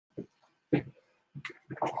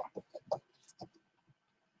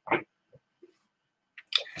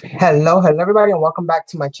Hello everybody, and welcome back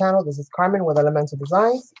to my channel. This is Carmen with Elemental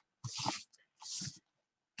Designs.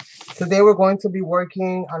 Today we're going to be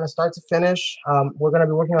working on a start to finish. We're going to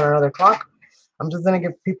be working on another clock. I'm just going to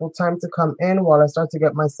give people time to come in while I start to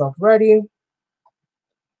get myself ready.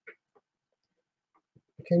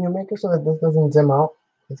 Can you make it so that this doesn't dim out?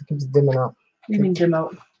 It keeps dimming out. You mean dim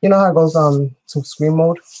out? You know how it goes to screen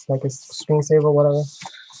mode, like it's screensaver, whatever.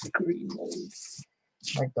 Screen mode.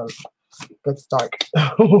 Like the gets dark.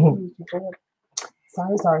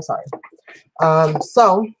 Sorry.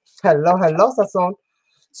 So hello, Sasson.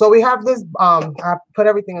 So we have this. I put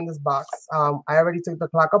everything in this box. I already took the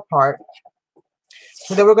clock apart.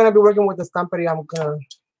 Today we're gonna be working with the stampery. I'm gonna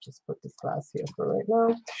just put this glass here for right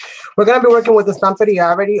now. We're gonna be working with the stampery. I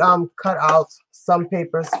already cut out some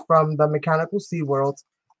papers from the Mechanical SeaWorld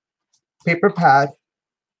paper pad.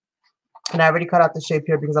 And I already cut out the shape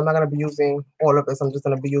here because I'm not going to be using all of this. I'm just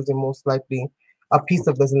going to be using most likely a piece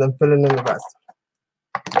of this and then filling in the rest.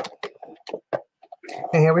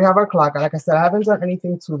 And here we have our clock. Like I said, I haven't done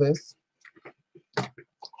anything to this.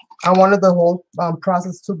 I wanted the whole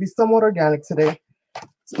process to be somewhat organic today.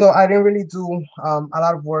 So I didn't really do a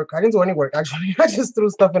lot of work. I didn't do any work, actually. I just threw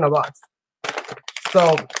stuff in a box.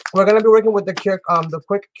 So we're going to be working with the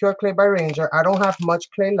quick cure clay by Ranger. I don't have much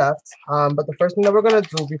clay left, but the first thing that we're going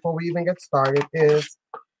to do before we even get started is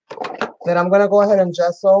that I'm going to go ahead and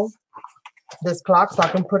gesso this clock so I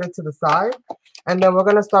can put it to the side. And then we're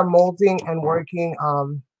going to start molding and working.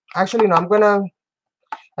 Actually, no,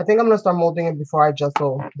 I think I'm going to start molding it before I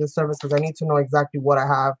gesso this surface because I need to know exactly what I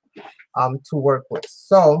have to work with.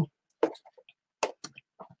 So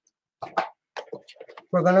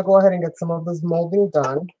we're going to go ahead and get some of this molding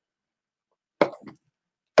done.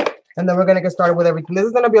 And then we're going to get started with everything. This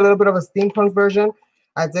is going to be a little bit of a steampunk version.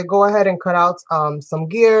 I did go ahead and cut out some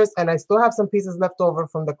gears, and I still have some pieces left over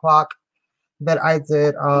from the clock that I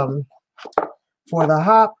did for the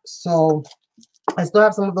hop. So I still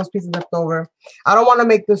have some of those pieces left over. I don't want to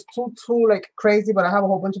make this too like crazy, but I have a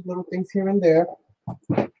whole bunch of little things here and there.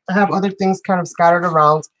 I have other things kind of scattered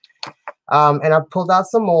around. And I pulled out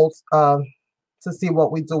some molds to see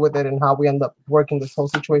what we do with it and how we end up working this whole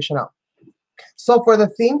situation out. So for the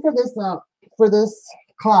theme for this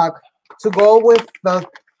clock, to go with the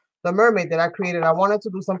mermaid that I created, I wanted to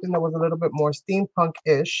do something that was a little bit more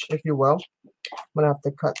steampunk-ish, if you will. I'm gonna have to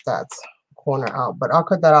cut that corner out, but I'll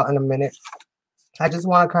cut that out in a minute. I just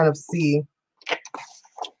want to kind of see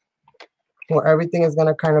where everything is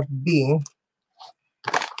gonna kind of be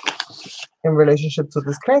in relationship to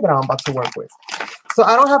this clay that I'm about to work with. So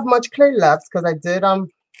I don't have much clay left because I did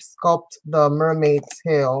sculpt the mermaid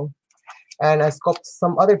tail, and I sculpted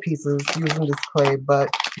some other pieces using this clay, but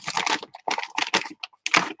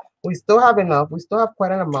we still have enough. We still have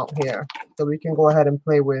quite an amount here that we can go ahead and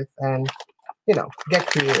play with and, you know, get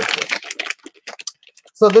creative with.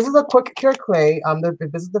 So this is a quick cure clay.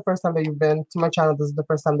 If this is the first time that you've been to my channel, this is the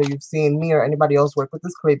first time that you've seen me or anybody else work with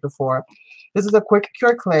this clay before. This is a quick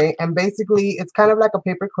cure clay, and basically it's kind of like a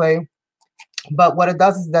paper clay. But what it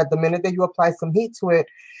does is that the minute that you apply some heat to it,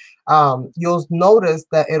 you'll notice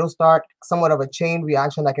that it'll start somewhat of a chain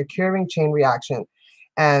reaction, like a curing chain reaction.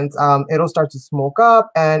 And it'll start to smoke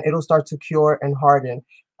up and it'll start to cure and harden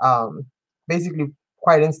basically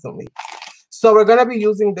quite instantly. So we're going to be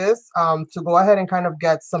using this to go ahead and kind of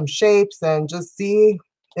get some shapes and just see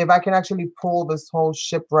if I can actually pull this whole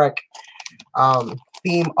shipwreck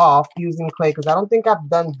theme off using clay, because I don't think I've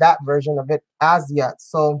done that version of it as yet.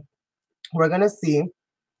 So we're going to see.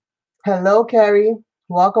 Hello, Carrie.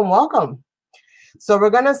 Welcome. So we're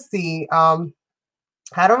going to see. I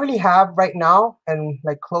don't really have right now and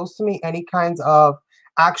like close to me any kinds of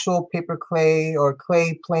actual paper clay or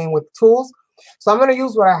clay playing with tools. So I'm going to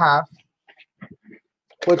use what I have,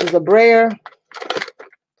 which is a brayer,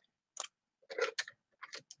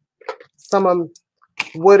 some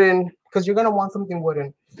wooden, because you're going to want something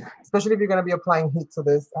wooden, especially if you're going to be applying heat to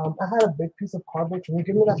this. I had a big piece of cardboard. Can you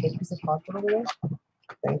give me that big piece of cardboard over there?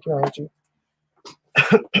 Thank you, Angie.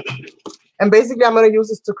 And basically, I'm going to use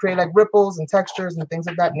this to create like ripples and textures and things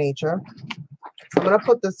of that nature. So I'm going to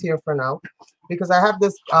put this here for now because I have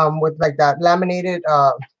this with like that laminated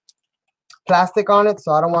plastic on it,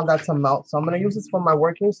 so I don't want that to melt. So I'm going to use this for my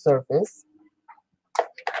working surface.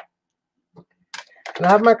 And I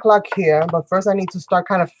have my clock here, but first I need to start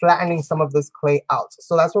kind of flattening some of this clay out.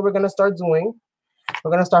 So that's what we're going to start doing. We're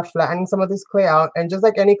going to start flattening some of this clay out. And just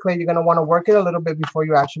like any clay, you're going to want to work it a little bit before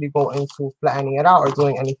you actually go into flattening it out or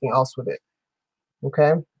doing anything else with it.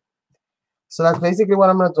 Okay? So that's basically what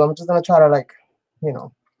I'm going to do. I'm just going to try to, like, you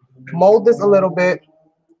know, mold this a little bit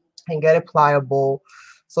and get it pliable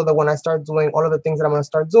so that when I start doing all of the things that I'm going to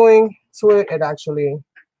start doing to it, it actually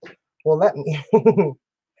will let me.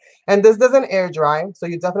 And this doesn't air dry, so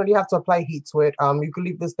you definitely have to apply heat to it. You could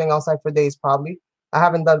leave this thing outside for days probably. I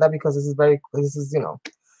haven't done that because this is, you know,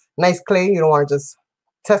 nice clay. You don't want to just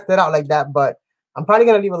test it out like that, but I'm probably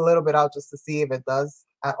gonna leave a little bit out just to see if it does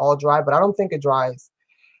at all dry, but I don't think it dries.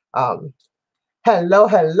 Hello,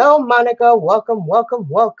 hello, Monica. Welcome, welcome,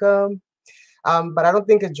 welcome. But I don't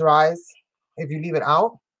think it dries if you leave it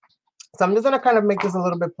out. So I'm just gonna kind of make this a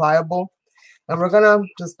little bit pliable, and we're gonna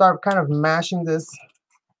just start kind of mashing this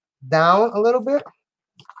down a little bit.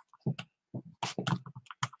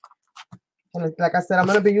 And like I said, I'm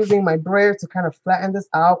gonna be using my brayer to kind of flatten this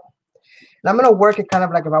out. And I'm gonna work it kind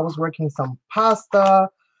of like if I was working some pasta,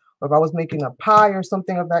 or if I was making a pie or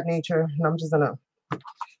something of that nature. And I'm just gonna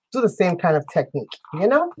do the same kind of technique, you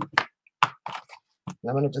know? And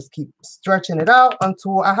I'm gonna just keep stretching it out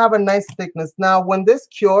until I have a nice thickness. Now, when this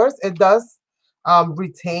cures, it does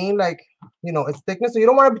retain, like, you know, its thickness. So you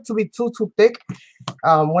don't want it to be too thick.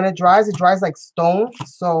 When it dries like stone.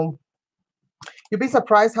 So you'd be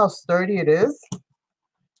surprised how sturdy it is.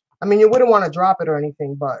 I mean, you wouldn't want to drop it or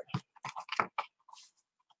anything, but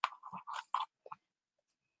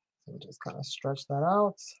just kind of stretch that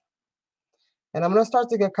out. And I'm going to start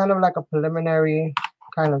to get kind of like a preliminary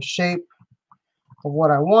kind of shape of what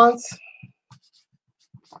I want.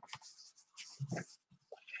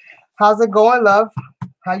 How's it going, love?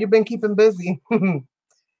 How you been keeping busy? Been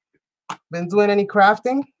doing any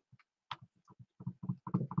crafting?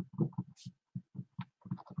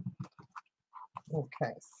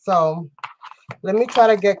 Okay, so let me try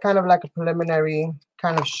to get kind of like a preliminary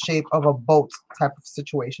kind of shape of a boat type of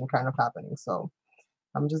situation kind of happening. So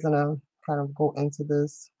I'm just gonna kind of go into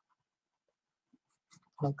this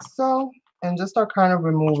like so, and just start kind of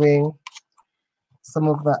removing some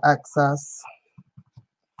of the excess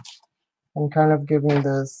and kind of giving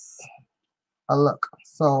this a look.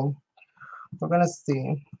 So we're gonna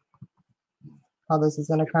see how this is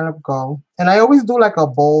gonna kind of go. And I always do like a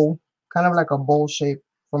bowl, kind of like a bowl shape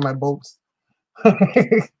for my boats.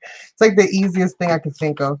 It's like the easiest thing I could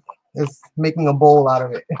think of is making a bowl out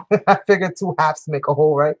of it. I figured 2 halves make a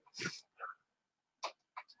whole, right?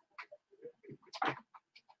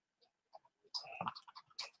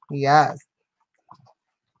 Yes.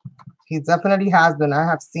 He definitely has been. I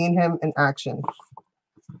have seen him in action.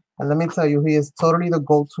 And let me tell you, he is totally the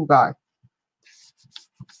go-to guy.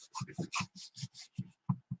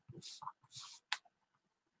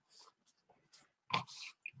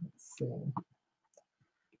 Let's see.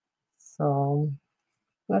 So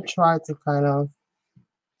I'm going to try to kind of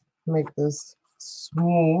make this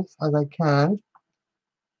smooth as I can.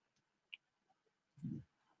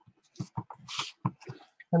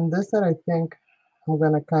 And this that I think I'm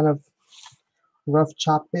going to kind of rough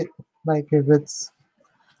chop it, like if it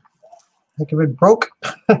broke.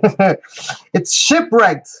 It's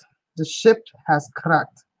shipwrecked. The ship has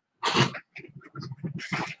cracked.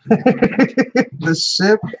 The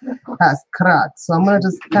ship has cracked. So I'm going to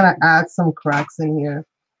just kind of add some cracks in here.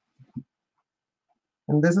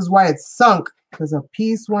 And this is why it sunk, because a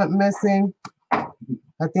piece went missing.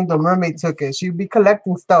 I think the mermaid took it. She'd be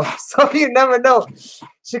collecting stuff, so you never know.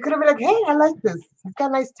 She could have been like, hey, I like this. It's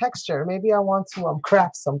got nice texture. Maybe I want to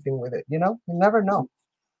craft something with it, you know? You never know.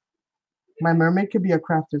 My mermaid could be a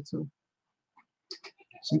crafter too.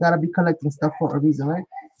 She got to be collecting stuff for a reason, right?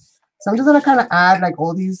 So I'm just going to kind of add like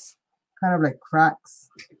all these kind of like cracks.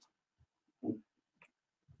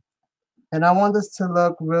 And I want this to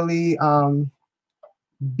look really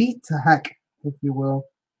beat to heck, if you will.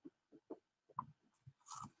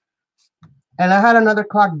 And I had another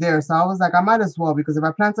clock there, so I was like, I might as well, because if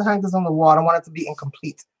I plan to hang this on the wall, I don't want it to be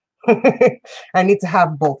incomplete. I need to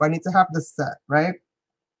have both. I need to have the set, right?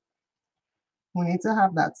 We need to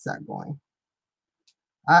have that set going.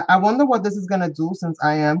 I wonder what this is going to do, since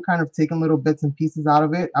I am kind of taking little bits and pieces out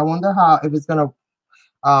of it. I wonder how, if it's going to,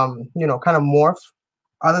 you know, kind of morph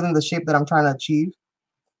other than the shape that I'm trying to achieve.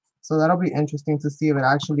 So that'll be interesting to see if it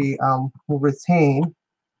actually will retain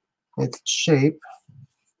its shape.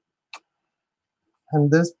 And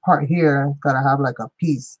this part here got to have like a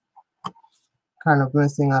piece kind of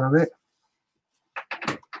missing out of it.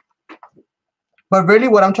 But really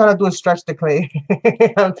what I'm trying to do is stretch the clay.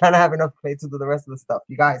 I'm trying to have enough clay to do the rest of the stuff.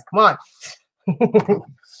 You guys, come on.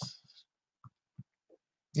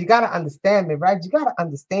 You got to understand me, right? You got to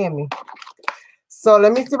understand me. So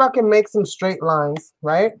let me see if I can make some straight lines,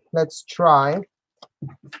 right? Let's try.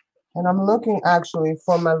 And I'm looking actually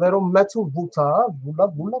for my little metal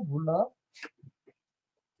ruler.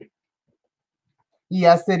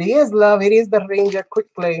 Yes, it is, love. It is the Ranger Quick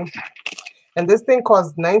Play. And this thing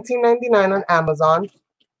costs $19.99 on Amazon.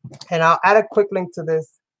 And I'll add a quick link to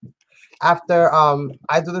this. after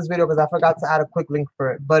I do this video because I forgot to add a quick link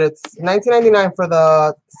for it. But it's $19.99 for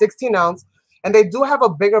the 16 ounce. And they do have a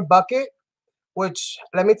bigger bucket, which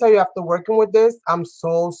let me tell you, after working with this, I'm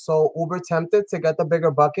so uber tempted to get the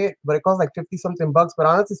bigger bucket, but it costs like 50 something bucks. But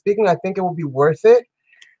honestly speaking, I think it will be worth it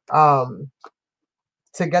to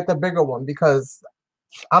get the bigger one because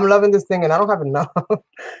I'm loving this thing and I don't have enough.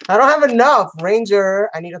 I don't have enough. Ranger,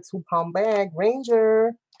 I need a 2-pound bag.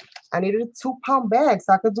 Ranger, I needed a 2-pound bag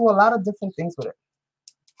so I could do a lot of different things with it.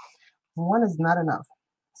 One is not enough.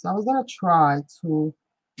 So I was gonna try to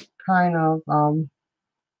kind of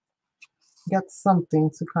get something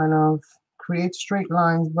to kind of create straight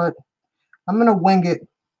lines, but I'm gonna wing it,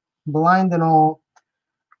 blind and all.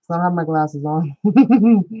 So I don't have my glasses on.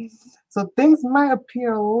 So things might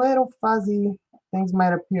appear a little fuzzy, things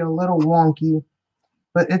might appear a little wonky,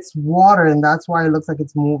 but it's water and that's why it looks like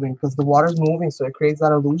it's moving, because the water's moving, so it creates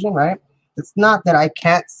that illusion, right? It's not that I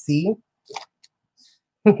can't see.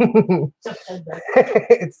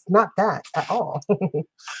 It's not that at all.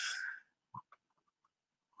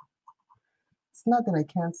 It's not that I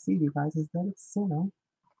can't see, you guys. It's that it's, you know,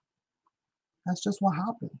 that's just what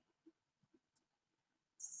happened.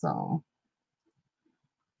 So,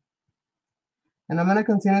 and I'm going to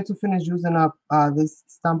continue to finish using up this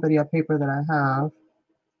Stamperia paper that I have,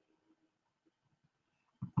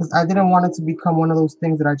 because I didn't want it to become one of those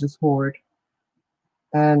things that I just hoard.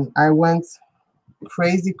 And I went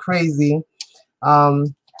crazy,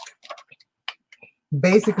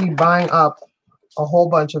 basically buying up a whole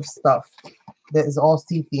bunch of stuff that is all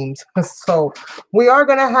sea themed. So we are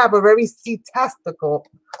going to have a very sea-tastical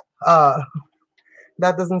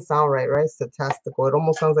that doesn't sound right, right? Statistical. It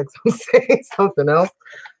almost sounds like I'm saying something else.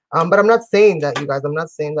 But I'm not saying that, you guys. I'm not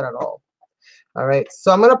saying that at all. All right.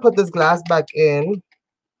 So I'm going to put this glass back in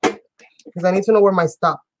because I need to know where my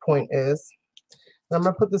stop point is. And I'm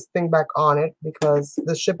going to put this thing back on it because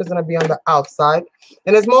the ship is going to be on the outside.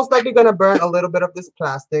 And it's most likely going to burn a little bit of this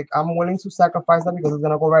plastic. I'm willing to sacrifice that because it's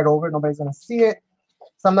going to go right over it. Nobody's going to see it.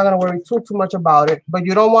 So I'm not going to worry too much about it. But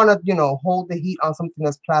you don't want to, you know, hold the heat on something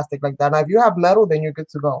that's plastic like that. Now, if you have metal, then you're good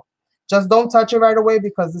to go. Just don't touch it right away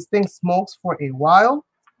because this thing smokes for a while.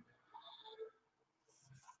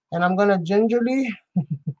 And I'm going to gingerly,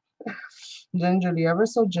 ever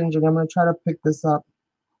so gingerly, I'm going to try to pick this up.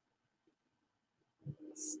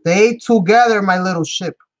 Stay together, my little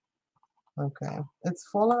ship. Okay. It's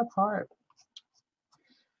falling apart.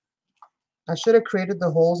 I should have created the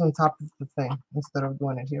holes on top of the thing instead of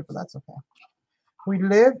doing it here, but that's okay. We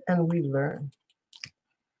live and we learn.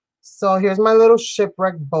 So here's my little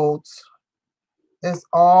shipwreck boat. It's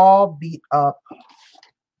all beat up.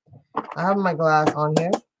 I have my glass on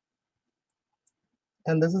here.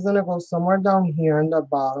 And this is going to go somewhere down here in the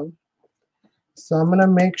bottom. So I'm going to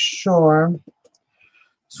make sure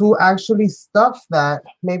to actually stuff that,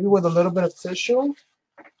 maybe with a little bit of tissue.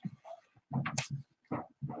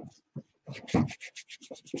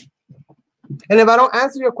 And if I don't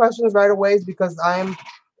answer your questions right away, it's because I'm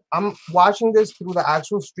watching this through the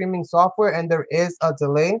actual streaming software and there is a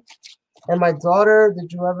delay. And my daughter,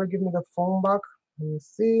 did you ever give me the phone back? Let me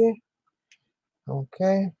see.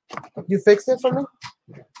 Okay. You fixed it for me?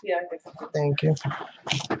 Yeah, I think so. Thank you.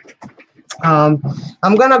 I'm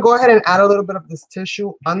going to go ahead and add a little bit of this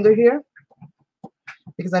tissue under here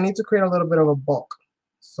because I need to create a little bit of a bulk.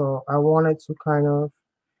 So I wanted to kind of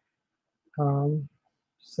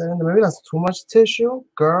set in there. Maybe that's too much tissue,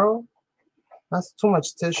 girl. That's too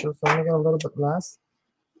much tissue, so I'm going to get a little bit less.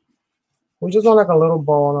 We just want like a little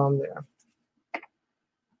ball on there.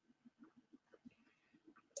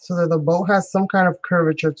 So that the boat has some kind of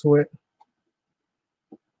curvature to it.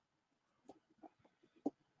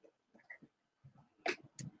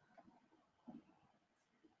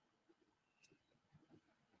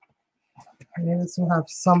 I needed to have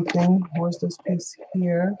something. Where's this piece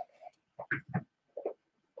here?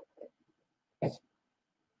 I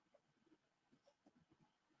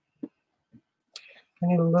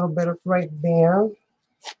need a little bit of right there.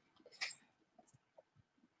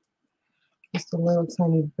 Just a little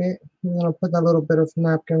tiny bit. I'm going to put that little bit of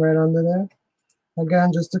napkin right under there.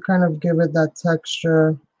 Again, just to kind of give it that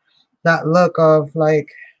texture, that look of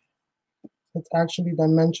like it's actually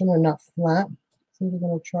dimensional and not flat. So we're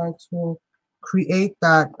going to try to create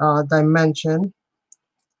that dimension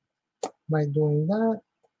by doing that.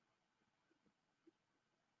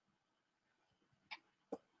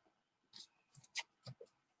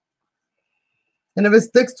 And if it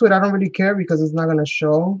sticks to it, I don't really care because it's not going to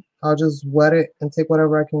show. I'll just wet it and take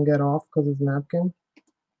whatever I can get off because it's napkin.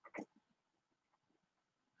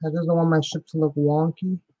 I just don't want my ship to look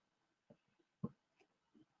wonky.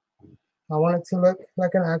 I want it to look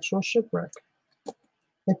like an actual shipwreck.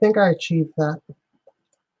 I think I achieved that,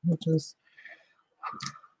 which is,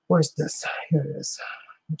 where's this? Here it is.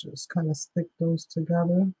 Just kind of stick those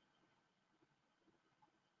together.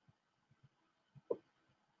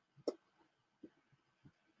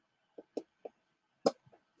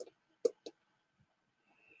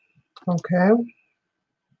 Okay.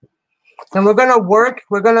 And we're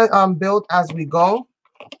gonna build as we go.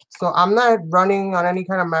 So I'm not running on any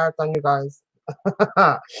kind of marathon, you guys.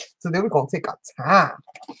 Today we're gonna take our time.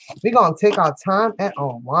 We're gonna take our time and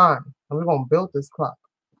unwind. And we're gonna build this clock.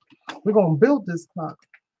 We're gonna build this clock.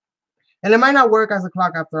 And it might not work as a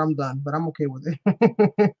clock after I'm done, but I'm okay with it.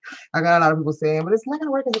 I got a lot of people saying, but it's not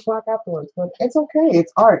gonna work as a clock afterwards. But it's okay,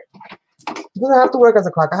 it's art. It doesn't have to work as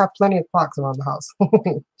a clock. I have plenty of clocks around the house.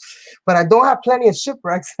 But I don't have plenty of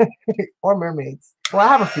shipwrecks or mermaids. Well,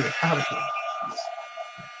 I have a few.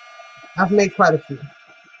 I've made quite a few.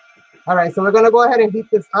 All right, so we're gonna go ahead and heat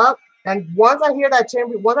this up. And once I see that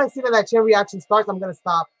that chain reaction starts, I'm gonna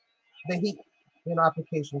stop the heat,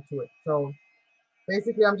 application to it. So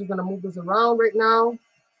basically, I'm just gonna move this around right now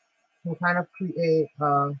and kind of create.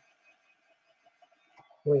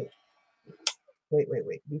 Wait.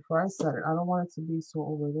 Before I set it, I don't want it to be so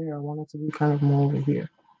over there. I want it to be kind of more over here.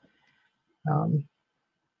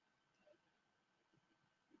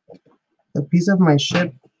 The piece of my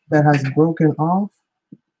ship that has broken off,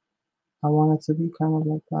 I want it to be kind of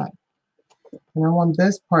like that. And I want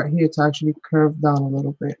this part here to actually curve down a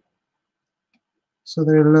little bit so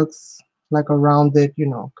that it looks like a rounded,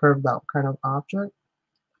 curved out kind of object.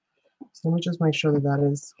 So let me just make sure that that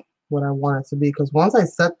is what I want it to be, because once I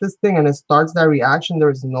set this thing and it starts that reaction, there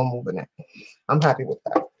is no moving it. I'm happy with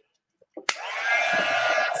that.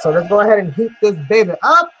 So let's go ahead and heat this baby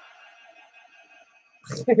up.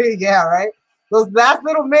 Yeah, right? Those last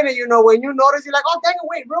little minute, when you notice, you're like, oh, dang it,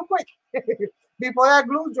 wait, real quick. Before that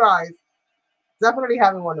glue dries. Definitely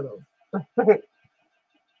having one of those.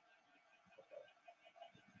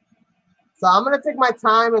 So I'm going to take my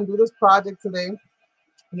time and do this project today.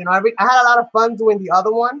 I had a lot of fun doing the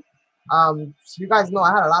other one. So you guys know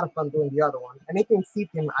I had a lot of fun doing the other one. Anything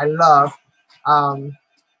seeping, I love.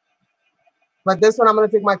 But this one, I'm going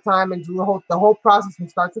to take my time and do the whole process from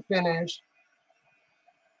start to finish.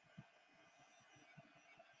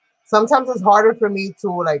 Sometimes it's harder for me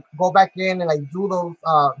to go back in and do those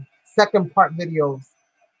second part videos,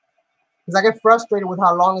 because I get frustrated with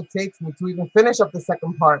how long it takes me to even finish up the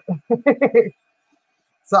second part.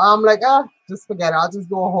 So I'm like, just forget it. I'll just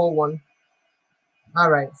do a whole one. All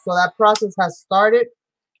right, so that process has started.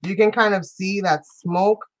 You can kind of see that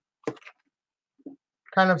smoke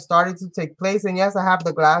kind of started to take place. And yes, I have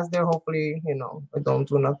the glass there. Hopefully, it don't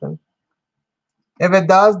do nothing. If it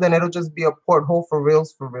does, then it'll just be a porthole for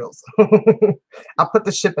reals, for reals. I'll put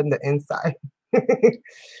the ship in the inside.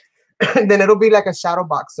 And then it'll be like a shadow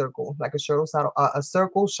box circle, like a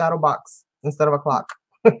circle shadow box instead of a clock.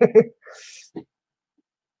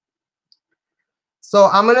 So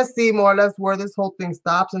I'm going to see more or less where this whole thing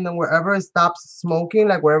stops. And then wherever it stops smoking,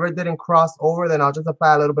 like wherever it didn't cross over, then I'll just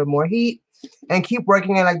apply a little bit more heat and keep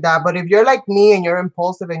working it like that. But if you're like me and you're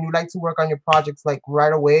impulsive and you like to work on your projects like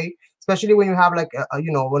right away, especially when you have like,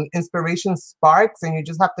 when inspiration sparks and you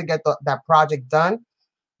just have to get that project done,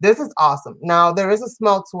 this is awesome. Now, there is a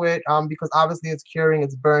smell to it because obviously it's curing,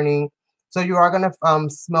 it's burning. So you are going to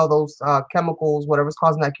smell those chemicals, whatever's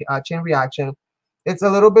causing that chain reaction. It's a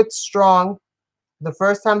little bit strong. The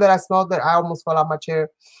first time that I smelled it, I almost fell out my chair.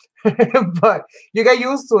 But you get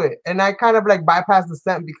used to it. And I kind of bypass the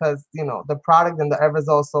scent because, the product and the end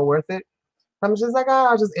result is so worth it. I'm just like,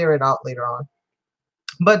 I'll just air it out later on.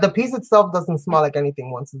 But the piece itself doesn't smell like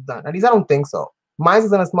anything once it's done. At least I don't think so. Mine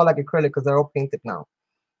is going to smell like acrylic because they're all painted now.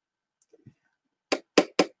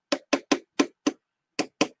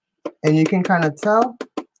 And you can kind of tell.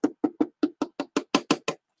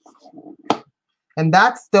 And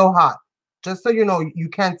that's still hot. Just so you know, you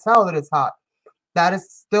can't tell that it's hot. That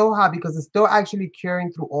is still hot because it's still actually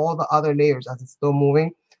curing through all the other layers as it's still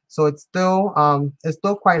moving. So it's still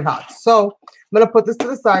quite hot. So I'm gonna put this to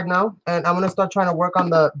the side now, and I'm gonna start trying to work on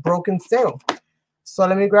the broken sail. So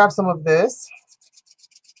let me grab some of this.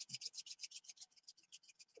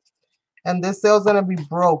 And this sail's gonna be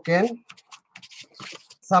broken.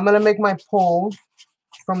 So I'm gonna make my pole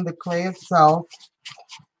from the clay itself.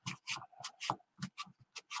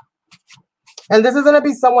 And this is going to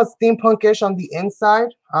be somewhat steampunkish on the inside,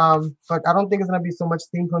 but I don't think it's going to be so much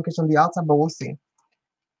steampunkish on the outside, but we'll see.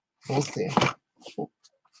 We'll see.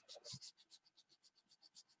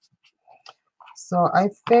 So I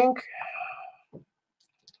think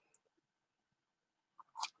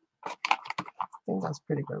that's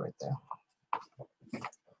pretty good right there.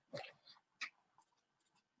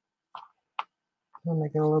 I'll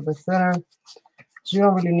make it a little bit thinner. So you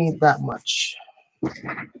don't really need that much.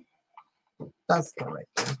 That's good right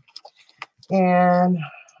there. And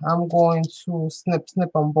I'm going to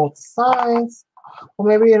snip on both sides. Or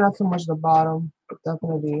maybe not so much the bottom, but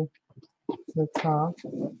definitely the top.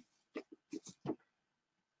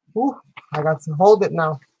 Ooh, I got to hold it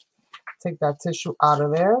now. Take that tissue out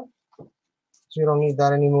of there. So you don't need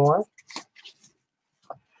that anymore.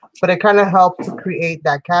 But it kind of helped to create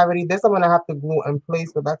that cavity. This I'm going to have to glue in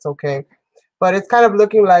place, but that's okay. But it's kind of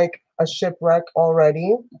looking like a shipwreck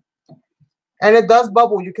already. And it does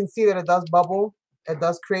bubble. You can see that it does bubble. It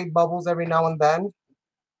does create bubbles every now and then.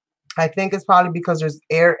 I think it's probably because there's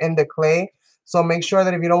air in the clay. So make sure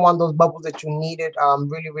that if you don't want those bubbles that you need it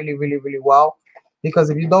really well.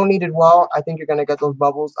 Because if you don't need it well, I think you're going to get those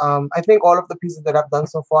bubbles. I think all of the pieces that I've done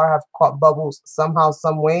so far have caught bubbles somehow,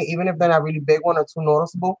 some way. Even if they're not really big one or too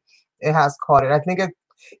noticeable, it has caught it. I think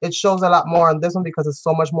it shows a lot more on this one because it's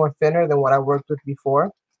so much more thinner than what I worked with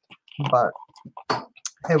before. But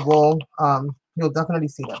it will, you'll definitely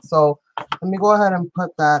see that. So let me go ahead and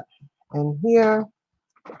put that in here.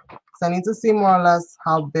 So I need to see more or less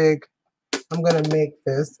how big I'm going to make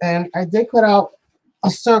this. And I did cut out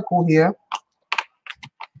a circle here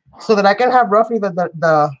so that I can have roughly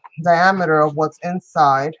the diameter of what's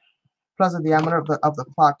inside plus the diameter of the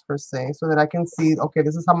clock per se, so that I can see, okay,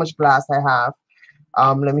 this is how much glass I have.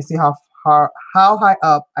 Let me see how high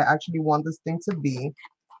up I actually want this thing to be.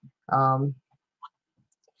 And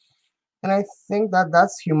I think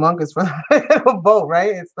that's humongous for that little boat,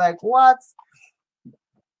 right? It's like, what?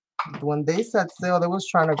 When they set sail, they was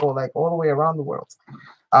trying to go like all the way around the world.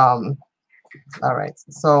 All right,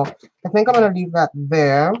 so I think I'm gonna leave that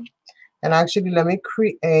there. And actually, let me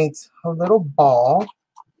create a little ball.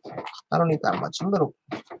 I don't need that much, a little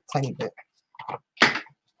tiny bit.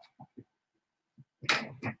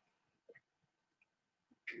 I'm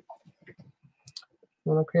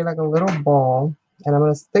gonna create like a little ball, and I'm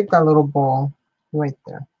gonna stick that little ball right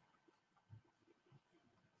there.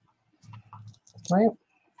 Right?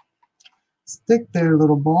 Stick their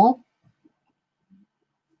little ball.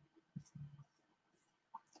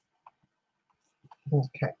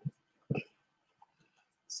 Okay.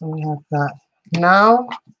 So we have that. Now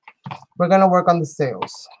we're gonna work on the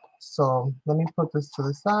sails. So let me put this to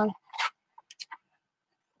the side.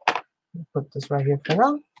 Put this right here for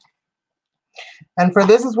now. And for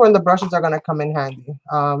this is when the brushes are gonna come in handy.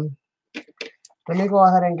 Let me go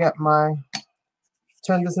ahead and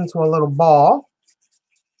turn this into a little ball.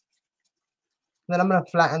 Then I'm gonna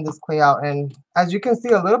flatten this clay out. And as you can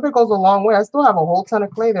see, a little bit goes a long way. I still have a whole ton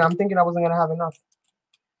of clay there. I'm thinking I wasn't gonna have enough.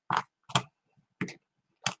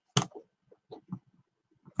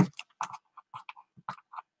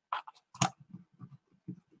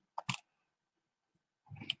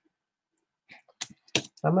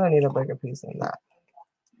 I'm gonna need a bigger piece than that.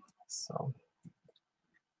 So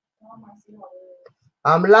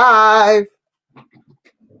I'm live.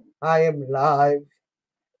 I am live.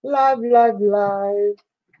 Live.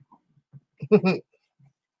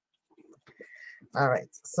 All right,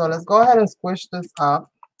 so let's go ahead and squish this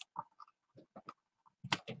up.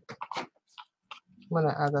 I'm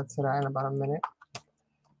gonna add that to that in about a minute.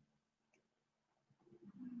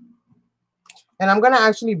 And I'm gonna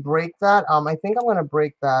actually break that. I think I'm gonna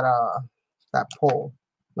break that that pole.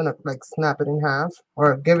 I'm gonna like snap it in half,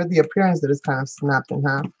 or give it the appearance that it's kind of snapped in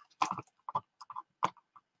half.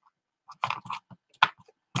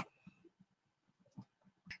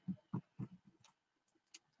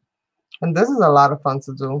 And this is a lot of fun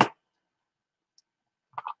to do.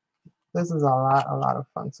 This is a lot of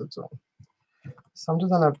fun to do. So I'm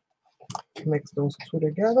just gonna mix those two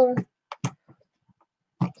together.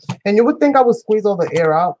 And you would think I would squeeze all the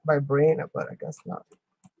air out by braiding it, but I guess not.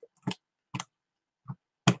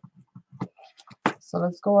 So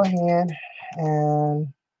let's go ahead and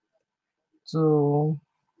do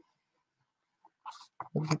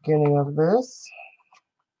the beginning of this.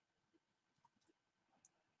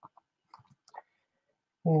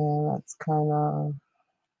 And let's kind of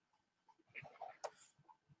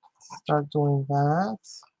start doing that.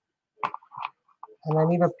 And I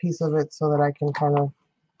need a piece of it so that I can kind of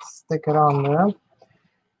stick it on there.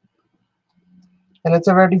 And it's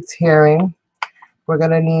already tearing. We're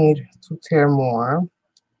gonna need to tear more.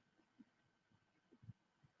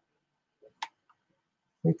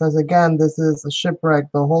 Because again, this is a shipwreck.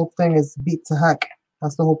 The whole thing is beat to heck.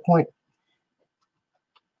 That's the whole point.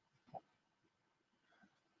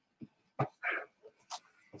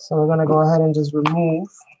 So we're gonna go ahead and just remove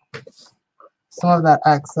some of that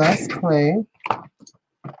excess clay.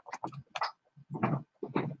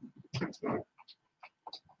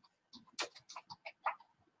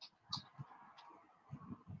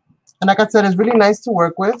 And like I said, it's really nice to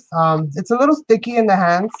work with. It's a little sticky in the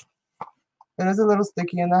hands. It is a little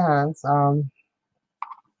sticky in the hands. I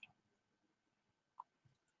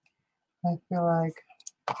feel like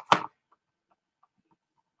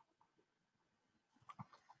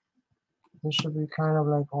this should be kind of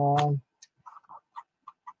like all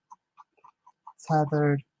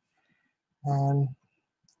tethered and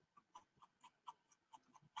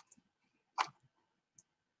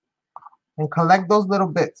collect those little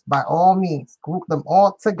bits by all means. Group them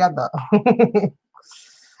all together.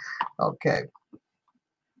 Okay.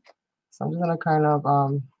 So I'm just gonna kind of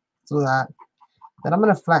do that. Then I'm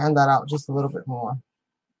gonna flatten that out just a little bit more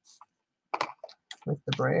with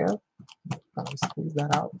the brayer. Kind of squeeze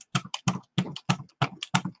that out.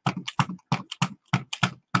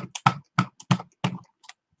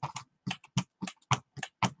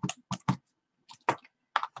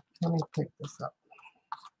 Let me pick this up.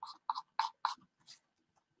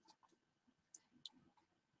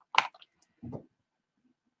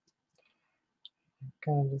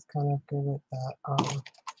 Just kind of give it that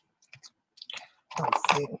let's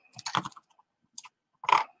see.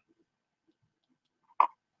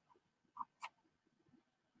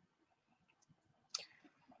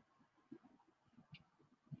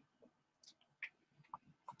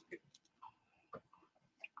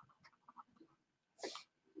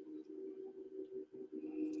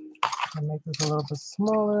 I'll make this a little bit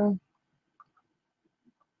smaller.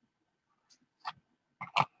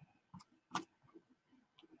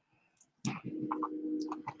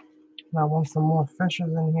 And I want some more fishes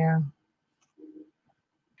in here.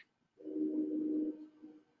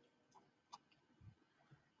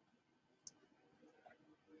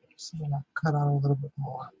 So I'm gonna cut out a little bit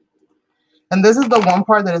more. And this is the one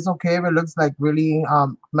part that is okay if it looks like really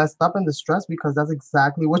messed up and distressed, because that's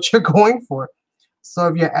exactly what you're going for. So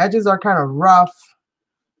if your edges are kind of rough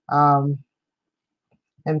and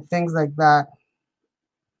things like that,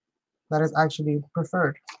 that is actually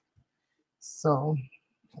preferred. So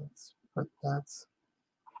let's put that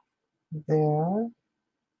there.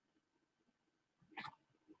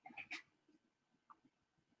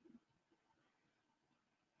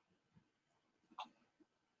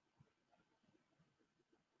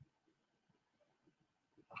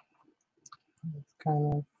 Let's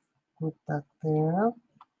kind of put that there.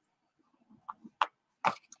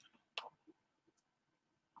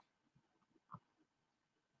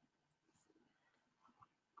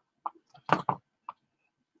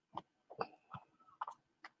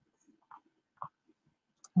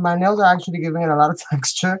 My nails are actually giving it a lot of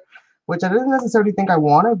texture, which I didn't necessarily think I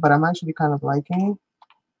wanted, but I'm actually kind of liking.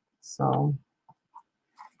 So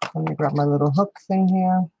let me grab my little hook thing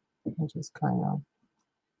here and just kind of,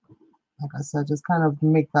 like I said, just kind of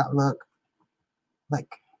make that look like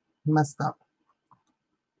messed up.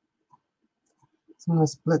 So I'm going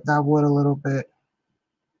to split that wood a little bit.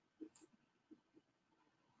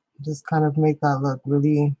 Just kind of make that look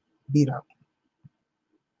really beat up.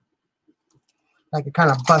 Like it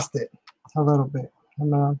kind of busted a little bit. I'm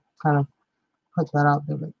going to kind of put that out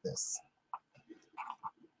there like this.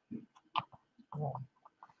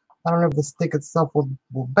 I don't know if the stick itself will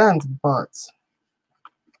bend, but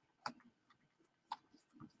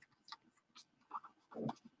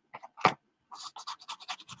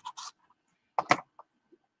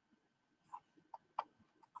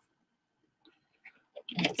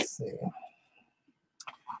let's see.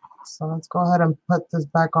 So let's go ahead and put this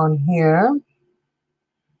back on here.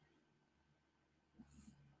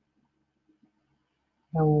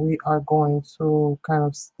 And we are going to kind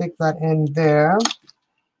of stick that in there.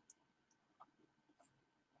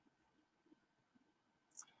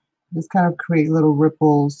 Just kind of create little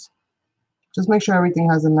ripples. Just make sure everything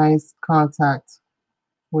has a nice contact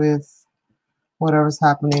with whatever's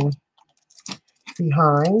happening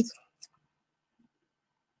behind.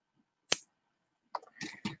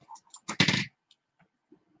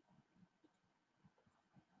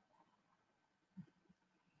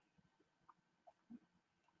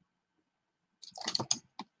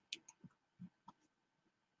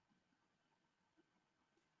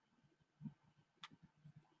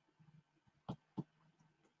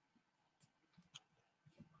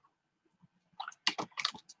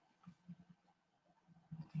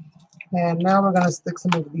 And now we're going to stick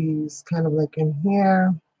some of these kind of like in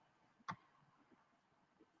here.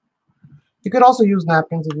 You could also use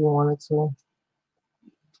napkins if you wanted to.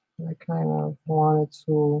 I kind of wanted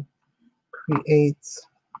to create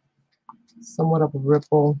somewhat of a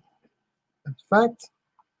ripple effect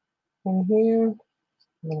in here.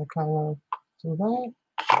 I'm going to kind of do that.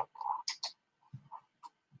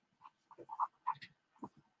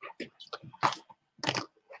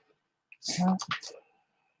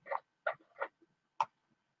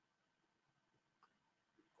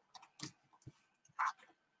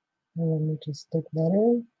 Let me just stick that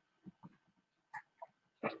in.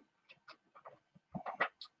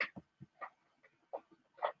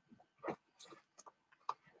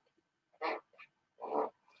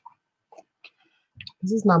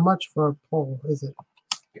 This is not much for a pole, is it?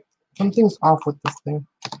 Something's off with this thing.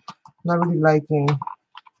 Not really liking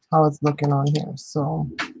how it's looking on here. So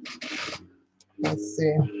let's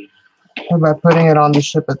see. And by putting it on the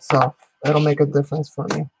ship itself, it'll make a difference for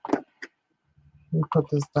me. Let me put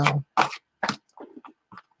this down.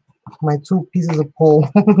 My 2 pieces of pole.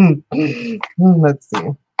 Let's see.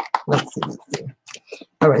 Let's see. Let's see.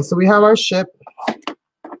 All right, so we have our ship.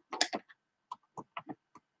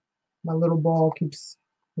 My little ball keeps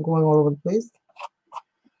going all over the place.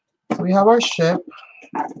 So we have our ship.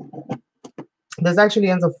 This actually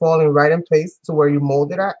ends up falling right in place to where you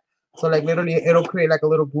mold it at. So like literally it'll create like a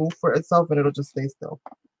little groove for itself and it'll just stay still.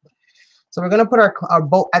 So we're gonna put our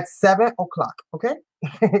boat at 7 o'clock, okay?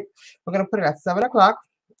 We're gonna put it at 7 o'clock.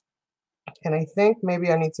 And I think maybe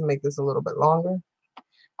I need to make this a little bit longer.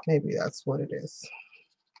 Maybe that's what it is.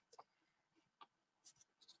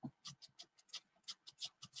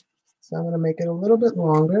 So I'm gonna make it a little bit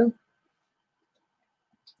longer.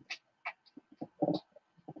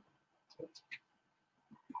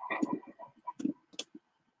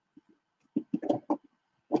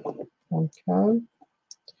 Okay.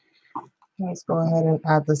 Let's go ahead and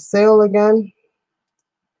add the sail again.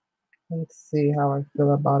 Let's see how I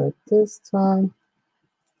feel about it this time.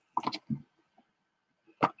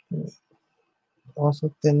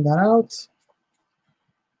 Also thin that out.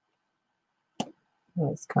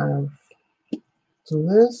 Let's kind of do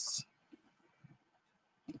this.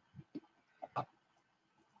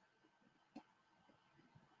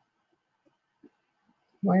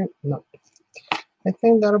 Right? No. I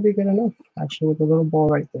think that'll be good enough, actually, with the little ball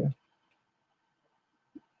right there.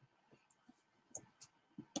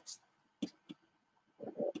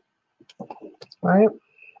 Right?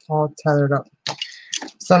 All tethered up.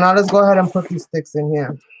 So now let's go ahead and put these sticks in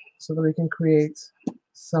here so that we can create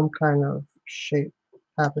some kind of shape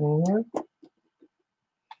happening here.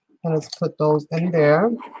 And let's put those in there.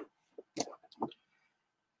 And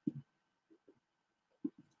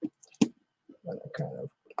I kind of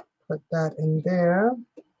put that in there.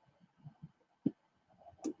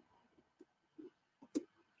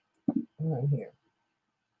 And here.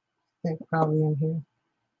 I think probably in here.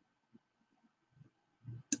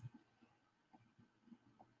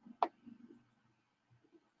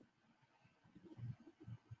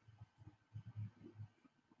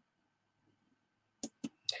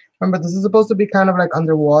 Remember, this is supposed to be kind of like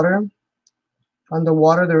underwater.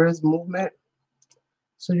 Underwater, there is movement.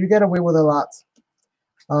 So you get away with a lot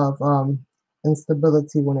of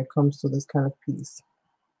instability when it comes to this kind of piece.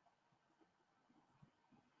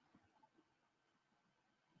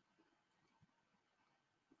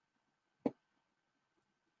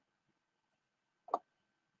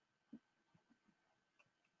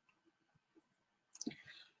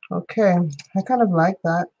 Okay, I kind of like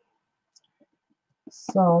that.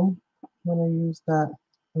 So I'm going to use that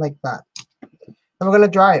like that. And we're going to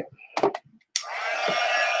dry it.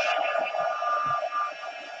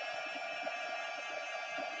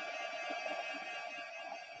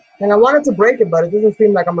 And I wanted to break it, but it doesn't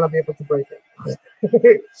seem like I'm going to be able to break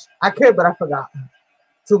it. I could, but I forgot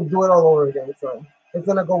to do it all over again. So it's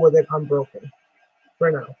going to go with it unbroken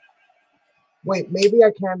for now. Wait, maybe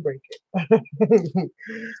I can break it.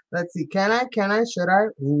 Let's see. Can I? Should I?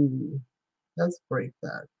 Ooh, let's break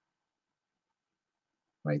that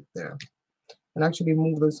right there. And actually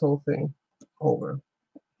move this whole thing over.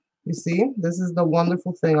 You see, this is the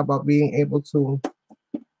wonderful thing about being able to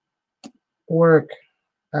work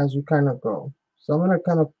as you kind of go. So I'm going to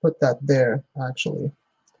kind of put that there, actually.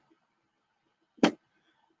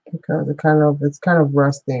 Because it's kind of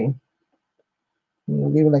resting.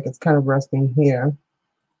 Leave it like it's kind of resting here.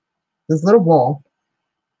 This little ball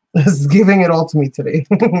is giving it all to me today.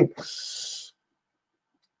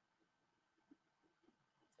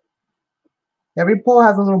 Every pole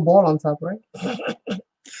has a little ball on top, right?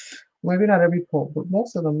 Maybe not every pole, but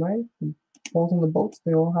most of them, right? The poles on the boats,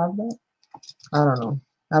 they all have that. I don't know.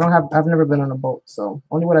 I've never been on a boat, so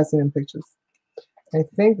only what I've seen in pictures. I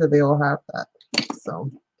think that they all have that. So,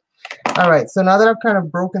 all right. So now that I've kind of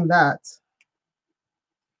broken that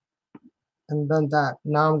and done that,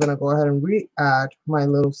 now I'm gonna go ahead and re-add my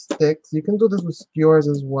little sticks. You can do this with skewers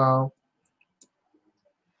as well.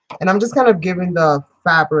 And I'm just kind of giving the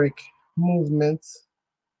fabric movements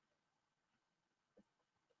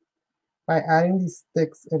by adding these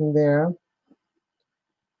sticks in there.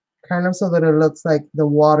 kind of so that it looks like the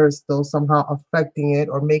water is still somehow affecting it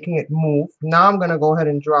or making it move. Now I'm going to go ahead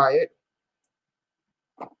and dry it.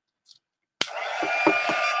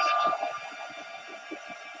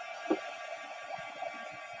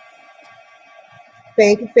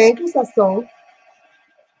 Thank you, Sasson.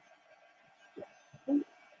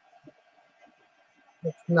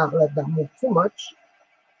 Let's not let that move too much.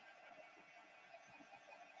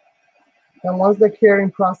 And once the curing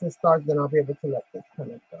process starts, then I'll be able to let this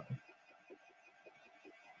kind of go.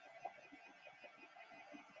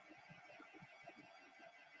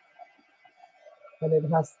 And it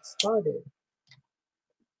has started.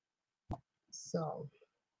 So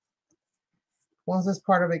once this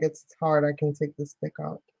part of it gets hard, I can take this stick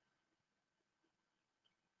out.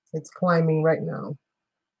 It's climbing right now.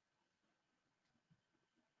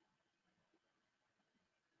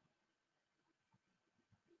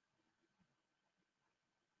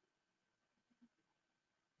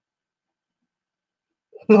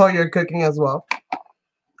 Oh, you're cooking as well.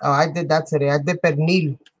 Oh, I did that today. I did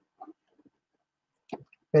pernil.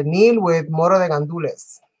 Pernil with moro de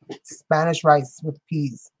gandules. Spanish rice with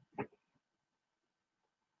peas.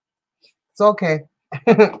 It's okay.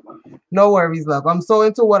 No worries, love. I'm so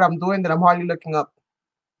into what I'm doing that I'm hardly looking up.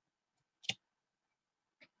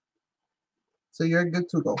 So you're good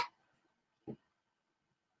to go.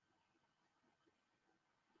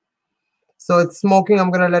 So it's smoking. I'm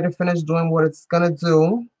going to let it finish doing what it's going to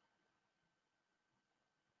do.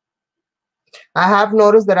 I have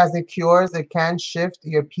noticed that as it cures, it can shift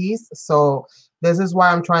your piece. So this is why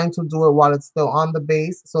I'm trying to do it while it's still on the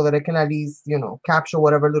base so that it can at least, you know, capture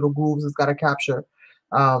whatever little grooves it's got to capture.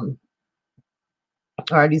 Or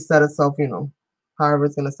at least set itself, you know, however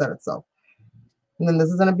it's going to set itself. And then this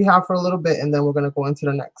is going to be hot for a little bit, and then we're going to go into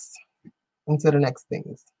the next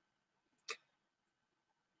things.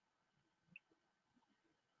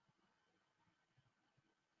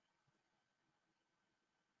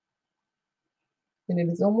 And it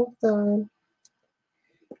is almost done.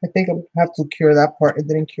 I think I have to cure that part. It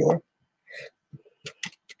didn't cure.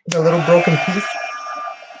 The little broken piece.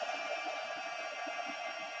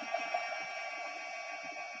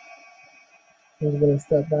 I'm going to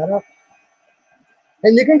set that up.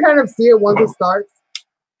 And you can kind of see it once it starts.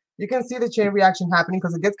 You can see the chain reaction happening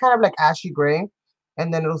because it gets kind of like ashy gray.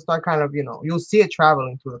 And then it'll start kind of, you know, you'll see it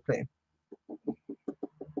traveling through the plate.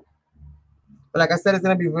 But like I said, it's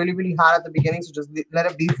going to be really, really hot at the beginning. So just let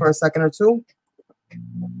it be for a second or two.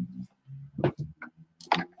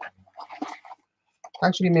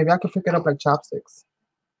 Actually, maybe I could pick it up like chopsticks.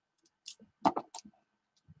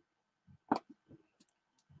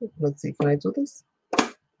 Let's see. Can I do this?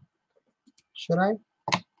 Should I?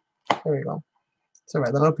 There we go. It's all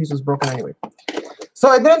right. The little piece was broken anyway.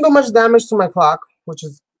 So it didn't do much damage to my clock, which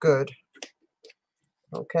is good.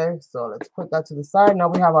 Okay, so let's put that to the side. Now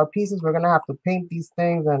we have our pieces. We're going to have to paint these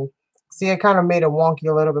things. And see, it kind of made it wonky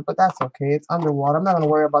a little bit, but that's okay. It's underwater. I'm not going to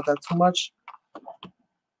worry about that too much.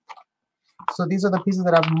 So these are the pieces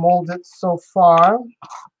that I've molded so far.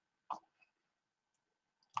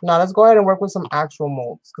 Now let's go ahead and work with some actual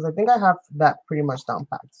molds because I think I have that pretty much down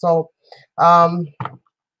pat. So I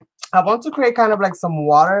want to create kind of like some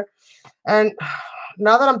water. And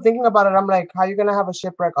now that I'm thinking about it, I'm like, how are you going to have a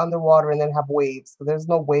shipwreck underwater and then have waves? There's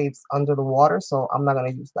no waves under the water, so I'm not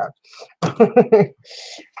going to use that.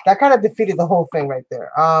 That kind of defeated the whole thing right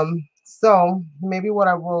there. So maybe what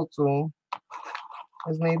I will do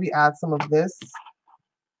is maybe add some of this.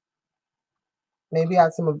 Maybe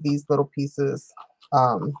add some of these little pieces.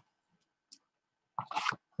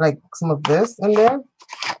 Like some of this in there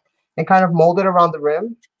and kind of mold it around the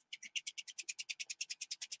rim.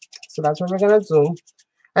 So that's what we're gonna do.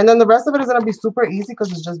 And then the rest of it is gonna be super easy because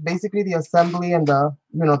it's just basically the assembly and the,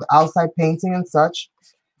 you know, the outside painting and such,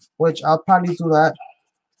 which I'll probably do that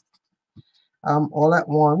all at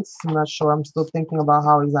once. I'm not sure. I'm still thinking about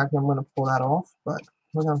how exactly I'm gonna pull that off, but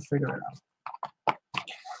we're gonna figure it out.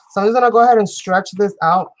 So I'm just gonna go ahead and stretch this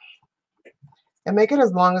out and make it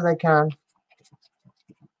as long as I can.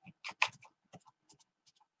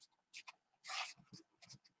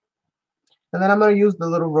 And then I'm going to use the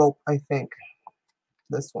little rope, I think.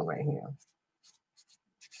 This one right here.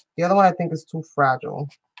 The other one I think is too fragile.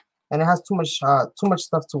 And it has too much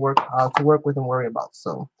stuff to work with and worry about.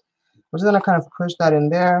 So we're just going to kind of push that in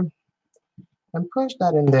there. And push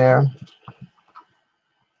that in there.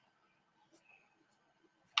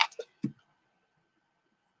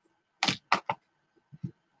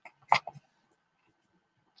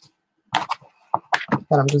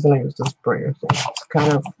 And I'm just going to use this sprayer thing to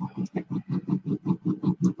kind of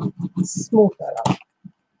smooth that out.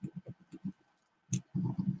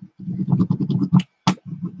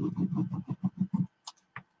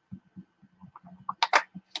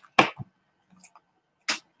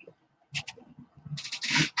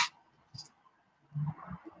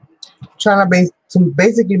 trying to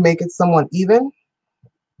basically make it somewhat even.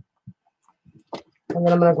 And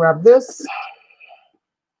then I'm gonna grab this.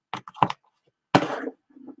 I'm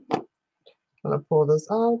gonna pull this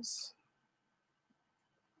out.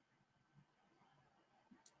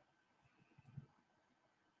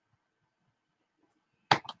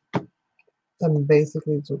 And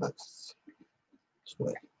basically do this.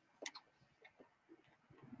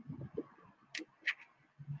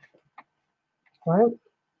 Right?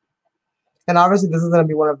 And obviously this is gonna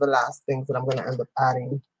be one of the last things that I'm gonna end up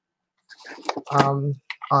adding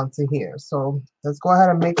onto here. So let's go ahead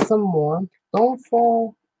and make some more. Don't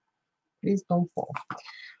fall. Please don't fall.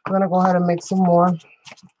 I'm gonna go ahead and make some more.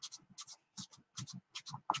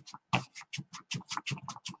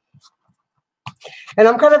 And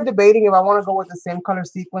I'm kind of debating if I want to go with the same color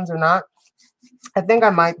sequence or not. I think I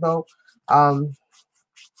might though. I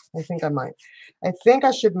think I might. I think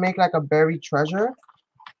I should make like a buried treasure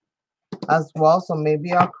as well. So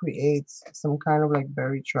maybe I'll create some kind of like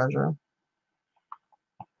buried treasure.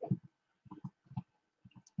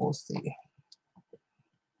 We'll see.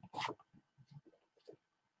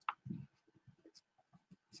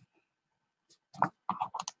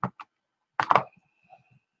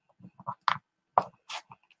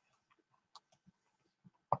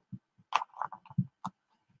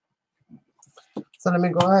 So let me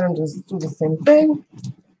go ahead and just do the same thing.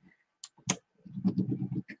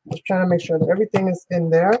 Just trying to make sure that everything is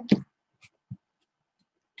in there.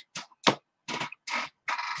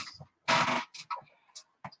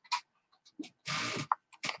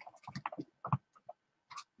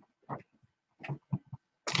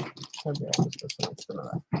 Maybe I'll just put some instead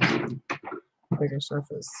of that bigger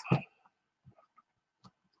surface.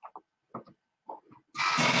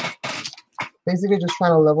 Basically just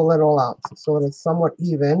trying to level it all out so that it's somewhat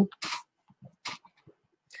even.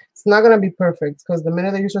 It's not going to be perfect because the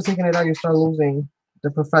minute that you start taking it out, you start losing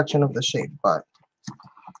the perfection of the shape. But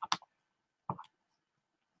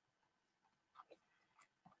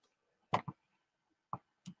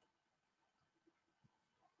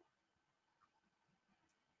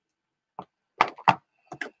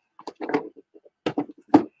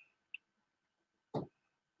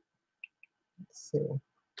let's see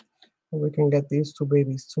if we can get these two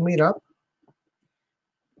babies to meet up.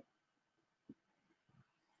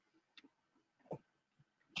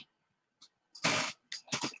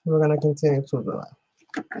 We're going to continue to do that.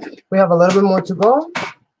 We have a little bit more to go.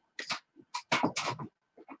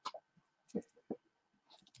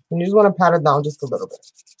 And you just want to pat it down just a little bit.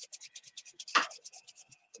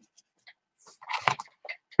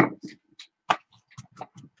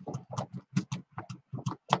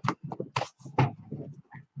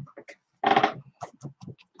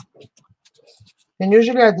 And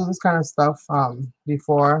usually I do this kind of stuff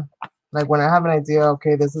before, like when I have an idea,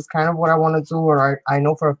 okay, this is kind of what I want to do, or I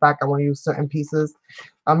know for a fact I want to use certain pieces.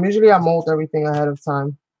 Usually I mold everything ahead of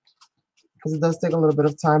time because it does take a little bit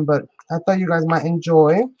of time, but I thought you guys might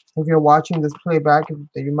enjoy, if you're watching this playback,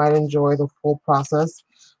 that you might enjoy the whole process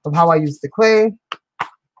of how I used the clay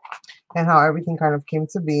and how everything kind of came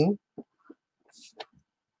to be.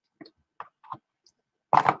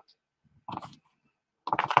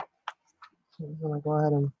 I'm going to go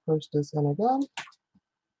ahead and push this in again.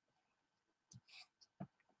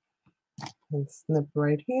 And snip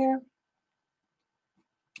right here.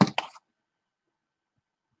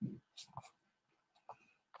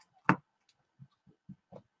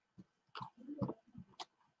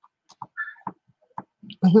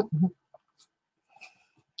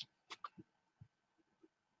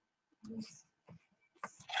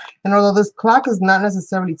 And although this clock is not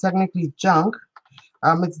necessarily technically junk,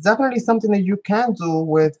 it's definitely something that you can do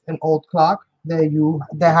with an old clock that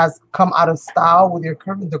has come out of style with your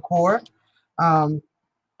current decor,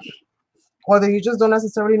 or that you just don't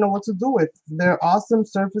necessarily know what to do with. They're awesome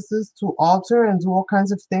surfaces to alter and do all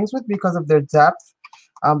kinds of things with because of their depth,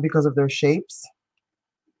 because of their shapes.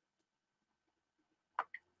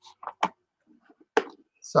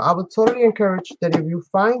 So I would totally encourage that if you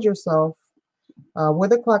find yourself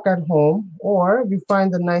with a clock at home, or if you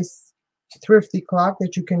find a nice thrifty clock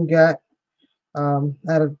that you can get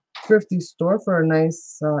at a thrifty store for a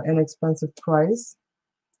nice inexpensive price,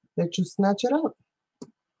 that you snatch it up,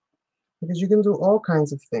 because you can do all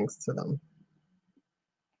kinds of things to them.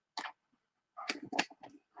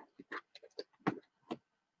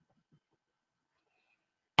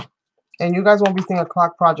 And you guys won't be seeing a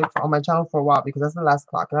clock project on my channel for a while because that's the last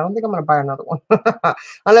clock. And I don't think I'm going to buy another one.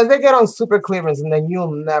 Unless they get on super clearance, and then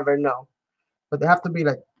you'll never know. But they have to be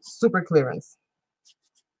like super clearance.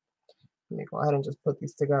 Let me go ahead and just put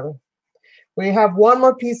these together. We have one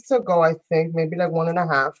more piece to go, I think. Maybe like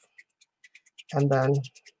 1.5. and then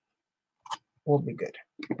we'll be good.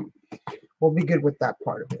 We'll be good with that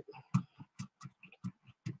part of it.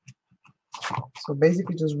 So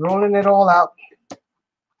basically just rolling it all out.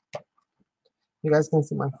 You guys can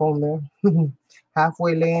see my phone there.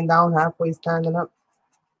 Halfway laying down, halfway standing up.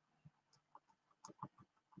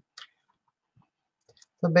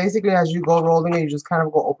 So basically as you go rolling it, you just kind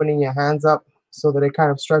of go opening your hands up so that it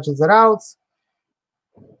kind of stretches it out.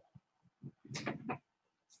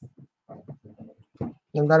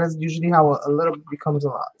 And that is usually how a little becomes a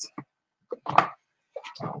lot.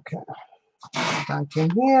 Okay, back in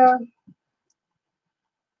here.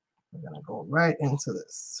 We're gonna go right into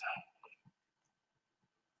this.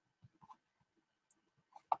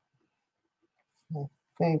 I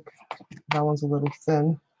think that one's a little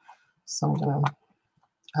thin, so I'm gonna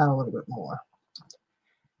add a little bit more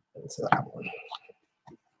into that one.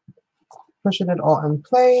 Pushing it all in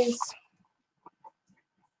place.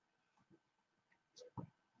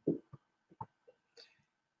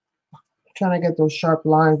 Trying to get those sharp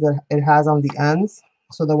lines that it has on the ends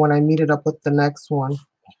so that when I meet it up with the next one,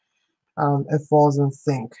 it falls in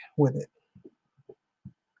sync with it.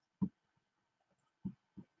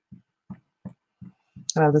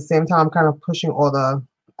 And at the same time, I'm kind of pushing all the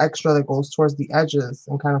extra that goes towards the edges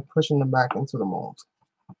and kind of pushing them back into the mold.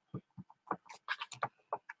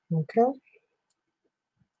 Okay.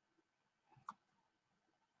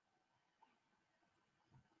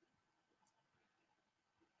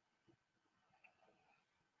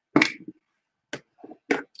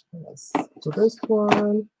 Let's do this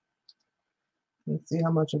one. Let's see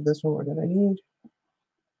how much of this one we're gonna need.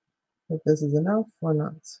 If this is enough or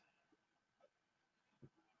not.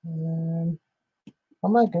 And oh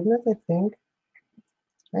my goodness, I think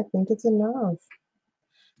it's enough.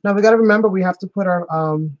 Now we gotta remember we have to put our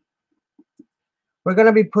we're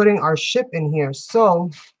gonna be putting our ship in here.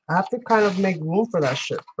 So I have to kind of make room for that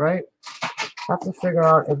ship, right? I have to figure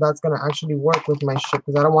out if that's gonna actually work with my ship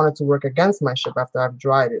because I don't want it to work against my ship after I've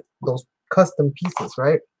dried it, those custom pieces,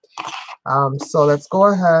 right? So let's go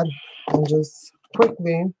ahead and just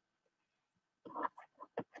quickly,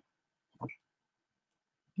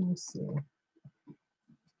 let me see.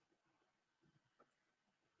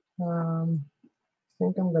 I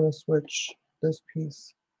think I'm gonna switch this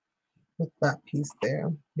piece with that piece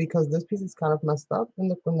there because this piece is kind of messed up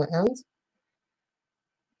in from the end.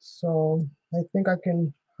 So I think I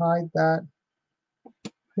can hide that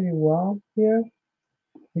pretty well here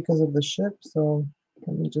because of the ship. So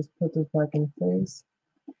let me just put this back in place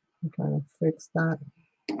and kind of fix that.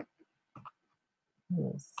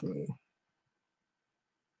 Let's see.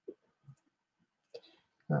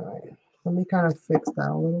 All right, let me kind of fix that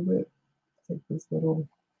a little bit. Take this little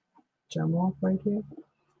gem off right here.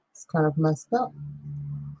 It's kind of messed up.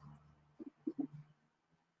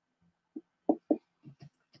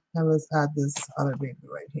 And let's add this other baby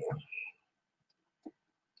right here.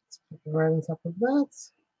 Let's put it right on top of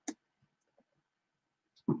that.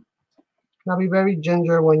 Now be very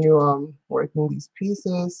ginger when you working these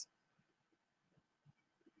pieces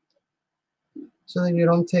so that you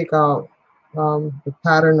don't take out the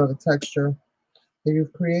pattern or the texture that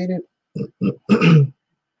you've created.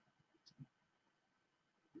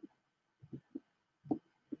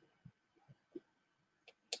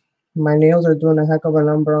 My nails are doing a heck of a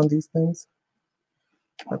number on these things,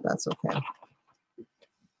 but that's okay.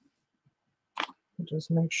 Just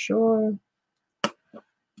make sure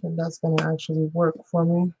that that's going to actually work for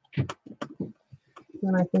me.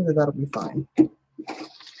 And I think that that'll be fine.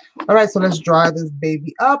 All right, so let's dry this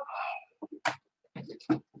baby up.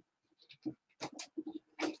 Make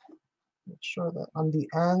sure that on the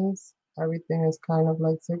ends, everything is kind of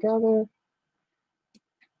like together.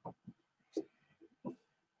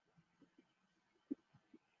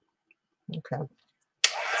 Okay,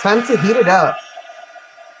 time to heat it up.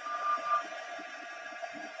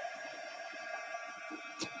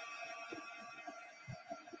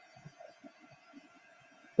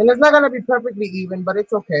 And it's not going to be perfectly even, but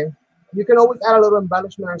it's okay. You can always add a little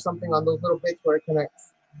embellishment or something on those little bits where it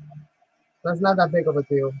connects. That's not that big of a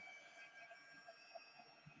deal.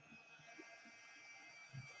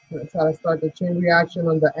 Let's try to start the chain reaction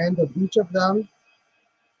on the end of each of them.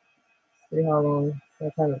 See how long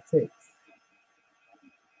that kind of takes.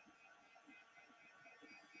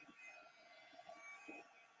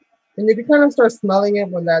 And you can kind of start smelling it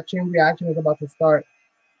when that chain reaction is about to start.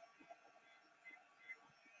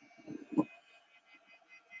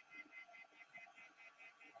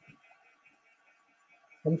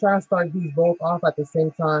 I'm trying to start these both off at the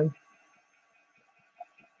same time,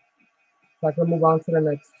 so I can move on to the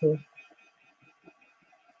next two.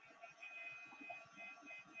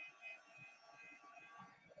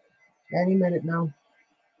 Any minute now.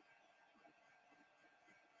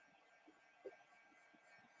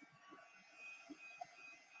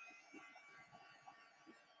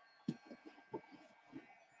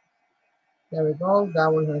 There we go.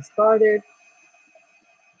 That one has started.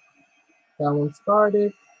 That one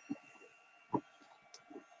started.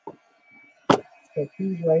 Put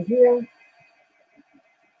these right here.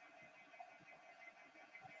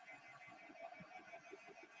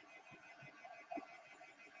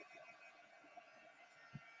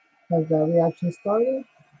 Has that reaction started?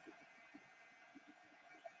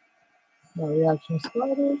 That reaction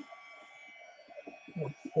started.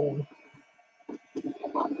 Let's see.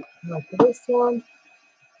 Now for this one.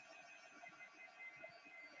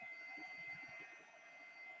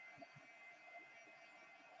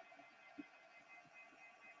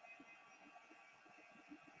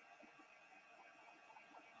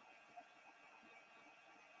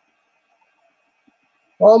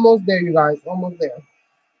 Almost there, you guys. Almost there.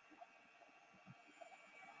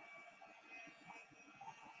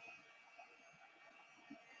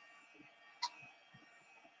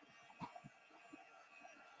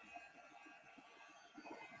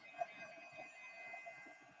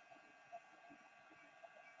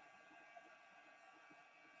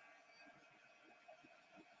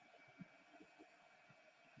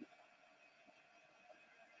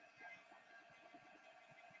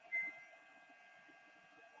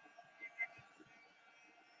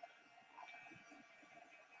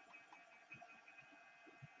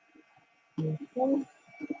 Okay.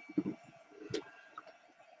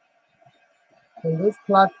 And this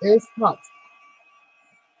clock is hot.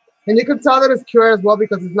 And you can tell that it's cured as well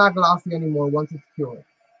because it's not glossy anymore once it's cured.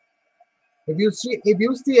 If you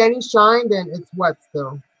see any shine, then it's wet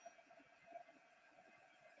still.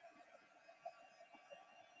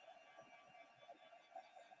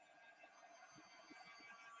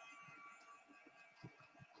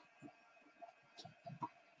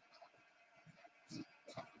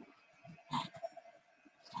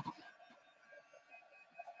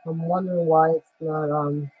 I'm wondering why it's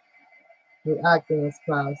not reacting as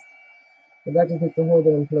fast. But that just needs to hold it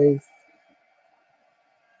in place.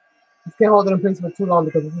 Just can't hold it in place for too long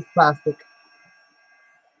because this is plastic.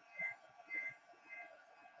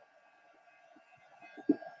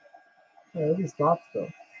 Yeah, it just stops though.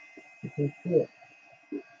 You can see it.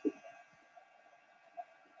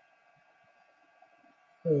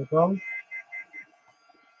 There you go.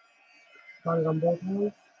 Got it on both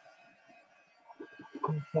hands.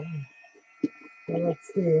 Okay. So let's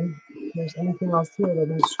see if there's anything else here that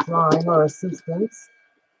needs drying or assistance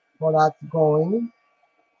while that's going.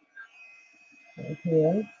 Right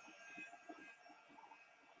here.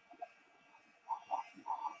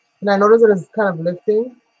 And I notice that it's kind of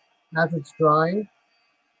lifting as it's drying.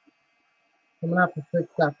 I'm gonna have to fix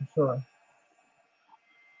that for sure.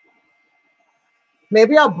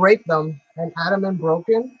 Maybe I'll break them and add them in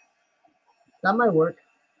broken. That might work.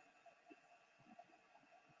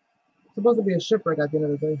 It's supposed to be a shipwreck at the end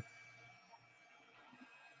of the day.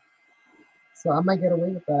 So I might get away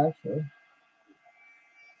with that actually.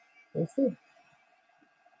 We'll see.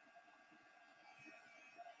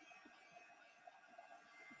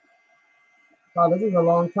 Wow, this is a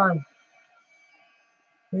long time.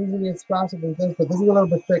 Usually it's faster than this, but this is a little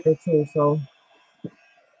bit thicker too, so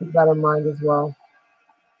keep that in mind as well.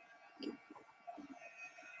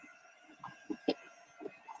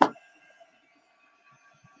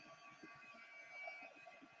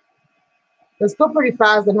 It's still pretty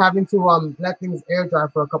fast than having to let things air dry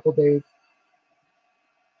for a couple days.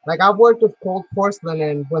 Like I've worked with cold porcelain,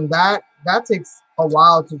 and when that takes a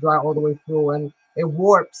while to dry all the way through, and it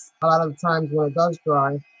warps a lot of the times when it does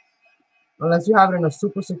dry, unless you have it in a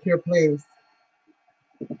super secure place.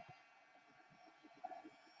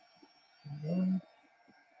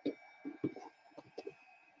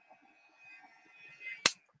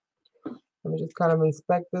 Let me just kind of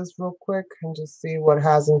inspect this real quick and just see what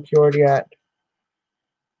hasn't cured yet.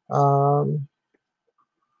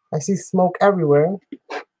 I see smoke everywhere.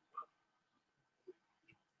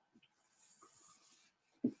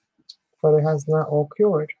 But it has not all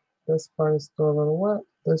cured. This part is still a little wet.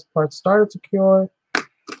 This part started to cure,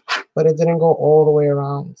 but it didn't go all the way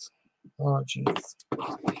around. Oh, jeez.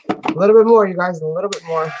 A little bit more, you guys, a little bit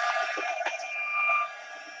more.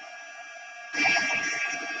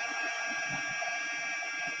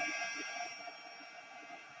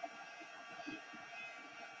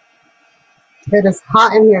 It is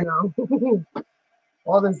hot in here now.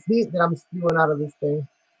 All this heat that I'm spewing out of this thing.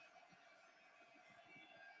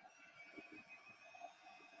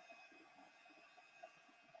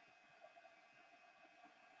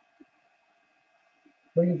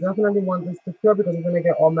 So you definitely want this to cure because it's gonna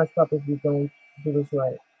get all messed up if you don't do this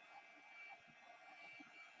right.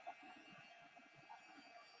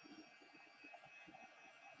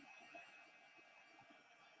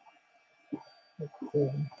 Let's see.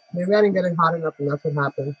 Maybe I didn't get it hot enough and that's what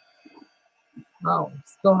happened. Oh,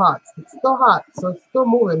 it's still hot. It's still hot, so it's still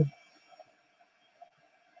moving.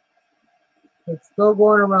 It's still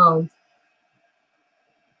going around.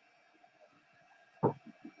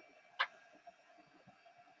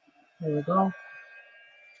 There we go.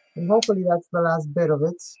 And hopefully that's the last bit of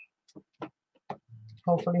it.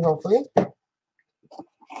 Hopefully, hopefully.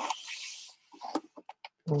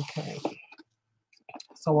 Okay.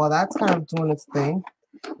 So while that's kind of doing its thing,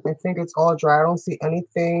 I think it's all dry. I don't see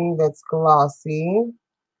anything that's glossy.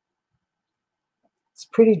 It's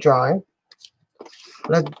pretty dry.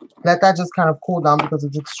 Let that just kind of cool down because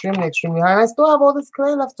it's extremely, extremely high. And I still have all this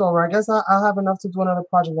clay left over. I guess I'll have enough to do another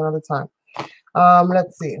project another time.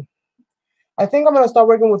 Let's see. I think I'm going to start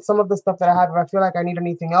working with some of the stuff that I have. If I feel like I need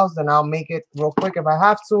anything else, then I'll make it real quick if I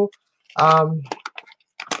have to. I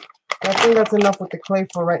think that's enough with the clay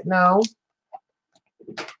for right now.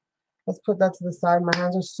 Let's put that to the side. My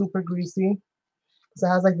hands are super greasy because it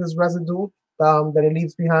has like this residue that it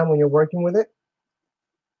leaves behind when you're working with it.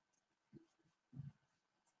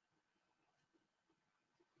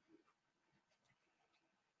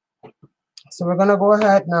 So we're going to go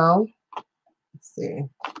ahead now. Let's see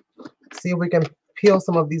if we can peel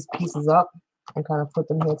some of these pieces up and kind of put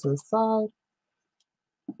them here to the side.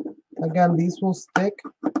 Again, these will stick.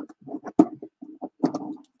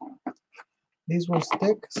 These will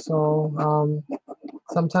stick, so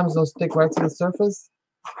sometimes they'll stick right to the surface.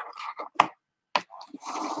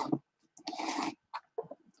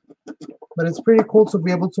 But it's pretty cool to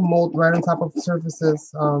be able to mold right on top of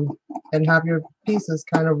surfaces and have your pieces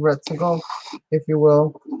kind of ready to go, if you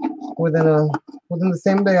will, within the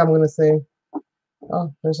same day. I'm going to say,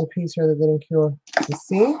 oh, there's a piece here that didn't cure. You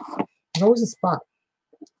see? There's always a spot.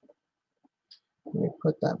 Let me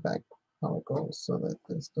put that back how it goes so that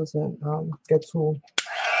this doesn't get too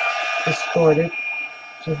distorted.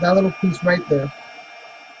 Just that little piece right there.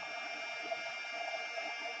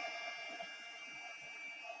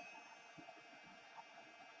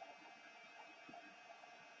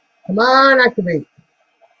 Come on, activate.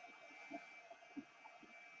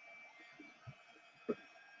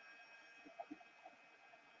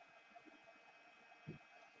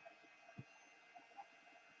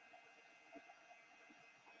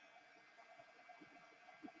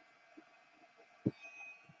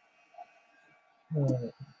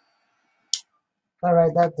 All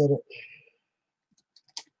right, that did it.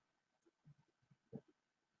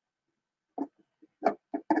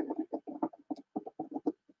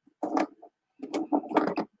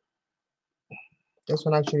 This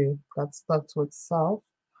one actually got stuck to itself.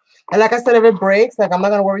 And like I said, if it breaks, like I'm not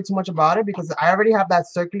gonna worry too much about it because I already have that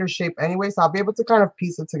circular shape anyway, so I'll be able to kind of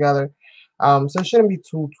piece it together. So it shouldn't be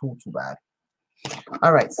too bad.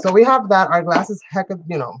 All right, so we have that. Our glass is hella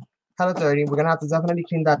dirty. We're gonna have to definitely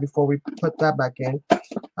clean that before we put that back in.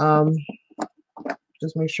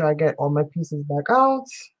 Just make sure I get all my pieces back out.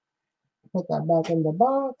 Put that back in the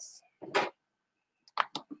box.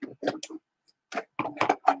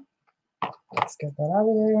 Let's get that out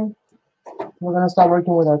of there. We're gonna start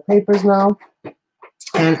working with our papers now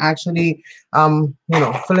and actually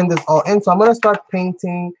filling this all in. So I'm gonna start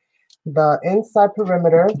painting the inside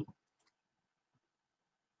perimeter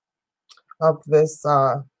of this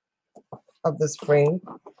frame.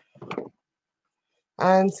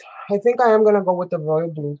 And I think I am gonna go with the royal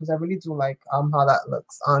blue because I really do like how that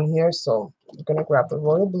looks on here. So I'm gonna grab the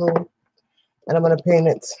royal blue and I'm gonna paint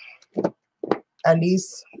it at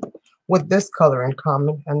least with this color in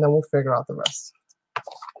common, and then we'll figure out the rest.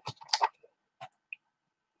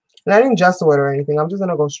 And I didn't gesso it or anything. I'm just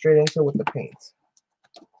gonna go straight into it with the paint.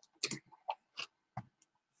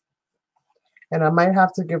 And I might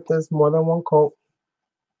have to give this more than one coat.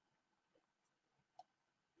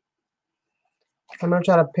 I'm gonna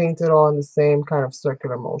try to paint it all in the same kind of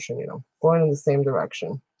circular motion, going in the same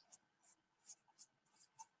direction.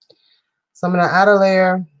 So I'm gonna add a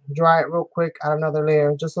layer, dry it real quick, add another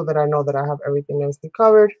layer, just so that I know that I have everything nicely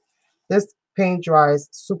covered. This paint dries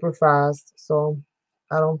super fast, so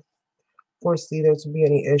I don't foresee there to be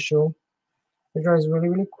any issue. It dries really,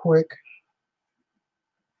 really quick.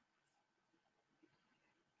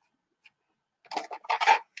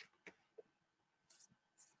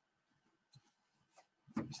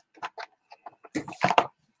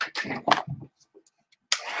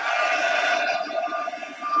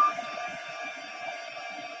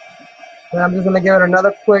 And I'm just gonna give it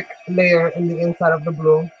another quick layer in the inside of the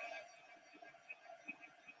blue.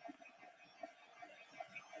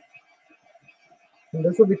 And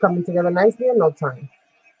this will be coming together nicely in no time.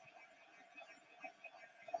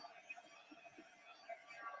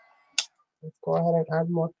 Let's go ahead and add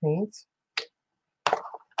more paint.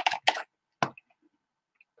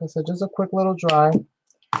 Okay, so just a quick little dry.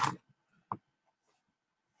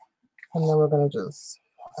 And then we're going to just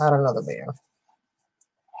add another layer.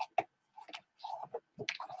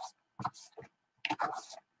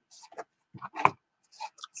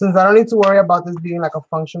 Since I don't need to worry about this being like a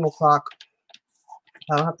functional clock,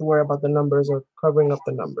 I don't have to worry about the numbers or covering up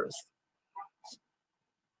the numbers.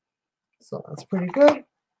 So that's pretty good.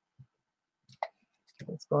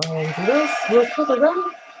 Let's go ahead and do this real quick again.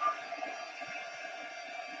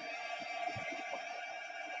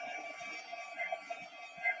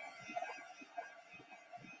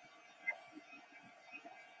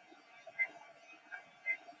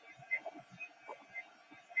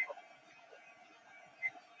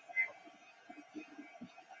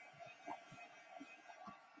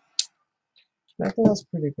 I think that's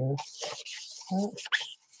pretty good.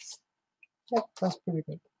 Yep, that's pretty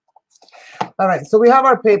good. All right, so we have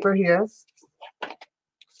our paper here.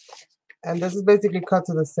 And this is basically cut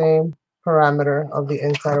to the same parameter of the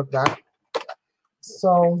inside of that.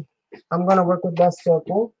 So I'm going to work with that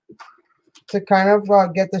circle to kind of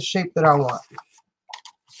get the shape that I want.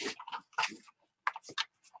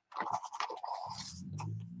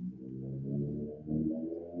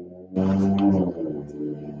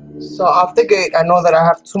 So off the gate, I know that I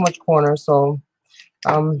have too much corner, so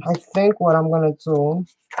I think what I'm going to do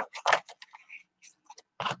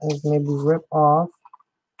is maybe rip off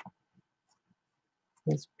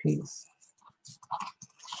this piece.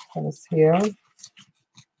 And it's here.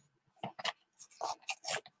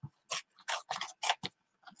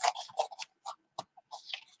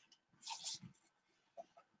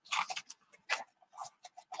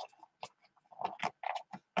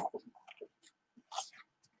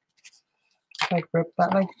 Like rip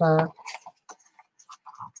that like that.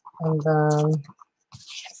 And then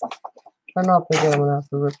I know if I'm gonna have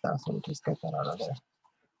to rip that, so just get that out of there.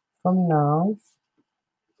 From now,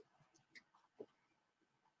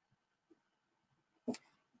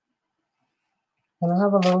 and I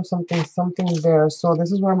have a little something there. So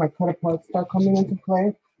this is where my cut aparts start coming into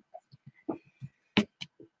play.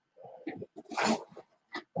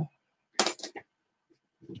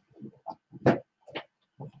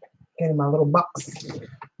 Getting my little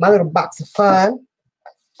box of fun.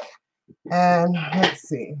 And let's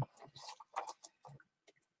see.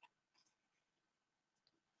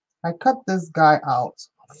 I cut this guy out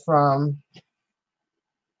from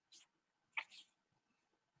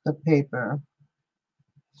the paper.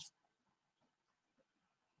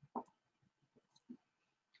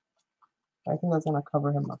 I think that's gonna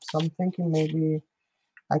cover him up. So I'm thinking maybe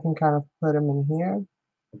I can kind of put him in here.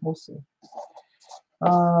 We'll see.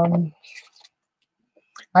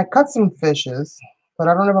 I cut some fishes, but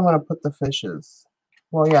I don't know if I'm gonna put the fishes.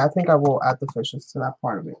 Well, yeah, I think I will add the fishes to that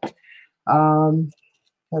part of it.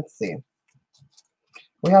 Let's see.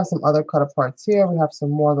 We have some other cut aparts here. We have some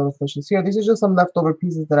more little fishes here. These are just some leftover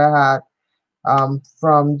pieces that I had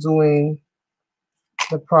from doing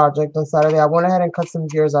the project on Saturday. I went ahead and cut some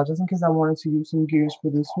gears out just in case I wanted to use some gears for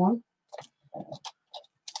this one.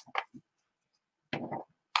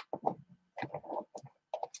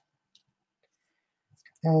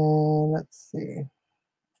 And let's see.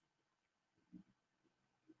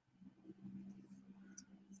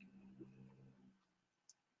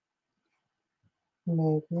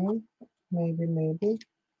 Maybe.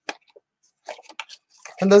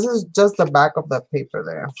 And this is just the back of the paper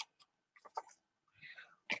there.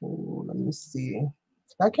 Ooh, let me see.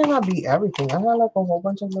 That cannot be everything. I had like a whole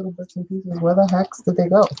bunch of little bits and pieces. Where the heck did they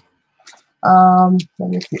go? Let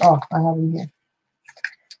me see. Oh, I have them here.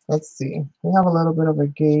 Let's see. We have a little bit of a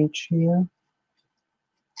gauge here.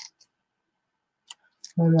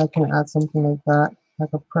 Maybe I can add something like that,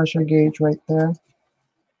 like a pressure gauge right there.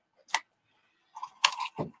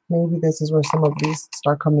 Maybe this is where some of these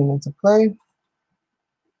start coming into play.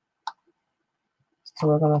 So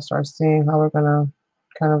we're gonna start seeing how we're gonna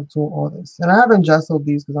kind of do all this. And I haven't gessoed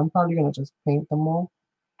these because I'm probably gonna just paint them all.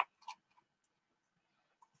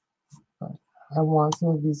 But I want some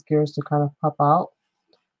of these gears to kind of pop out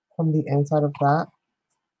from the inside of that.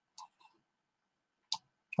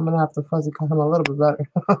 I'm gonna have to fuzzy cut him a little bit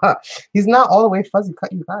better. He's not all the way fuzzy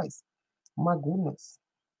cut, you guys. Oh my goodness.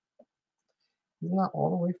 He's not all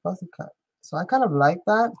the way fuzzy cut. So I kind of like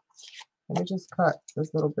that. Let me just cut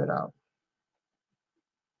this little bit out.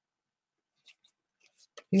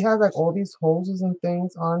 He has like all these hoses and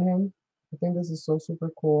things on him. I think this is so super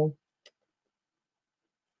cool.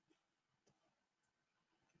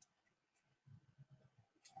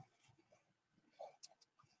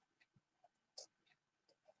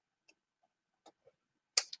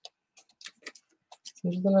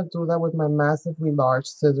 I'm just gonna do that with my massively large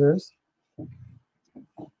scissors. And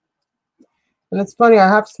it's funny, I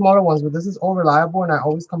have smaller ones, but this is all reliable, and I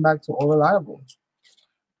always come back to all reliable.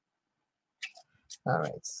 All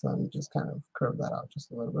right, so let me just kind of curve that out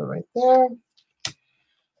just a little bit right there.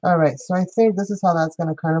 All right, so I think this is how that's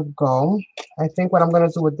gonna kind of go. I think what I'm gonna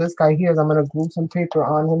do with this guy here is I'm gonna glue some paper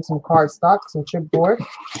on him, some cardstock, some chipboard,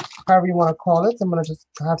 however you want to call it. I'm gonna just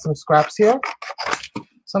have some scraps here.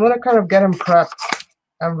 So I'm gonna kind of get him prepped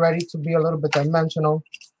and ready to be a little bit dimensional.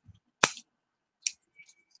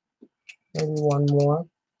 Maybe one more.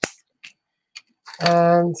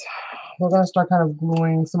 And we're going to start kind of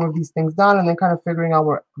gluing some of these things down and then kind of figuring out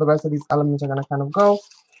where the rest of these elements are going to kind of go.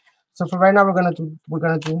 So for right now, we're going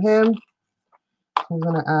to do him. I'm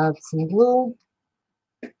going to add some glue.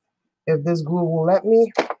 If this glue will let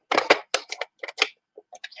me.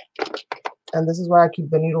 And this is why I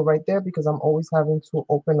keep the needle right there, because I'm always having to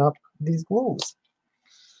open up these glues.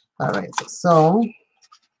 All right, so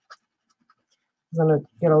I'm going to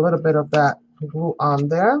get a little bit of that glue on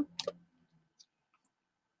there.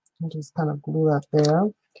 And just kind of glue that there.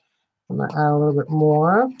 I'm going to add a little bit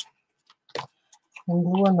more. And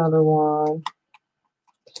glue another one.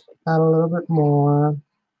 Add a little bit more.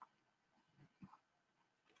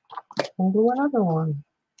 And glue another one.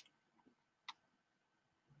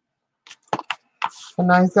 And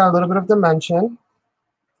now he's got a little bit of dimension.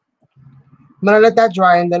 I'm going to let that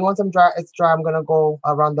dry, and then once it's dry, I'm going to go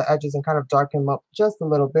around the edges and kind of darken them up just a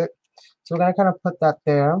little bit. So we're going to kind of put that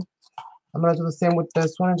there. I'm going to do the same with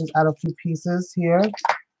this one and just add a few pieces here.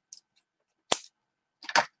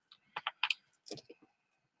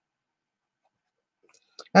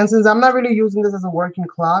 And since I'm not really using this as a working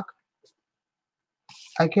clock,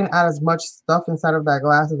 I can add as much stuff inside of that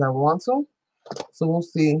glass as I want to. So we'll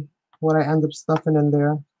see what I end up stuffing in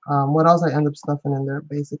there. What else I end up stuffing in there,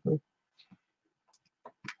 basically.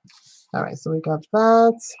 All right, so we got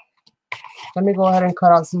that. Let me go ahead and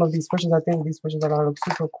cut out some of these fishes. I think these fishes are going to look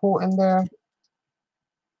super cool in there. I'm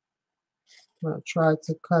going to try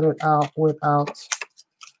to cut it out without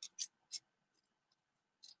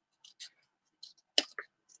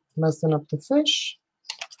messing up the fish.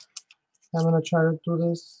 I'm going to try to do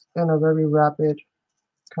this in a very rapid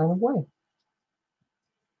kind of way.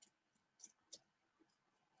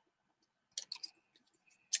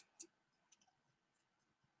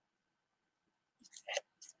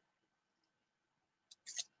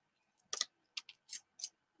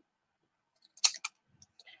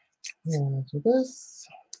 I'm going to do this.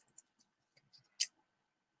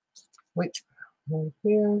 Wait, right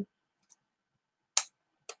here.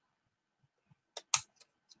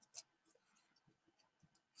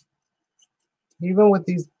 Even with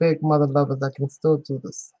these big mother lovers, I can still do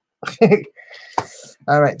this.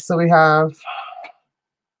 All right, so we have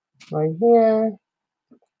right here.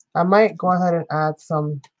 I might go ahead and add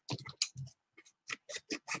some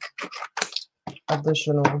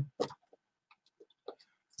additional.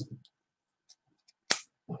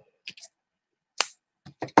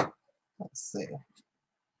 Let's see.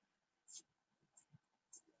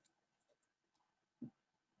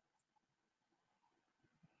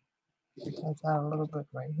 Let's add a little bit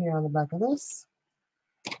right here on the back of this.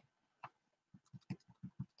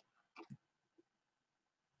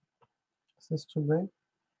 Is this too big?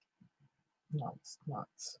 No, it's not.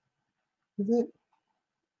 Is it?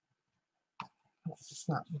 No, it's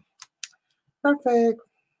not. Perfect.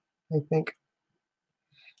 I think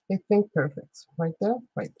perfect. Right there,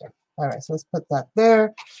 right there. All right, so let's put that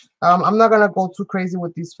there. I'm not gonna go too crazy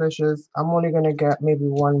with these fishes. I'm only gonna get maybe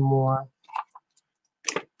one more,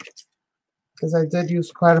 because I did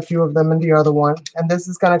use quite a few of them in the other one. And this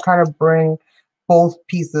is gonna kind of bring both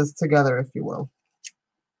pieces together, if you will.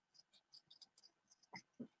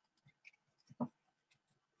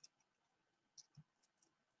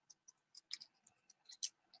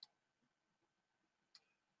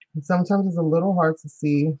 And sometimes it's a little hard to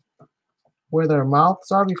see where their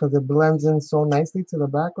mouths are because it blends in so nicely to the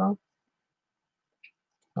background.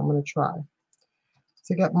 I'm going to try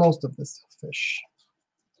to get most of this fish.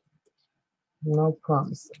 No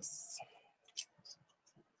promises.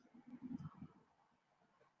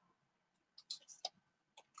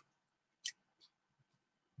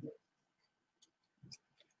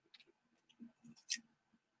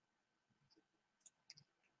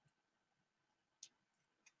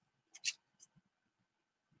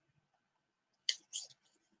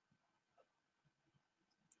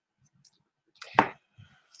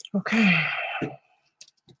 Okay,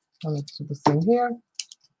 let's do the same here.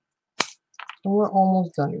 And we're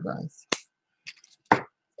almost done, you guys.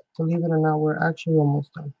 Believe it or not, we're actually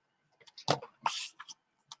almost done.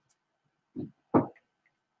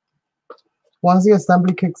 Once the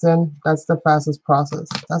assembly kicks in, that's the fastest process.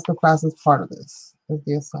 That's the fastest part of this, is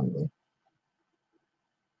the assembly.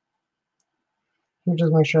 Let me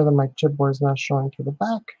just make sure that my chipboard is not showing to the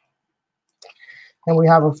back. And we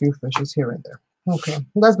have a few fishes here and there. Okay,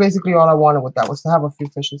 that's basically all I wanted with that, was to have a few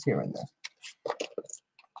fishes here and there.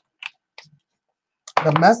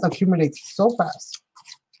 The mess accumulates so fast.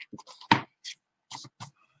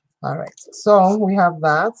 All right, so we have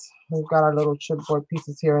that. We've got our little chipboard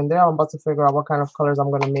pieces here and there. I'm about to figure out what kind of colors I'm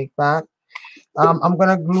going to make that. I'm going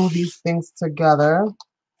to glue these things together.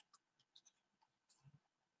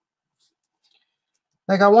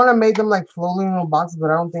 Like, I want to make them like floating little boxes,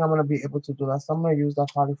 but I don't think I'm going to be able to do that. So I'm going to use that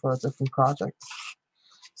probably for a different project.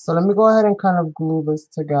 So let me go ahead and kind of glue this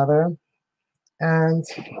together. And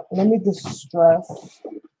let me distress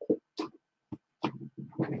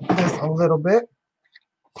this a little bit.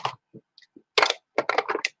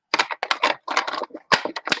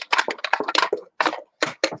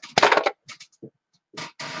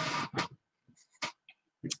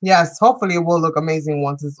 Yes, hopefully it will look amazing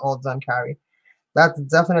once it's all done, Carrie. That's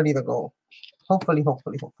definitely the goal. Hopefully,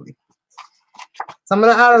 hopefully, hopefully. So I'm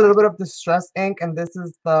going to add a little bit of distress ink, and this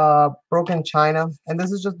is the broken china. And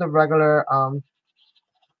this is just the regular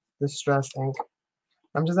distress ink.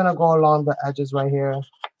 I'm just going to go along the edges right here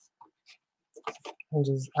and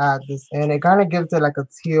just add this in. It kind of gives it like a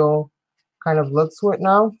teal kind of look to it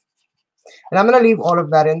now. And I'm going to leave all of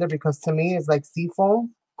that in there because to me it's like sea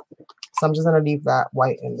foam. So I'm just going to leave that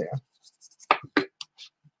white in there.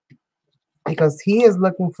 Because he is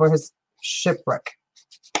looking for his shipwreck.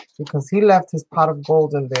 Because he left his pot of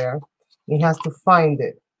gold in there. He has to find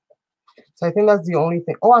it. So I think that's the only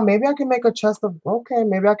thing. Oh, and maybe I can make a chest of... Okay,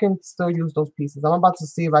 maybe I can still use those pieces. I'm about to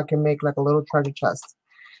see if I can make like a little treasure chest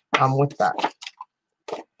with that.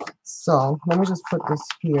 So let me just put this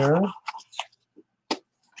here.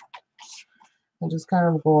 And just kind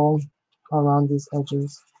of go around these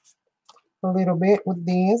edges a little bit with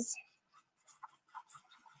these.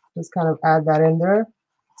 Just kind of add that in there.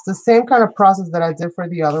 It's the same kind of process that I did for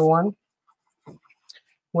the other one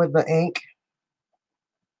with the ink.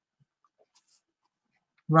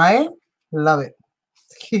 Right? Love it.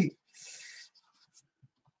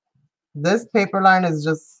 This paper line is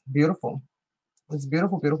just beautiful. It's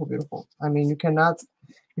beautiful, beautiful, beautiful. I mean, you cannot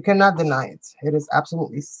deny it. It is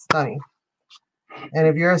absolutely stunning. And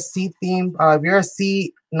if you're a sea theme, if you're a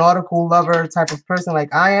sea nautical lover type of person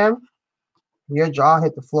like I am, your jaw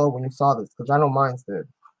hit the floor when you saw this, because I know mine did.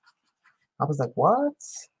 I was like, what?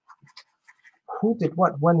 Who did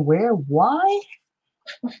what? When? Where? Why?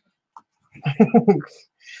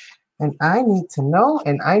 And I need to know,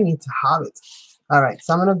 and I need to have it. All right,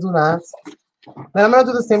 so I'm going to do that. Then I'm going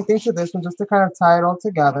to do the same thing to this one, just to kind of tie it all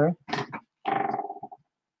together.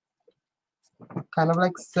 Kind of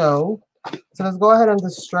like so. So let's go ahead and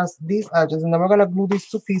distress these edges, and then we're going to glue these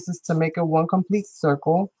two pieces to make it one complete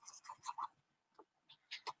circle.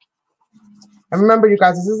 And remember, you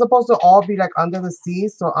guys, this is supposed to all be like under the sea,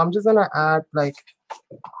 so I'm just going to add like,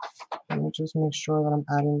 let me just make sure that I'm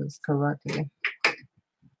adding this correctly.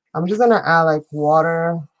 I'm just going to add like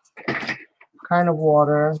water, kind of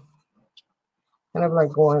water, kind of like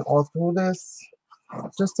going all through this,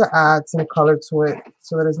 just to add some color to it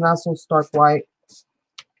so that it's not so stark white.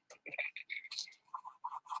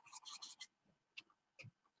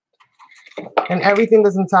 And everything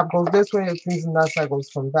that's on top goes this way, everything on that side goes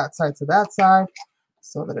from that side to that side,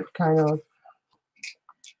 so that it kind of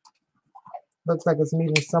looks like it's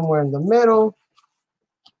meeting somewhere in the middle.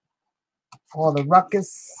 All the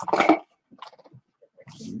ruckus.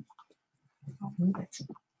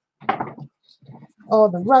 All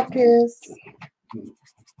the ruckus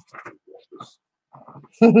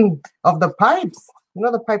of the pipes. You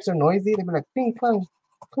know the pipes are noisy. They be like clink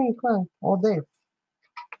clang all day.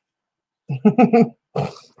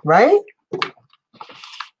 Right?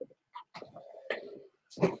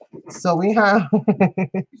 So we have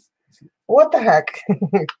what the heck?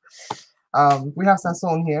 We have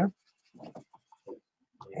Sasson here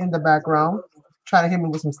in the background, trying to hit me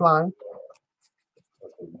with some slime.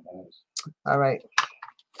 All right.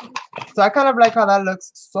 So I kind of like how that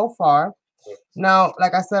looks so far. Now,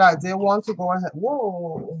 like I said, I did want to go ahead.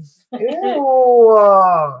 Whoa.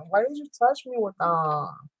 Ew. Why did you touch me with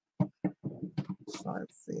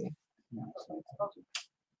let's see.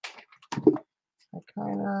 I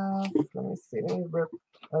kind of, let me see. Let me rip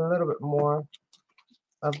a little bit more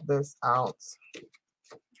of this out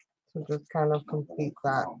to just kind of complete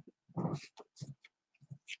that.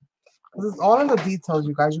 Because it's all in the details,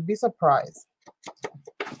 you guys. You'd be surprised.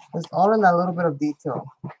 It's all in that little bit of detail.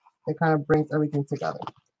 It kind of brings everything together.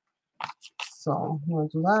 So I'm going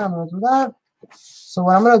to do that. I'm going to do that. So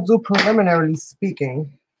what I'm gonna do, preliminarily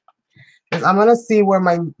speaking, is I'm gonna see where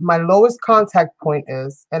my lowest contact point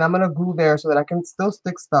is, and I'm gonna glue there so that I can still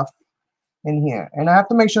stick stuff in here. And I have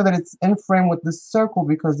to make sure that it's in frame with this circle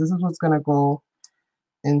because this is what's gonna go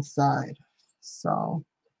inside. So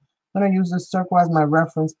I'm gonna use this circle as my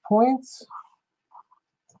reference point,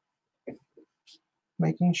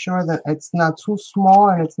 making sure that it's not too small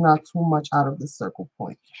and it's not too much out of the circle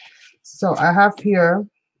point. So I have here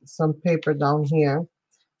some paper down here.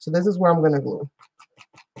 So this is where I'm gonna glue.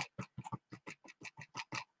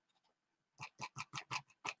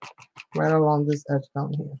 Right along this edge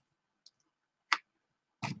down here.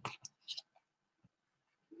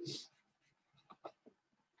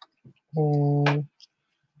 And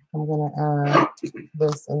I'm gonna add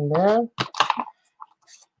this in there.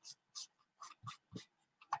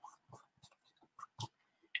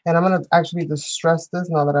 And I'm gonna actually distress this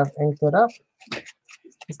now that I've inked it up.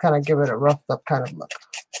 Just kind of give it a roughed up kind of look.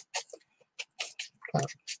 Kind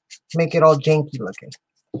of make it all janky looking.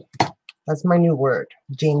 That's my new word,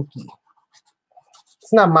 janky.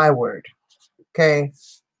 It's not my word, okay?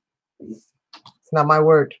 It's not my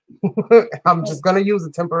word. I'm just gonna use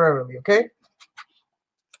it temporarily, okay?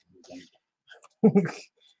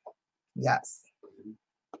 Yes.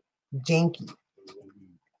 Janky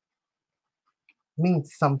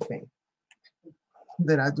means something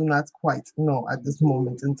that I do not quite know at this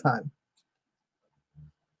moment in time.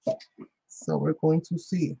 So we're going to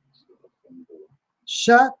see.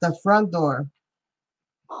 Shut the front door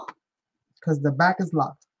because the back is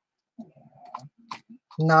locked.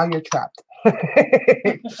 Now you're trapped.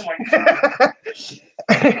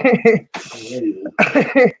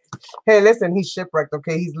 Hey, listen, he's shipwrecked,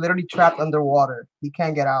 okay? He's literally trapped underwater. He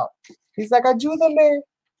can't get out. He's like, ayúdame.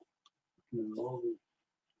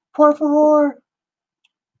 Por favor.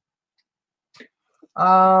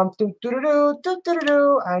 I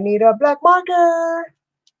need a black marker.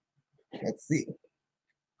 Let's see.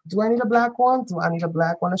 Do I need a black one? Do I need a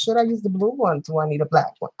black one? Or should I use the blue one? Do I need a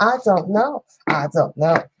black one? I don't know. I don't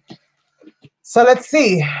know. So let's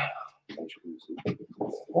see.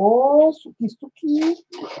 Oh, suki.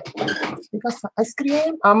 Because ice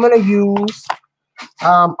cream. I'm gonna use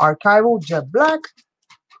archival jet black.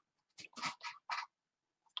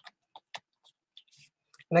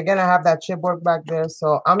 And again, I have that chipboard back there.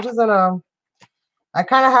 So I'm just gonna, I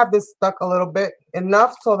kind of have this stuck a little bit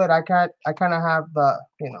enough so that I kind of have the,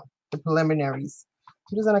 the preliminaries.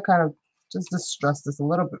 I'm just gonna kind of just distress this a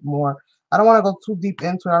little bit more. I don't want to go too deep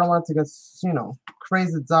into it. I don't want it to get,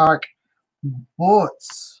 crazy dark. But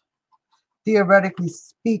theoretically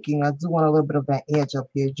speaking, I do want a little bit of that edge up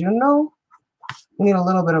here. Do you know? We need a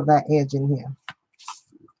little bit of that edge in here.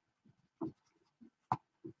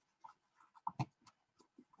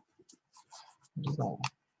 So,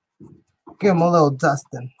 give them a little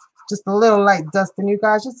dusting. Just a little light dusting, you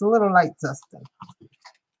guys. Just a little light dusting.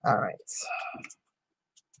 All right.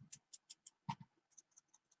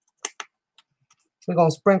 We're going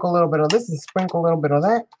to sprinkle a little bit of this and sprinkle a little bit of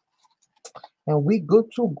that. And we good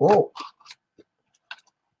to go.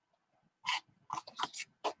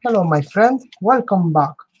 Hello, my friend. Welcome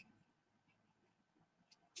back.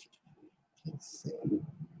 Let's see.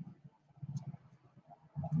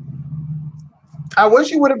 I wish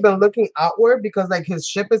he would have been looking outward because like his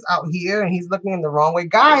ship is out here and he's looking in the wrong way.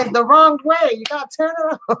 Guys, the wrong way. You got to turn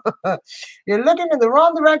around. You're looking in the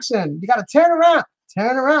wrong direction. You got to turn around.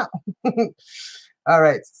 Turn around. All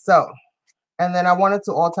right. So, and then I wanted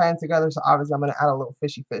to all tie in together. So obviously I'm going to add a little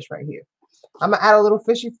fishy fish right here. I'm going to add a little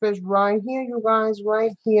fishy fish right here, you guys,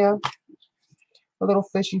 right here. A little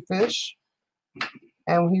fishy fish.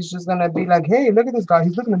 And he's just going to be like, hey, look at this guy.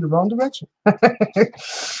 He's looking in the wrong direction.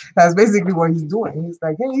 That's basically what he's doing. He's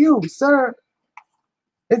like, hey, you, sir,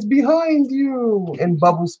 it's behind you in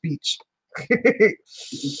bubble speech.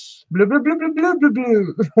 Blah, blah, blah, blah, blah, blah, blah.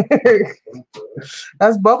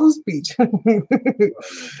 That's bubble speech.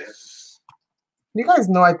 You guys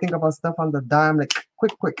know I think about stuff on the dime, like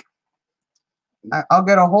quick. I'll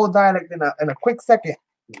get a whole dialect in a quick second.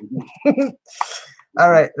 All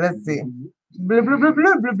right, let's see. Blah, blah, blah,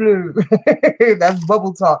 blah, blah, blah. That's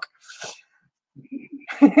bubble talk.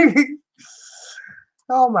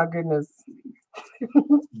 Oh my goodness.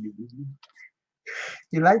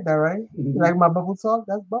 You like that, right? You like my bubble talk?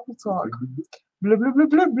 That's bubble talk. Blah, blah, blah,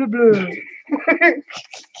 blah, blah, blah.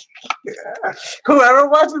 Whoever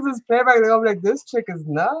watches this playback, they're gonna be like, this chick is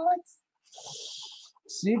nuts.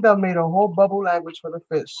 She done made a whole bubble language for the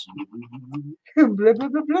fish. Blah, blah,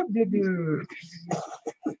 blah, blah, blah, blah.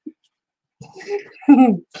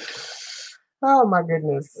 Oh my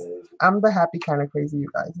goodness. I'm the happy kind of crazy, you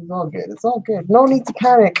guys. It's all good. It's all good. No need to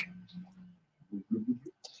panic.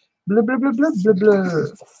 Blah, blah, blah, blah, blah, blah.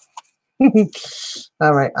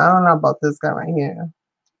 All right, I don't know about this guy right here.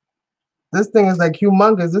 This thing is like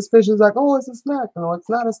humongous. This fish is like, oh, it's a snack. No, it's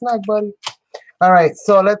not a snack, buddy. All right,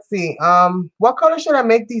 so let's see. What color should I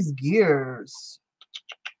make these gears?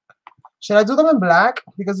 Should I do them in black?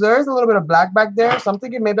 Because there is a little bit of black back there. So I'm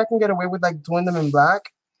thinking maybe I can get away with like doing them in black.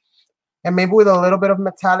 And maybe with a little bit of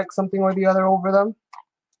metallic something or the other over them.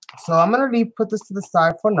 So I'm gonna put this to the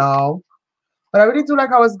side for now. But I really do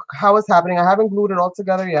like how it's happening. I haven't glued it all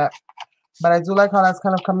together yet. But I do like how that's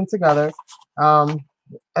kind of coming together. And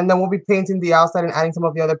then we'll be painting the outside and adding some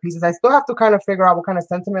of the other pieces. I still have to kind of figure out what kind of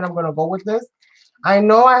sentiment I'm gonna go with this. I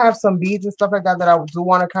know I have some beads and stuff like that I do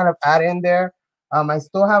want to kind of add in there. I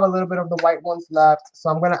still have a little bit of the white ones left, so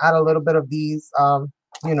I'm gonna add a little bit of these,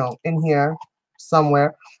 you know, in here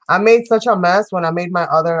somewhere. I made such a mess when I made my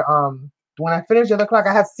other, when I finished the other clock,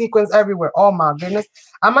 I had sequins everywhere. Oh my goodness!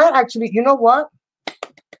 I might actually, you know what?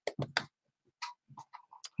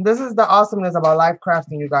 This is the awesomeness about live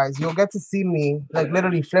crafting, you guys. You'll get to see me like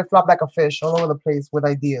literally flip flop like a fish all over the place with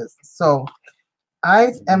ideas. So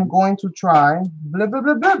I am going to try blah blah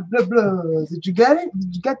blah blah blah blah. Did you get it?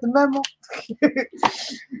 Did you get the memo?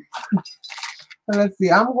 Let's see.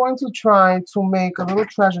 I'm going to try to make a little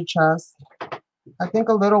treasure chest. I think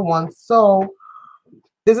a little one. So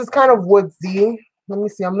this is kind of woodsy. Let me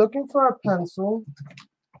see. I'm looking for a pencil.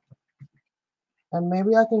 And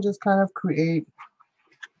maybe I can just kind of create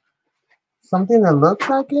something that looks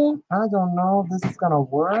like it. I don't know if this is going to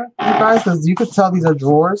work, you guys, because you could tell these are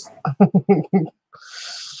drawers.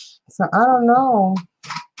 So I don't know.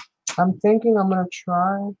 I'm thinking I'm going to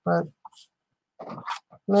try, but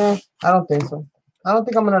man, I don't think so. I don't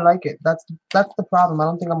think I'm going to like it. That's the problem. I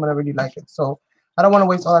don't think I'm going to really like it. So I don't want to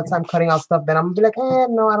waste all that time cutting out stuff. Then I'm going to be like,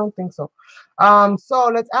 no, I don't think so.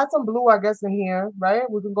 So let's add some blue, I guess, in here, right?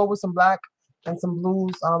 We can go with some black and some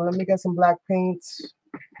blues. Let me get some black paint.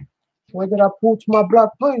 Where did I put my black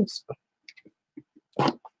paint?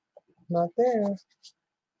 Not there.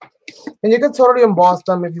 And you can totally emboss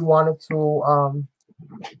them if you wanted to.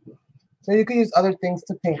 So you can use other things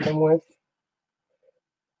to paint them with.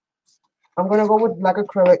 I'm going to go with black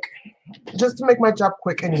acrylic just to make my job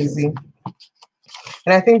quick and easy.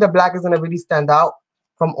 And I think the black is going to really stand out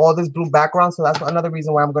from all this blue background. So that's another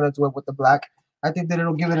reason why I'm going to do it with the black. I think that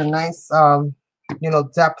it'll give it a nice, you know,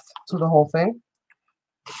 depth to the whole thing.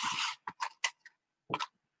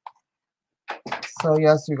 So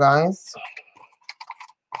yes, you guys.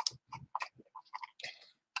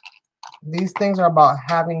 These things are about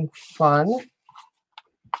having fun.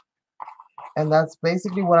 And that's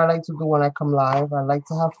basically what I like to do when I come live. I like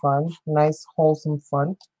to have fun, nice, wholesome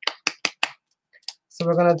fun. So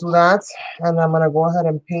we're going to do that. And I'm going to go ahead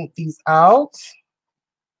and paint these out.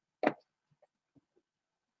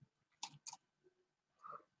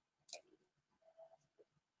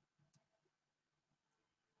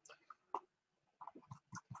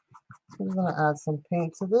 I'm going to add some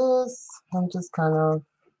paint to this. I'm just kind of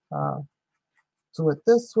do it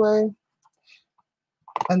this way.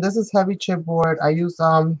 And this is heavy chipboard. I use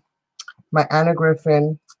my Anna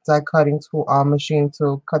Griffin die cutting tool machine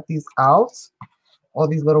to cut these out. All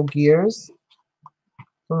these little gears.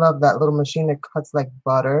 I love that little machine. It cuts like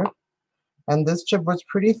butter. And this chipboard's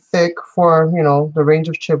pretty thick for, you know, the range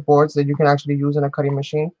of chipboards that you can actually use in a cutting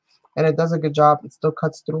machine. And it does a good job. It still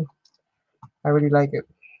cuts through. I really like it.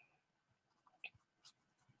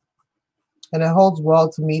 And it holds well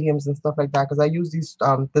to mediums and stuff like that because I use these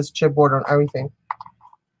this chipboard on everything.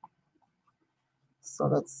 So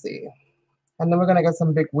let's see. And then we're gonna get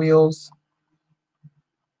some big wheels.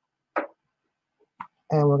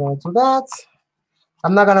 And we're gonna do that.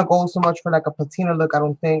 I'm not gonna go so much for like a patina look, I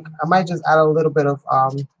don't think. I might just add a little bit of I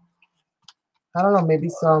don't know, maybe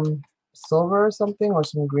some silver or something or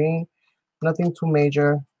some green. Nothing too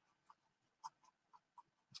major.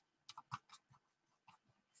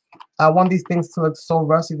 I want these things to look so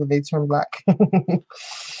rusty that they turn black.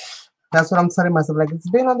 That's what I'm telling myself. Like, it's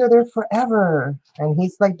been under there forever. And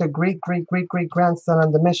he's like the great-great-great-great-grandson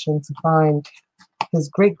on the mission to find his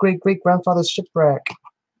great-great-great-grandfather's shipwreck.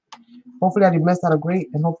 Hopefully I didn't miss out a great,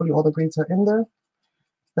 and hopefully all the greats are in there.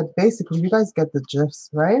 But basically, you guys get the gist,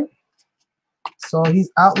 right? So he's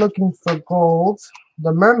out looking for gold.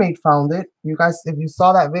 The mermaid found it. You guys, if you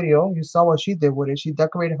saw that video, you saw what she did with it. She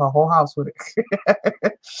decorated her whole house with it.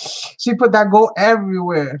 She put that gold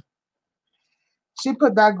everywhere. She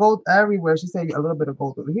put that gold everywhere. She said a little bit of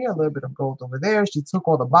gold over here, a little bit of gold over there. She took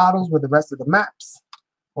all the bottles with the rest of the maps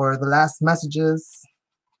or the last messages.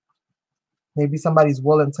 Maybe somebody's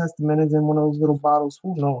will and testament is in one of those little bottles.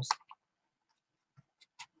 Who knows?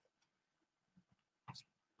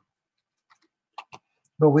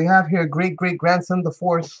 But we have here great-great-grandson the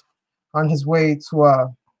fourth on his way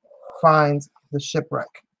to find the shipwreck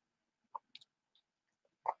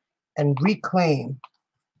and reclaim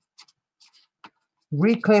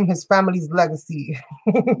his family's legacy.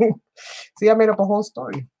 See, I made up a whole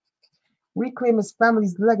story. Reclaim his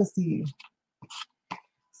family's legacy.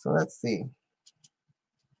 So let's see.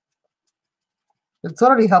 It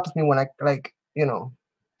totally helps me when I, like, you know,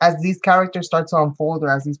 as these characters start to unfold, or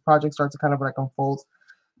as these projects start to kind of like unfold,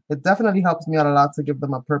 it definitely helps me out a lot to give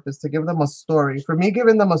them a purpose, to give them a story. For me,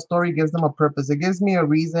 giving them a story gives them a purpose. It gives me a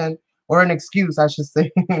reason, or an excuse, I should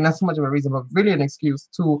say, not so much of a reason, but really an excuse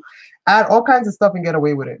to add all kinds of stuff and get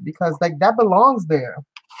away with it, because like that belongs there.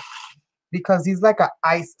 Because he's like an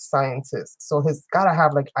ice scientist, so he's gotta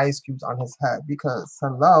have like ice cubes on his head, because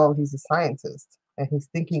hello, he's a scientist and he's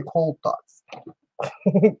thinking cold thoughts.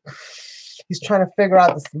 He's trying to figure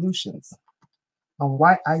out the solutions on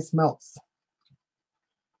why ice melts.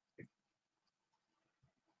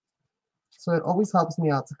 So it always helps me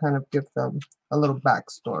out to kind of give them a little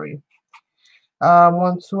backstory.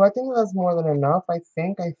 1, 2, I think that's more than enough. I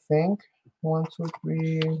think 1, 2,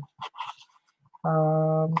 3.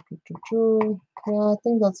 Yeah, I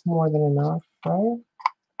think that's more than enough, right?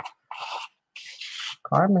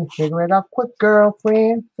 Carmen, figure it out quick,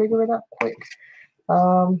 girlfriend. Figure it out quick.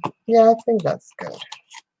 Yeah, I think that's good.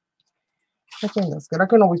 I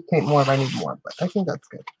can always paint more if I need more, but I think that's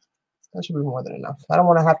good. That should be more than enough. I don't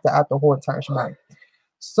want to have to add the whole entire shebang.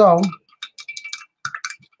 So,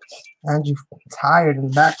 Angie tired in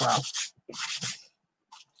the background.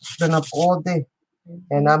 She's been up all day,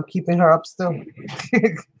 and I'm keeping her up still.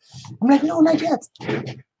 I'm like, no, not yet.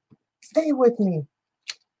 Stay with me.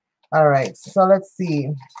 All right, so let's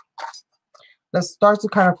see. Let's start to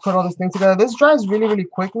kind of put all this thing together. This dries really, really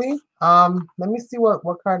quickly. Let me see what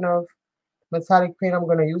kind of metallic paint I'm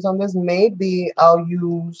going to use on this. Maybe I'll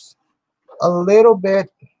use a little bit.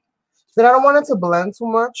 Then I don't want it to blend too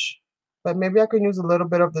much, but maybe I can use a little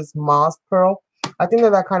bit of this moss pearl. I think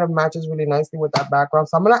that kind of matches really nicely with that background.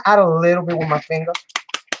 So I'm going to add a little bit with my finger.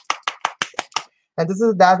 And this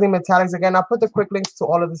is Dazzling Metallics. Again, I'll put the quick links to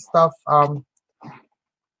all of this stuff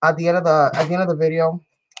at the end of the video,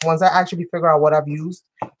 once I actually figure out what I've used.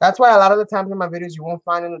 That's why a lot of the times in my videos you won't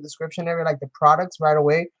find in the description area like the products right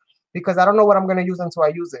away, because I don't know what I'm going to use until I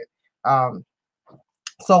use it.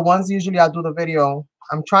 So once usually I'll do the video,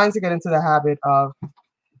 I'm trying to get into the habit of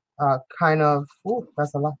kind of, ooh,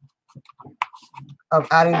 that's a lot, of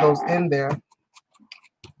adding those in there.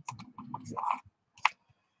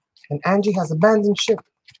 And Angie has abandoned ship.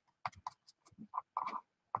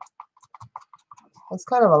 It's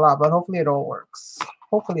kind of a lot, but hopefully it all works.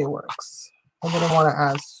 Hopefully it works. I didn't want to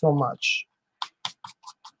add so much.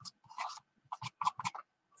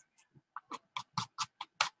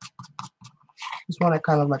 Just want it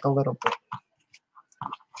kind of like a little bit.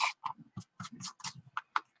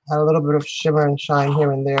 Add a little bit of shimmer and shine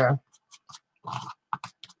here and there.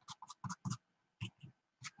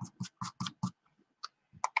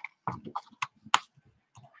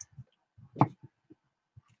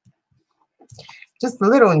 Just a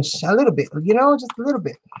little bit, you know, just a little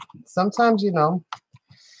bit. Sometimes, you know,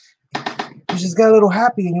 you just get a little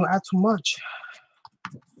happy and you add too much.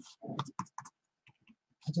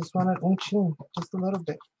 I just want it just a little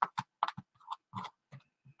bit.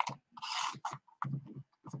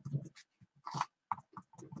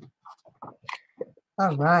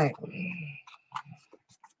 All right.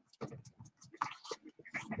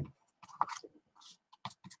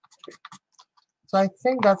 So I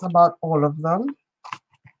think that's about all of them.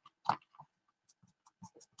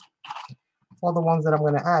 All the ones that I'm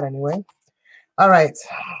going to add anyway. All right.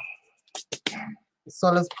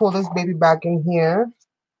 So let's pull this baby back in here.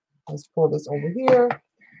 Let's pull this over here.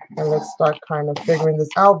 And let's start kind of figuring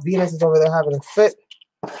this out. Venus is over there having a fit.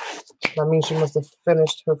 That means she must have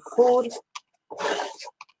finished her food.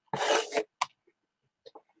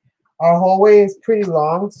 Our hallway is pretty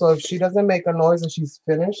long, so if she doesn't make a noise that she's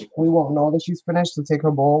finished, we won't know that she's finished to take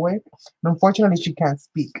her bowl away. And unfortunately, she can't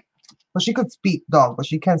speak. Well, she could speak dog, but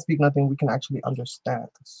she can't speak nothing we can actually understand.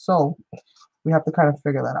 So we have to kind of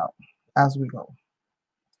figure that out as we go.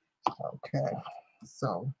 Okay,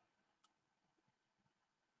 so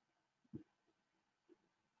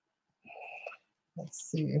let's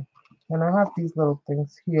see. And I have these little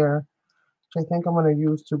things here, which I think I'm going to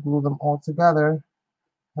use to glue them all together,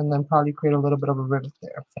 and then probably create a little bit of a rivet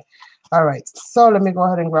there. All right, so let me go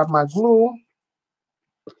ahead and grab my glue.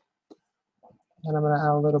 And I'm going to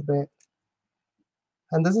add a little bit.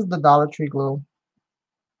 And this is the Dollar Tree glue.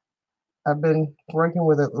 I've been working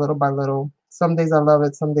with it little by little. Some days I love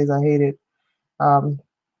it, some days I hate it.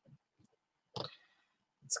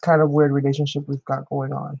 It's kind of weird relationship we've got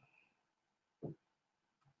going on.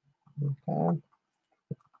 Okay.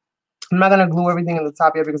 I'm not gonna glue everything in the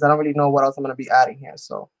top yet because I don't really know what else I'm gonna be adding here.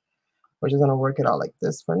 So we're just gonna work it out like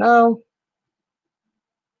this for now.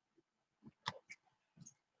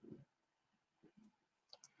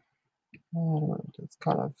 And just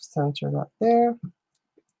kind of center that there.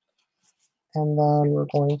 And then we're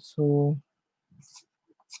going to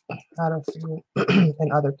add a few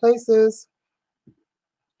in other places.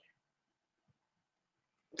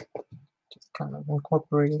 Just kind of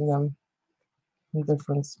incorporating them in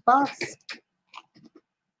different spots.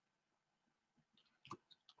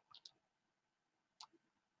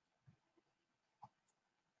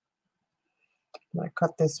 I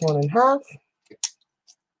cut this one in half.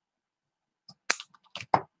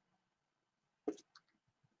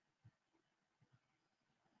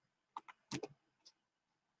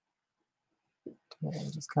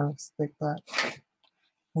 And just kind of stick that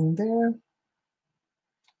in there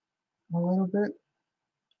a little bit.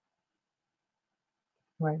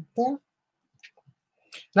 Right there.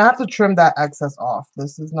 And I have to trim that excess off.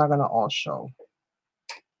 This is not gonna all show.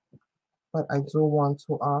 But I do want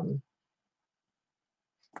to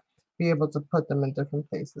be able to put them in different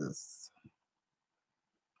places.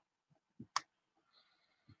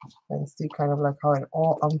 And see kind of like how it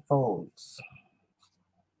all unfolds.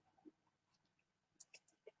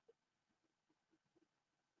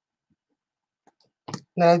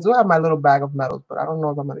 Now I do have my little bag of metals, but I don't know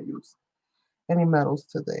if I'm gonna use any metals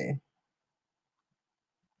today.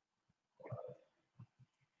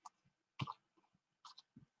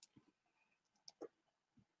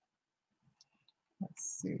 Let's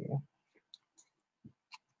see.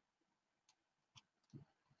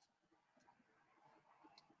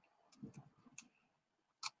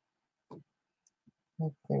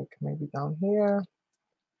 I think maybe down here.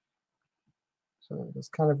 So this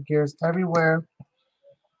kind of gears everywhere.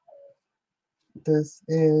 This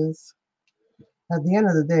is, at the end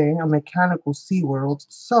of the day, a mechanical sea world.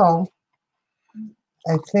 So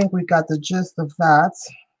I think we got the gist of that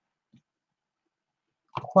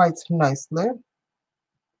quite nicely.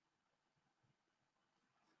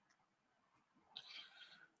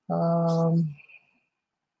 Okay,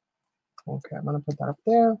 I'm gonna put that up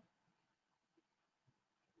there.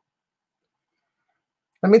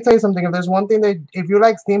 Let me tell you something. If there's one thing that, if you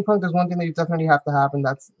like steampunk, there's one thing that you definitely have to have, and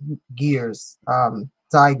that's gears,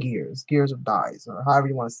 dye gears, gears of dyes, or however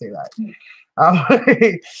you want to say that.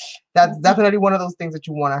 That's definitely one of those things that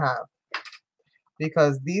you want to have,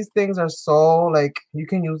 because these things are so, like, you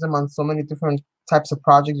can use them on so many different types of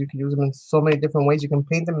projects. You can use them in so many different ways. You can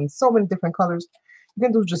paint them in so many different colors. You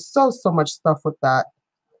can do just so much stuff with that.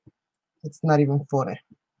 It's not even funny.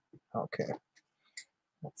 Okay,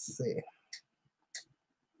 let's see.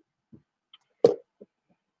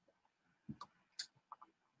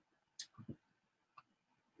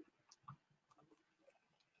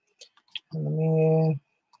 Let me.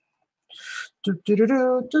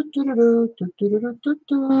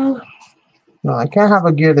 No, I can't have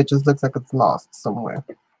a gear that just looks like it's lost somewhere.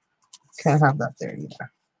 Can't have that there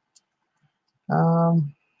either.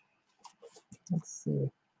 Let's see.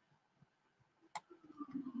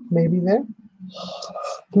 Maybe there.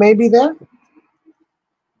 Maybe there.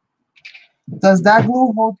 Does that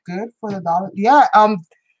glue hold good for the dollar? Yeah.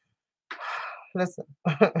 Listen,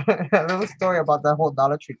 a little story about that whole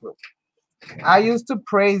Dollar Tree glue. I used to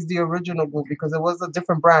praise the original glue because it was a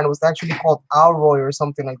different brand. It was actually called Alroy or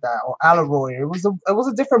something like that, or Alroy. It was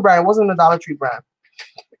a different brand. It wasn't a Dollar Tree brand.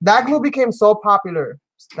 That glue became so popular,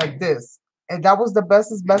 like this, and that was the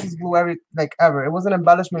bestest glue ever. It was an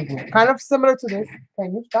embellishment glue, kind of similar to this.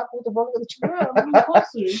 Can you stop with the bone of the chair? Yeah, I'm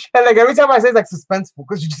closer. And like every time I say, it's like suspenseful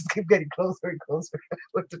because you just keep getting closer and closer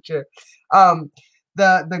with the chair.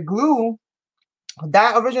 The glue.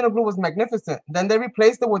 That original glue was magnificent. Then they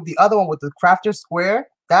replaced it with the other one, with the Crafter Square.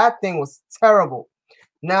 That thing was terrible.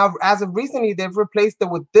 Now, as of recently, they've replaced it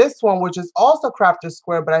with this one, which is also Crafter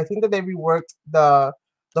Square, but I think that they reworked the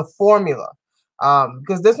formula.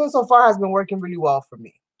 Because this one so far has been working really well for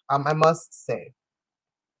me. I must say.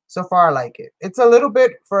 So far, I like it. It's a little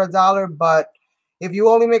bit for $1, but if you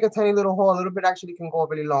only make a tiny little hole, a little bit actually can go a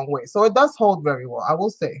really long way. So it does hold very well, I will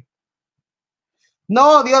say.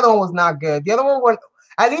 No, the other one was not good. The other one went,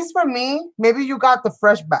 at least for me, maybe you got the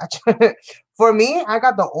fresh batch. For me, I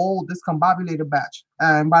got the old discombobulated batch.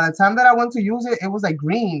 And by the time that I went to use it, it was like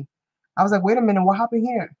green. I was like, wait a minute, what happened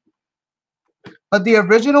here? But the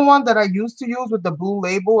original one that I used to use with the blue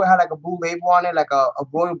label, it had like a blue label on it, like a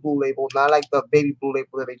royal blue label, not like the baby blue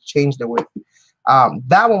label that they changed it with.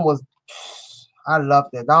 That one was, I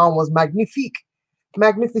loved it. That one was magnifique.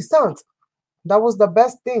 Magnificent. That was the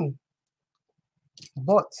best thing.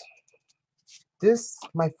 But this,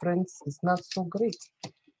 my friends, is not so great.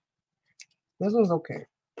 This one's okay.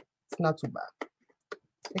 It's not too bad.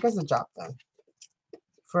 It gets the job done.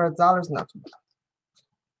 For $1, it's not too bad.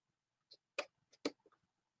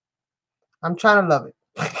 I'm trying to love it.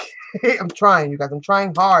 I'm trying, you guys. I'm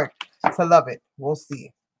trying hard to love it. We'll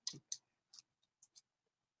see.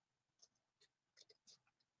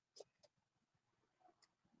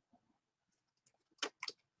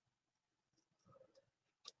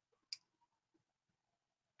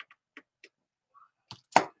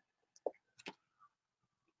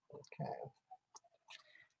 Okay.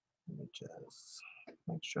 Let me just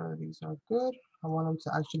make sure these are good. I want them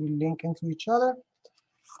to actually link into each other.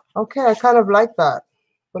 Okay, I kind of like that.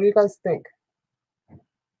 What do you guys think?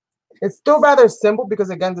 It's still rather simple because,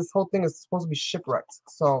 again, this whole thing is supposed to be shipwrecked.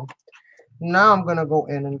 So now I'm going to go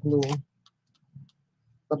in and glue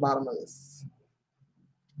the bottom of this.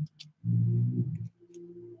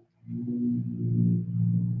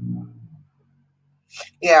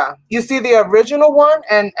 Yeah, you see the original one,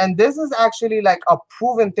 and this is actually like a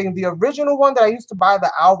proven thing. The original one that I used to buy,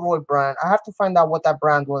 the Alroy brand, I have to find out what that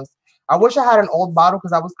brand was. I wish I had an old bottle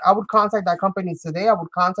because I would contact that company today. I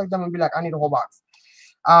would contact them and be like, I need a whole box.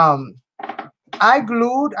 I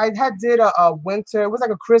did a winter, it was like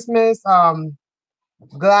a Christmas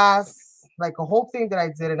glass, like a whole thing that I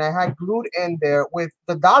did, and I had glued in there with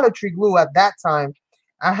the Dollar Tree glue at that time.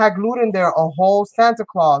 I had glued in there a whole Santa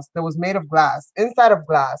Claus that was made of glass, inside of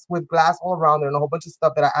glass, with glass all around there, and a whole bunch of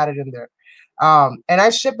stuff that I added in there. And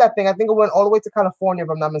I shipped that thing. I think it went all the way to California,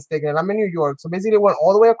 if I'm not mistaken, and I'm in New York. So basically, it went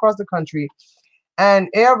all the way across the country, and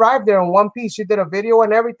it arrived there in one piece. She did a video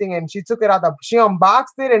and everything, and she took it out. She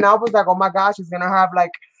unboxed it, and I was like, oh my gosh, she's gonna have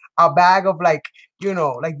like a bag of like, you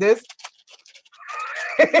know, like this.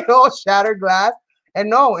 All shattered glass.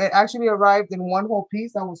 And no, it actually arrived in one whole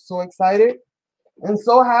piece. I was so excited and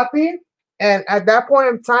so happy. And at that point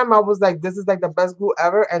in time, I was like, this is like the best glue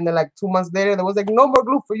ever. And then like 2 months later, there was like, no more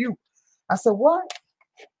glue for you. I said, what?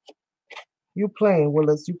 You playing,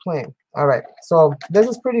 Willis, you playing. All right, so this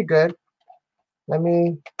is pretty good. I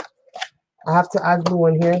have to add glue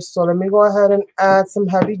in here. So let me go ahead and add some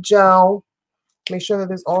heavy gel. Make sure that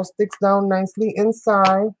this all sticks down nicely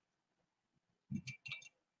inside.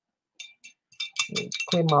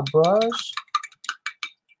 Clean my brush.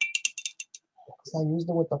 So I used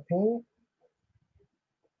it with the paint.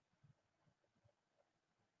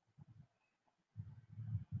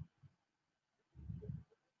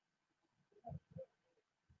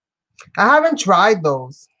 I haven't tried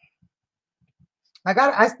those.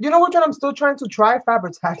 You know which one I'm still trying to try?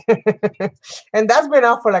 Fabric Tag. And that's been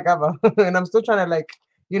out for like ever. And I'm still trying to like,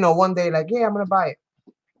 you know, one day like, yeah, I'm going to buy it.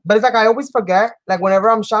 But it's like, I always forget, like whenever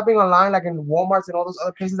I'm shopping online, like in Walmarts and all those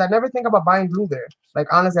other places, I never think about buying glue there.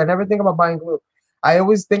 Like, honestly, I never think about buying glue. I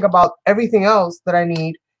always think about everything else that I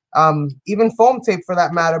need, even foam tape for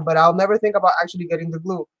that matter, but I'll never think about actually getting the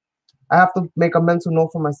glue. I have to make a mental note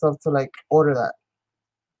for myself to like order that.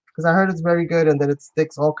 Because I heard it's very good and that it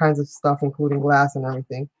sticks all kinds of stuff, including glass and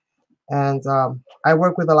everything. And I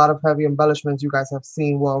work with a lot of heavy embellishments you guys have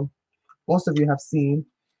seen. Well, most of you have seen.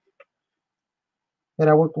 And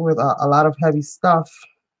I work with a lot of heavy stuff.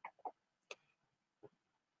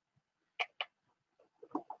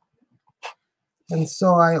 And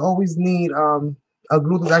so I always need a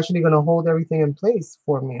glue that's actually going to hold everything in place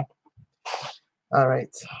for me. All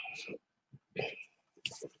right.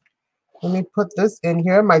 Let me put this in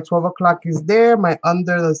here. My 12 o'clock is there. My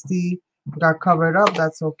under the sea got covered up.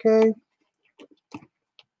 That's okay.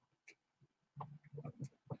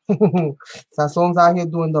 Sason's out here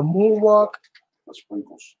doing the moonwalk.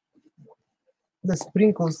 Sprinkles. The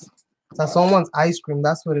sprinkles. Sasson wants ice cream.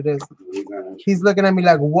 That's what it is. He's looking at me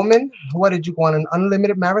like, woman, what did you want? An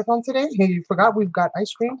unlimited marathon today? You forgot we've got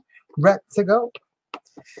ice cream? Ready to go.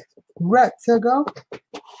 Ready to go. I'm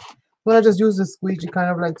going to just use the squeegee kind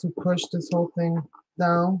of like to push this whole thing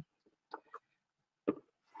down.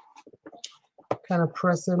 Kind of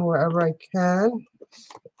press in wherever I can.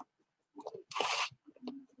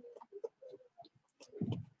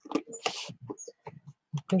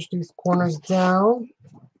 Push these corners down.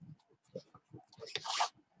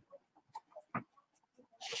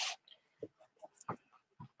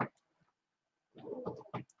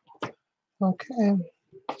 Okay.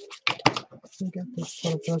 Let me get this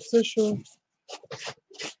little tissue.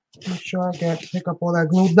 Make sure I pick up all that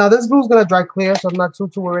glue. Now this glue is gonna dry clear, so I'm not too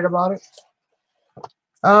worried about it.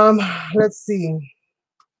 Let's see.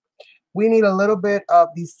 We need a little bit of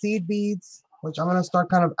these seed beads, which I'm gonna start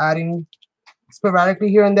kind of adding sporadically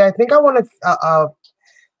here and there. I think I want to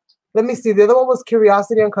Let me see. The other one was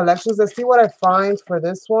Curiosity and Collections. Let's see what I find for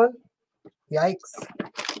this one. Yikes.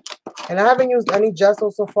 And I haven't used any gesso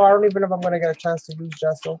so far. I don't even know if I'm going to get a chance to use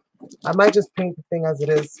gesso. I might just paint the thing as it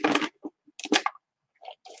is.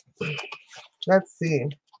 Let's see.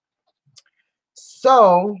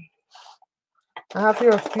 So, I have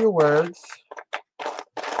here a few words.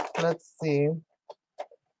 Let's see.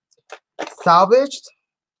 Salvaged,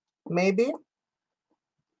 maybe.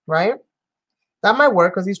 Right? That might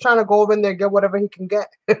work because he's trying to go over in there and get whatever he can get.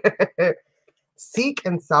 Seek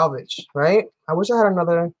and salvage, right? I wish I had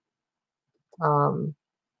another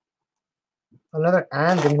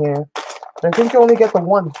and in here. But I think you only get the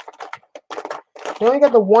one. You only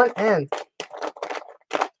get the one and.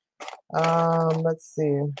 Let's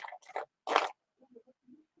see.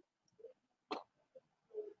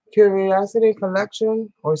 Curiosity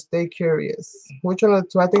collection or stay curious? Which one of the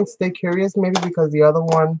two? I think stay curious maybe because the other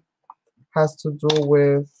one has to do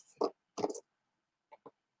with,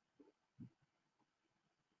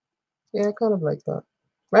 yeah, kind of like that.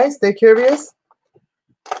 Right? Stay curious.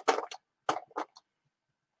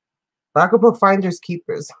 But I could put finders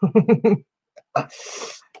keepers.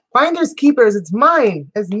 Finders keepers, it's mine.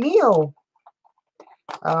 It's Neo.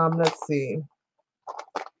 Let's see.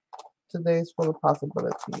 Today is full of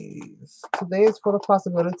possibilities. Today is full of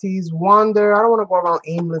possibilities. Wander. I don't want to go around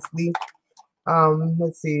aimlessly.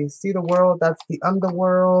 Let's see. See the world. That's the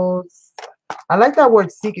underworld. I like that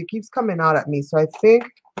word seek. It keeps coming out at me. So I think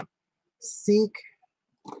seek.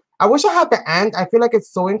 I wish I had the and. I feel like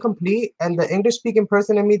it's so incomplete, and the English speaking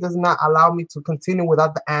person in me does not allow me to continue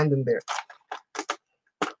without the and in there.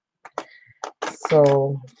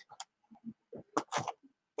 So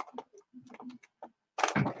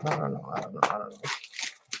I don't know.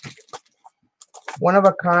 One of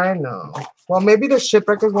a kind? No. Well, maybe the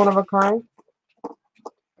shipwreck is one of a kind.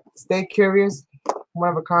 Stay curious, one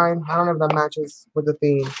of a kind. I don't know if that matches with the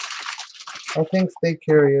theme. I think stay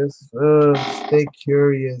curious. Ugh, stay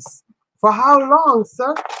curious. For how long,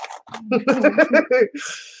 sir?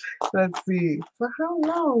 Let's see. For how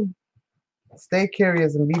long? Stay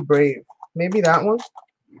curious and be brave. Maybe that one.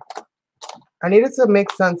 I need it to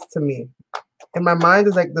make sense to me. And my mind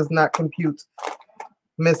is like, does not compute.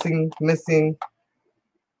 Missing.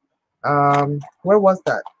 Where was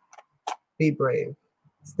that? Be brave.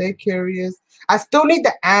 Stay curious. I still need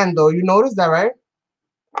the and though. You notice that, right?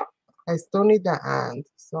 I still need the and.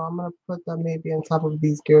 So I'm gonna put that maybe on top of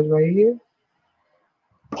these gears right here.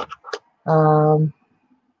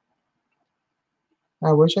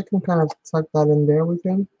 I wish I can kind of tuck that in there with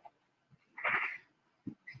him.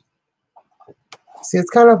 See, it's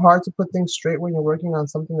kind of hard to put things straight when you're working on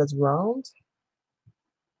something that's round.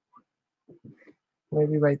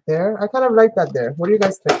 Maybe right there. I kind of like that there. What do you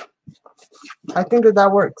guys think? I think that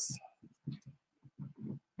that works.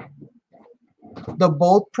 The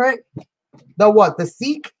bold print. The what? The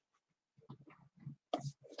seek?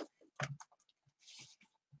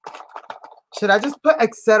 Should I just put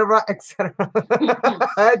etc. etc.?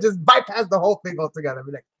 Just bypass the whole thing altogether.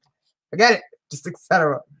 Be like, forget it. Just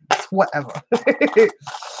etc. It's whatever.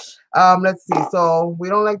 Let's see. So we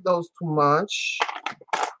don't like those too much.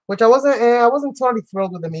 Which I wasn't totally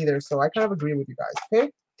thrilled with them either. So I kind of agree with you guys.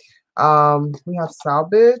 Okay. We have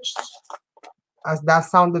salvaged. As that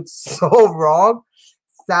sounded so wrong.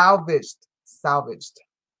 Salvaged.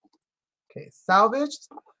 Okay, salvaged.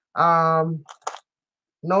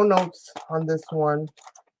 No notes on this one.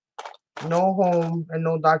 No home and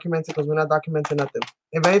no documents because we're not documenting nothing.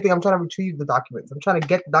 If anything, I'm trying to retrieve the documents. I'm trying to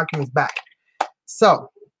get the documents back.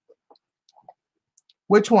 So,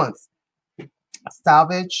 which ones?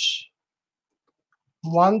 Salvage.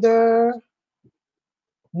 Wonder.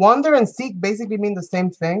 Wonder and seek basically mean the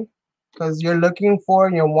same thing because you're looking for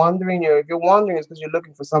and you're wandering. If you're wandering, it's because you're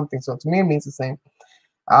looking for something. So to me, it means the same.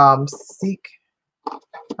 Seek.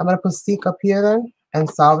 I'm gonna put seek up here then, and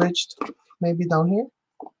salvaged maybe down here,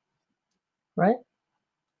 right?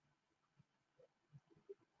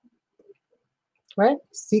 Right?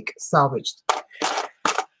 Seek, salvaged.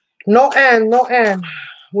 No and.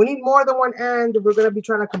 We need more than one and. We're gonna be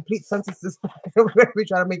trying to complete sentences. We're gonna be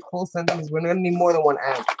trying to make full sentences. We're gonna need more than one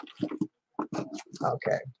and.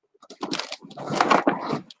 Okay.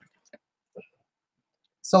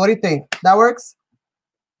 So what do you think? That works?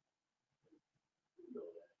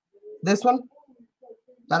 This one?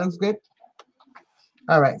 That looks good?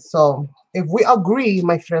 All right, so if we agree,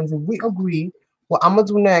 my friends, if we agree, what I'm gonna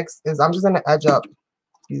do next is I'm just gonna edge up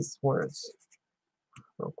these words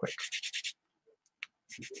real quick.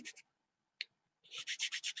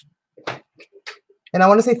 And I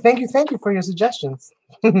want to say thank you for your suggestions.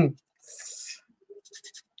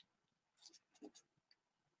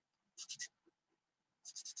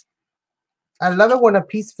 I love it when a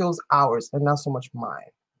piece feels ours and not so much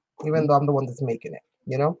mine, even though I'm the one that's making it,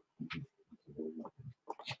 you know?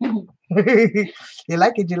 You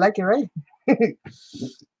like it, right?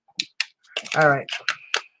 All right.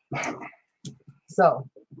 So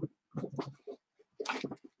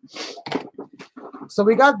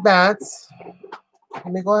we got that.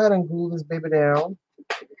 Let me go ahead and glue this baby down.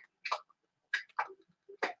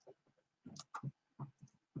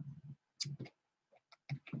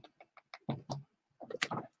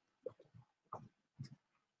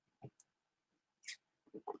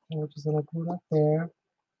 And we're just gonna glue that there.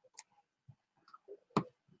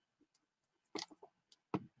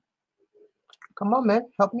 Come on, man.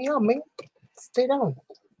 Help me out, man. Stay down.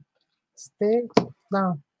 Stay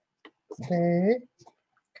down. Stay.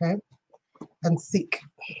 Okay. And seek.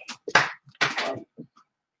 And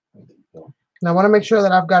I want to make sure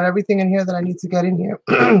that I've got everything in here that I need to get in here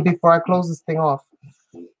before I close this thing off.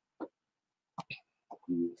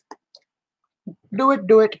 Do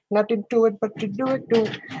it. Nothing to it but to do it.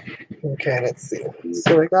 Okay, let's see.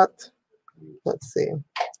 So I got, let's see.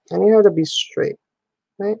 I need her to be straight,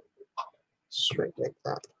 right? Straight like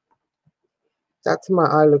that. That's my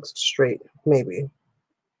eye looks straight, maybe.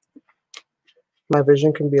 My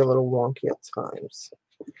vision can be a little wonky at times.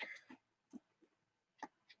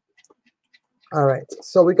 All right,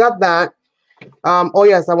 so we got that. Oh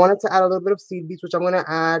yes, I wanted to add a little bit of seed beads, which I'm going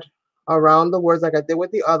to add around the words like I did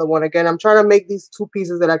with the other one. Again, I'm trying to make these two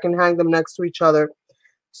pieces that I can hang them next to each other.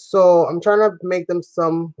 So I'm trying to make them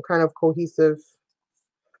some kind of cohesive.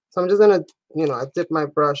 So I'm just going to, I dip my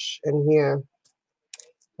brush in here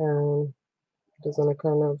and just going to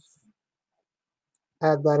kind of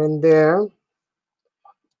add that in there.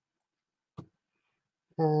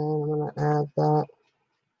 And I'm going to add that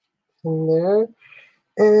in there.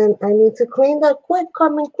 And I need to clean that quick,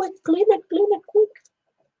 Carmen, quick, clean it quick.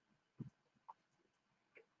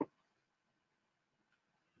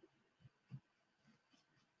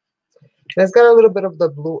 It's got a little bit of the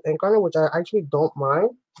blue ink on it, which I actually don't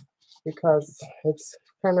mind because it's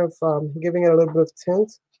kind of giving it a little bit of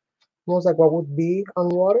tint, almost like what would be on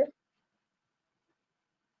water.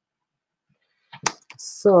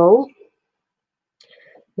 So,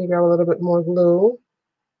 we grab a little bit more glue.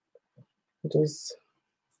 Just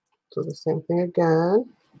do the same thing again.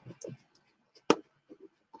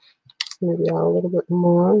 Maybe add a little bit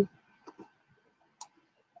more.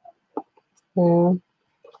 Yeah.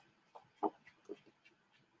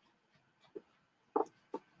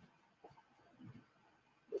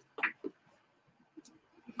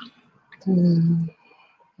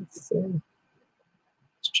 Let's see.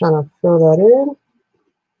 Just trying to fill that in.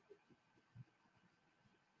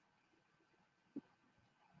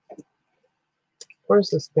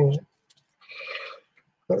 Where's this thing?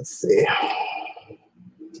 Let's see.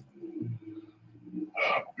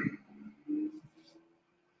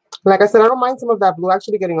 Like I said, I don't mind some of that blue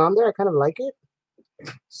actually getting on there. I kind of like it.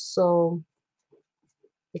 So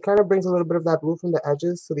it kind of brings a little bit of that blue from the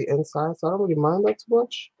edges to the inside. So I don't really mind that too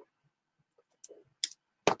much.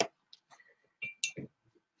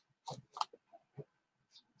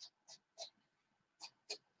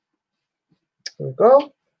 There we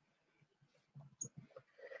go.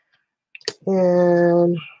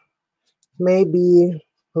 And maybe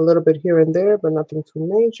a little bit here and there, but nothing too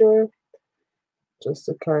major. Just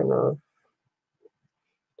to kind of,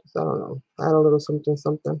 I don't know, add a little something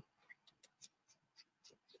to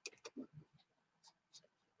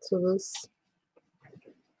this.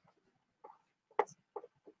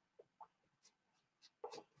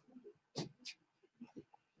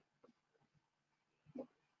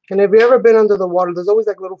 And if you've ever been under the water, there's always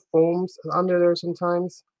like little foams under there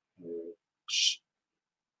sometimes. Shh.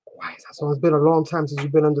 Why is that so? It's been a long time since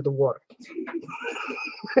you've been under the water.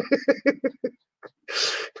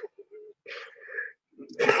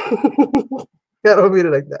 I don't mean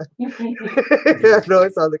it like that. I know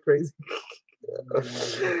it sounded crazy.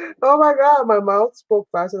 Oh my God, my mouth spoke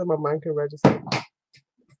faster than my mind can register.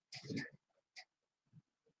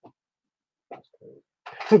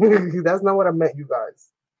 That's not what I meant, you guys.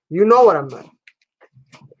 You know what I meant.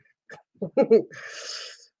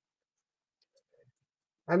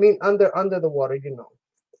 I mean under the water,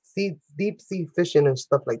 sea, deep sea fishing and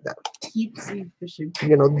stuff like that. Deep sea fishing.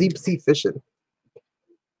 Deep sea fishing.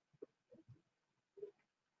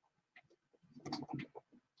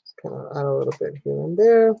 Just kind of add a little bit here and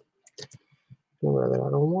there. Anywhere that I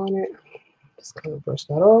don't want it. Just kind of brush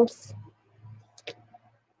that off.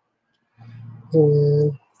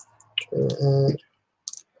 And add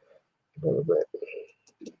a little bit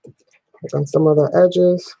like on some of the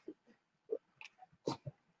edges.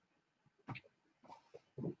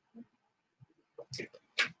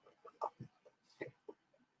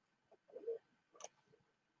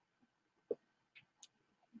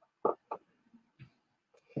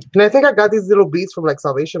 And I think I got these little beads from like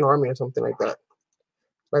Salvation Army or something like that,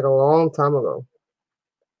 like a long time ago.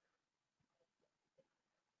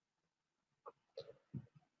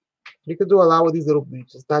 You could do a lot with these little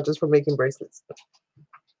beads. It's not just for making bracelets.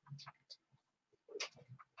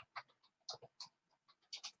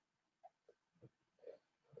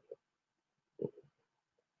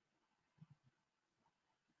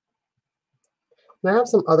 And I have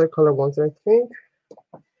some other color ones that I think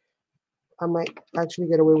I might actually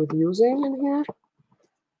get away with using in here.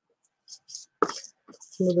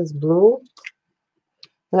 Some of this blue.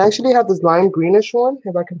 And I actually have this lime greenish one,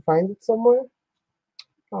 if I can find it somewhere.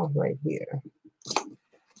 Oh, right here.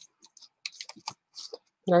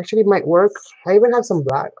 It actually might work. I even have some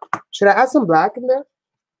black. Should I add some black in there?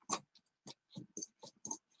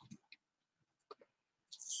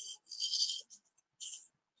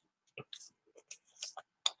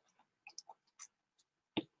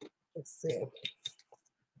 Let's see.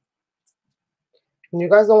 And you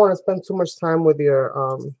guys don't want to spend too much time with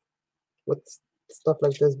your with stuff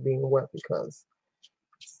like this being wet because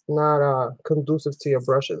it's not conducive to your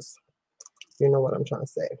brushes. You know what I'm trying to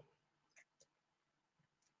say.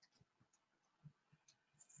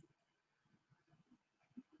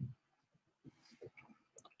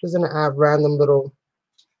 Just gonna add random little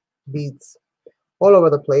beads all over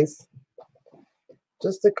the place,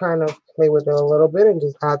 just to kind of play with it a little bit and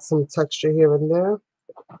just add some texture here and there.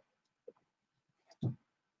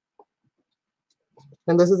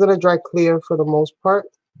 And this is gonna dry clear for the most part.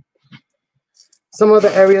 Some of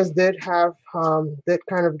the areas did kind of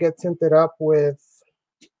get tinted up with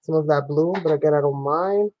some of that blue, but again, I don't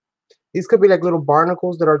mind. These could be like little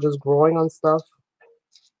barnacles that are just growing on stuff.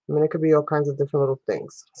 I mean, it could be all kinds of different little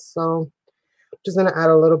things. So just gonna add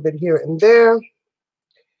a little bit here and there.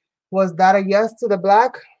 Was that a yes to the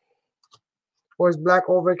black? Or is black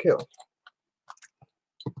overkill?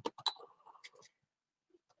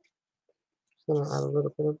 Just gonna add a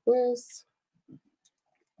little bit of this.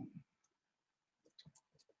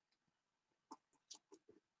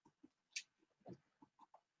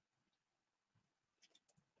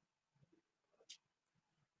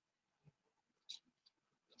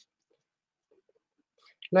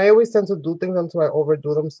 And I always tend to do things until I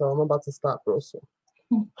overdo them, so I'm about to stop real soon.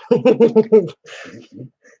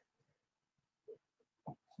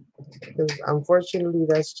 Because unfortunately,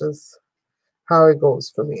 that's just how it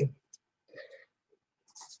goes for me.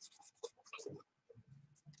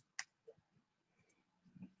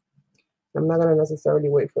 I'm not gonna necessarily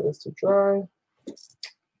wait for this to dry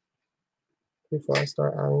before I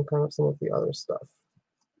start adding kind of some of the other stuff.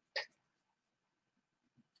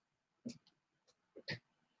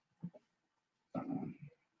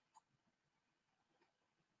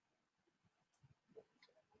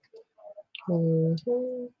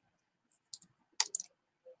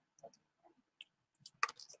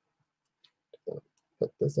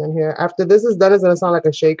 Put this in here. After this is done, it's gonna sound like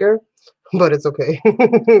a shaker, but it's okay.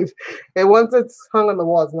 And once it's hung on the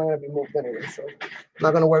wall, it's not gonna be moved anyway, so I'm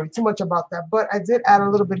not gonna worry too much about that. But I did add a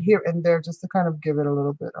little bit here and there just to kind of give it a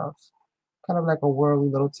little bit of kind of like a whirly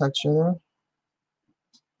little texture there.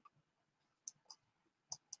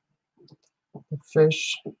 The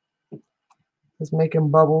fish is making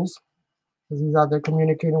bubbles because he's out there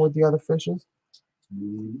communicating with the other fishes.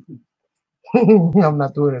 I'm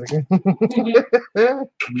not doing it again.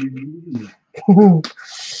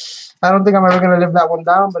 I don't think I'm ever gonna live that one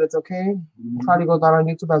down, but it's okay. Probably go down on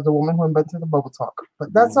YouTube as the woman who invented the bubble talk,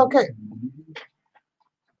 but that's okay.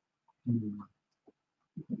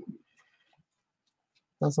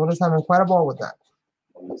 That's what is having quite a ball with that.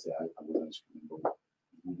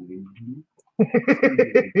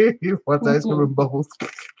 He wants ice cream and bubbles.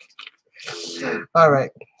 All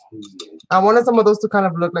right. I wanted some of those to kind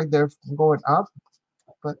of look like they're going up,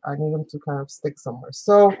 but I need them to kind of stick somewhere.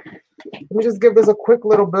 So let me just give this a quick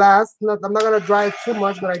little blast. I'm not going to dry it too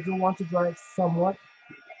much, but I do want to dry it somewhat.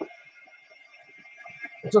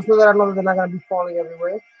 Just so that I know that they're not going to be falling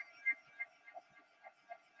everywhere.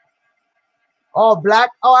 Oh,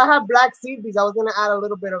 black. Oh, I have black seed beads. I was going to add a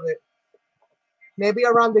little bit of it. Maybe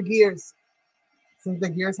around the gears. Since the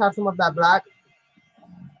gears have some of that black.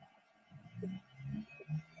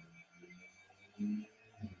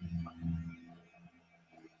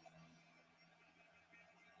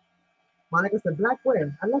 Monica said, black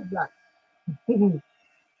where? I love black.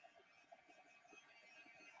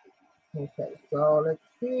 Okay, so let's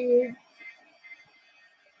see.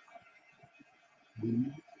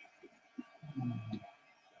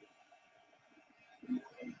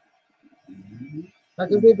 I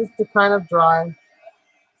just need this to kind of dry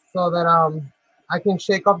so that I can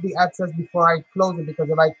shake off the excess before I close it, because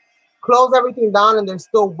if I close everything down and there's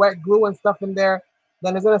still wet glue and stuff in there,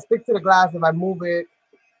 then it's gonna stick to the glass if I move it.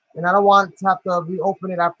 And I don't want to have to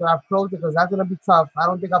reopen it after I've closed it because that's gonna be tough. I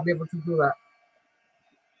don't think I'll be able to do that.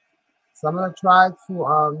 So I'm gonna try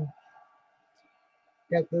to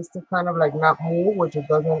get this to kind of like not move, which it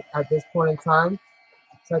doesn't at this point in time.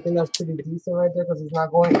 So I think that's pretty decent right there because it's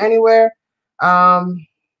not going anywhere. And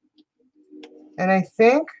I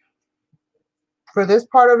think for this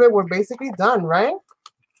part of it, we're basically done, right?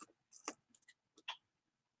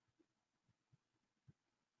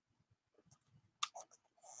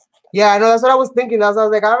 Yeah, I know that's what I was thinking. That's I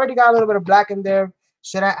was like, I already got a little bit of black in there.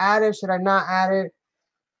 Should I add it? Should I not add it?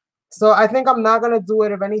 So I think I'm not gonna do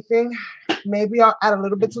it. If anything, maybe I'll add a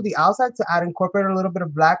little bit to the outside to incorporate a little bit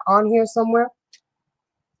of black on here somewhere.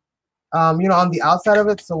 You know, on the outside of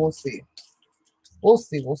it. So we'll see. We'll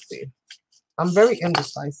see. We'll see. I'm very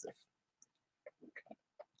indecisive.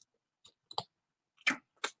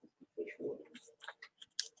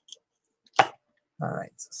 All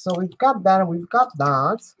right. So we've got that and we've got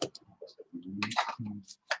that.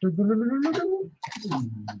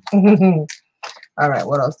 All right.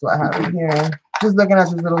 What else do I have in here? Just looking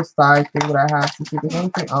at this little side thing that I have to see if there's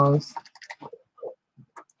anything else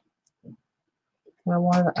I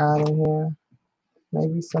wanted to add in here.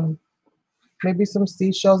 Maybe some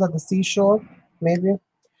seashells at the seashore. Maybe.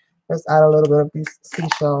 Let's add a little bit of these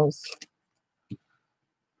seashells.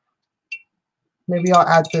 Maybe I'll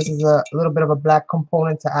add this as a little bit of a black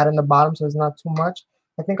component to add in the bottom so it's not too much.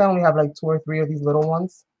 I think I only have like 2 or 3 of these little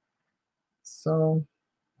ones. So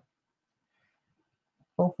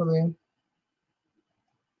hopefully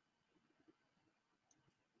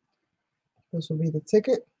this will be the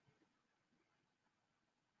ticket.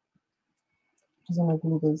 Just gonna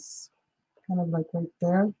glue this kind of like right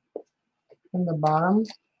there in the bottom.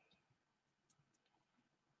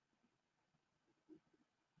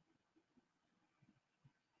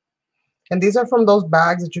 And these are from those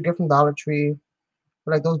bags that you get from Dollar Tree.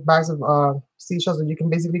 Like those bags of seashells that you can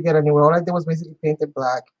basically get anywhere. All I did was basically paint it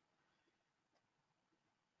black.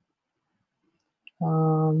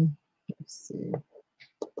 Let's see.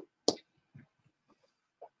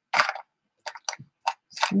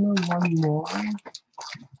 One more. I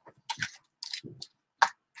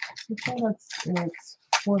think that's it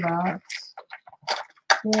for that.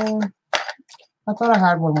 Yeah, I thought I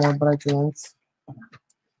had one more, but I didn't.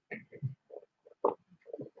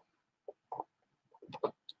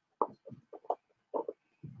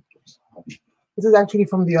 This is actually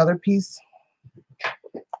from the other piece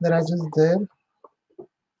that I just did.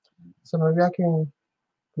 So maybe I can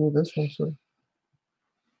do this one too.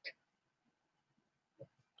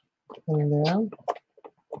 In there.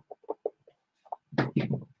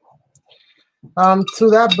 To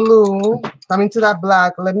that blue, to that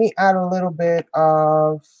black, let me add a little bit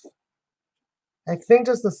of, I think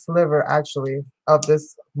just a sliver actually of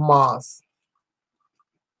this moss.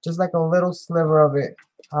 Just like a little sliver of it.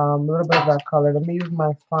 A little bit of that color. Let me use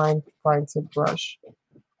my fine tip brush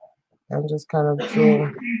and just kind of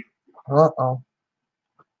do, uh-oh.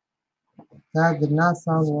 That did not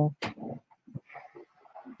sound well.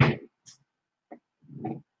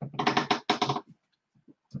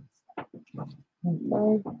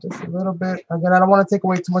 Okay, just a little bit. Again, I don't want to take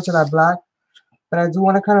away too much of that black, but I do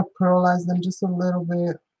want to kind of pearlize them just a little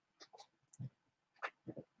bit.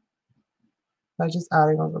 By just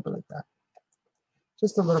adding a little bit like that.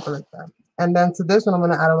 Just a little bit like that. And then to this one, I'm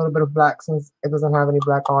going to add a little bit of black since it doesn't have any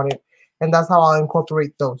black on it. And that's how I'll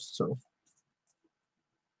incorporate those two.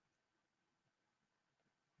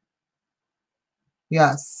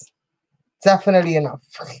 Yes, definitely enough.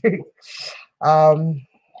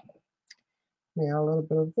 Yeah, a little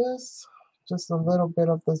bit of this, just a little bit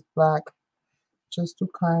of this black, just to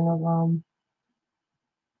kind of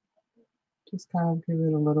give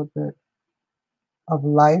it a little bit of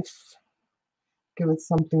life, give it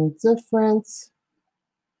something different.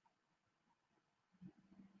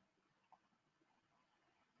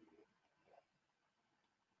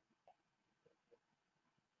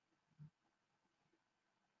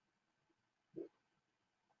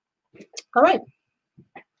 All right.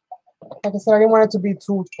 Like I said, I didn't want it to be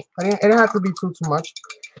too, it didn't have to be too much.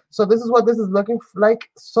 So this is what this is looking like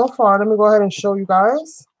so far. Let me go ahead and show you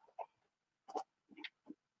guys.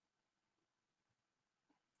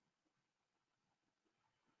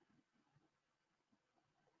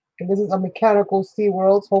 And this is a mechanical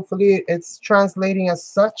SeaWorld. Hopefully it's translating as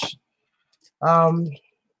such.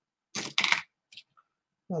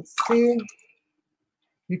 Let's see.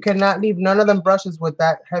 You cannot leave none of them brushes with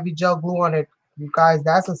that heavy gel glue on it. You guys,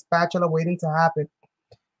 that's a spatula waiting to happen.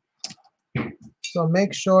 So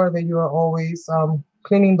make sure that you are always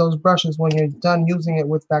cleaning those brushes when you're done using it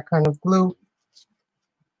with that kind of glue.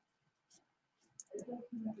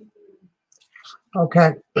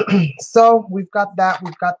 Okay, so we've got that,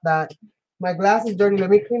 we've got that. My glass is dirty. Let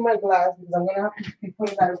me clean my glass because I'm gonna have to be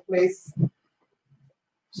putting that in place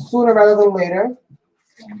sooner rather than later.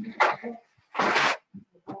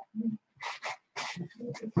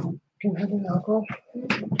 Can I have an alcohol?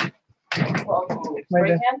 Right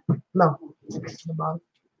there. No, the bottom.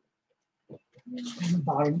 The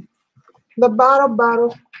bottom. The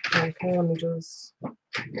bottle. Okay, let me just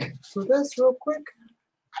do this real quick.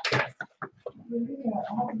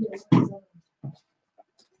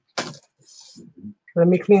 Let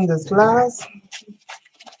me clean this glass.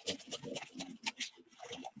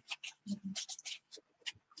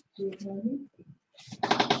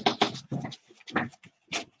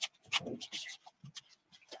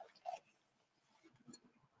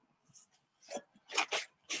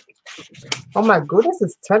 Oh my goodness,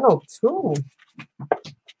 it's 10:02.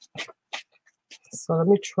 So let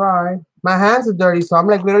me try. My hands are dirty, so I'm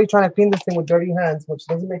like literally trying to clean this thing with dirty hands, which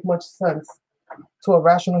doesn't make much sense to a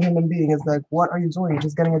rational human being. It's like, what are you doing? You're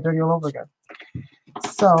just getting it dirty all over again.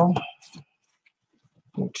 So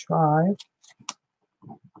let me try.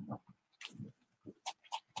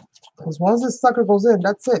 Because once this sucker goes in,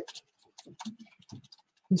 that's it.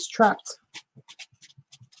 He's trapped.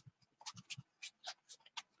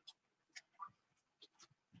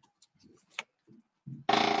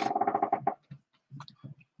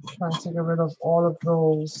 Trying to get rid of all of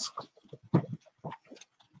those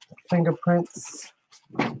fingerprints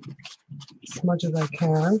as much as I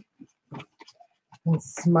can. And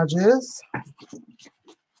smudges.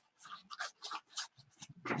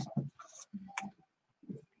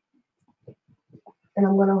 And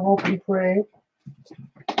I'm going to hope and pray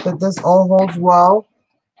that this all holds well.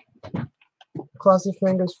 Cross your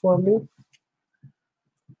fingers for me.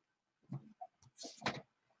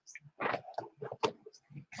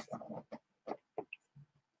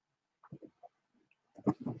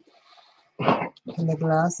 And the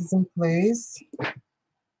glass is in place.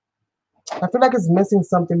 I feel like it's missing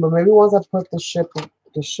something, but maybe once I put the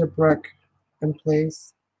shipwreck in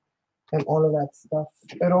place and all of that stuff,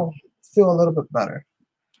 it'll feel a little bit better.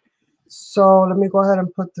 So let me go ahead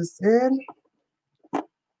and put this in.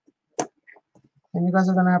 And you guys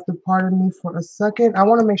are gonna have to pardon me for a second. I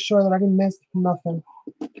want to make sure that I didn't miss nothing.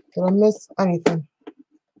 Did I miss anything?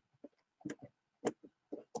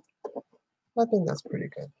 I think that's pretty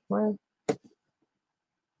good, right?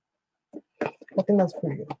 I think that's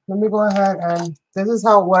pretty good. Let me go ahead and this is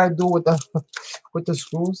what I do with the with the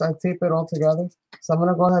screws. I tape it all together. So I'm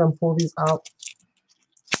gonna go ahead and pull these out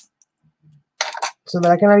so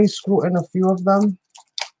that I can at least screw in a few of them.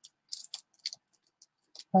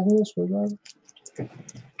 Have you a screwdriver?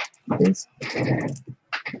 Please.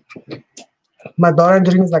 My daughter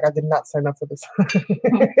Angelina is like, I did not sign up for this.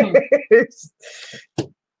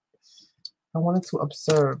 I wanted to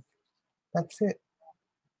observe. That's it.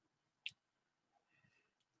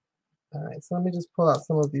 All right, so let me just pull out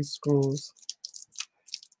some of these screws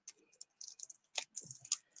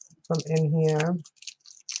from in here.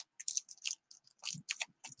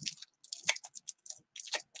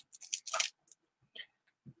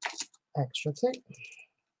 Extra tape.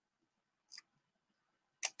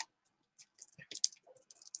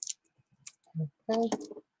 Okay,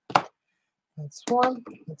 that's one.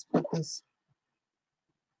 Let's put this.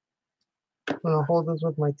 I'm gonna hold this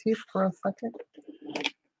with my teeth for a second.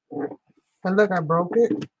 And look, I broke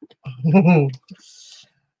it.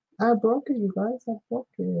 I broke it, you guys. I broke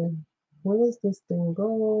it. Where does this thing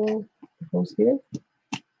go? It goes here?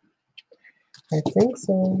 I think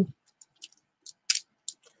so.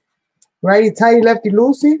 Righty tighty, lefty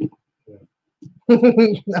loosey.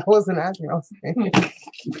 I wasn't asking, I was saying.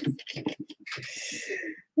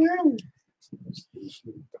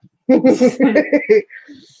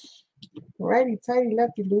 Righty tighty,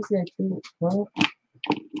 lefty loosey, I think. Well,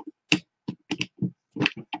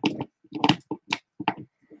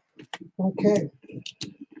 okay.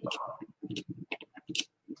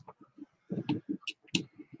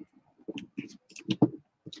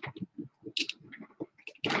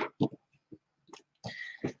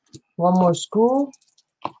 One more screw.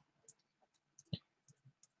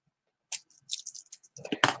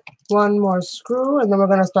 One more screw, and then we're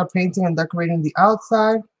gonna start painting and decorating the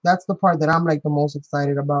outside. That's the part that I'm like the most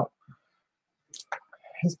excited about.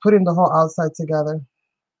 Is putting the whole outside together.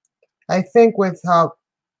 I think with how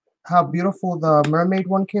beautiful the mermaid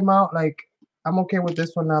one came out, like I'm okay with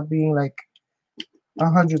this one not being like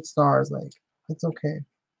 100 stars. Like it's okay.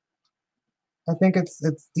 I think it's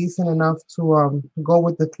decent enough to go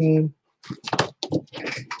with the theme.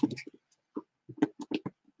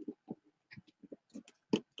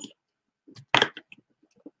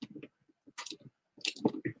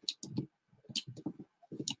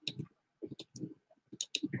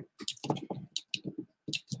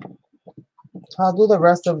 I'll do the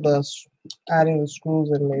rest of the adding the screws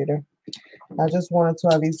in later. I just wanted to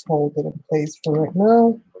at least hold it in place for right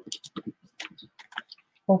now.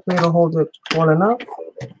 Hopefully it'll hold it well enough.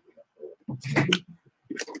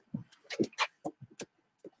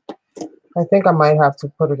 I think I might have to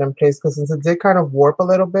put it in place because since it did kind of warp a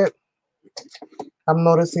little bit, I'm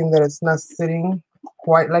noticing that it's not sitting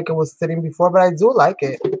quite like it was sitting before, but I do like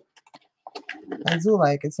it. I do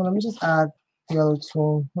like it. So let me just add the other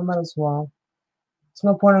two. I might as well.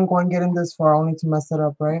 There's no point in going getting this far only to mess it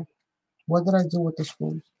up, right? What did I do with the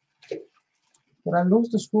screws? Did I lose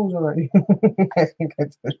the screws already? I think I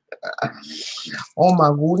did. Oh my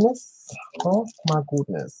goodness. Oh my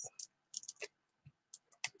goodness.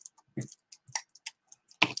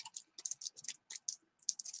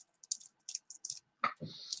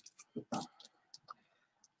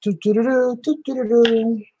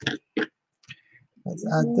 Let's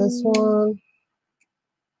add this one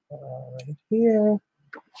right here.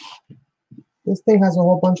 This thing has a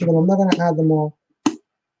whole bunch of them. I'm not going to add them all.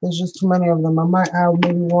 There's just too many of them. I might add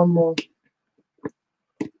maybe one more.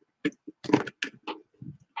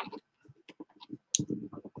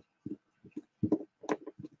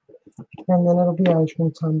 And then it'll be ice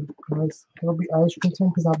cream time, guys. It'll be ice cream time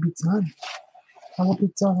because I'll be done. I will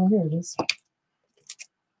be done. Oh, here it is.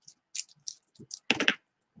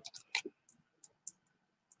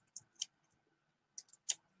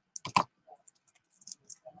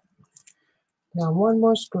 Now one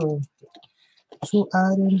more screw to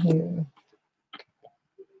add in here.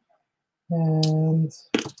 And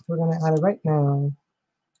we're going to add it right now.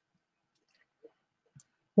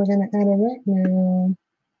 We're going to add it right now.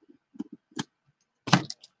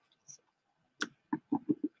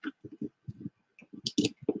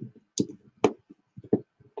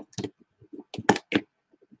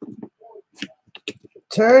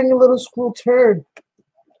 Turn, you little screw, turn.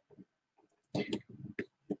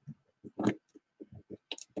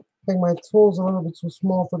 I think my tool's a little bit too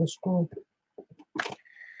small for the screw.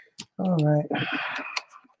 All right.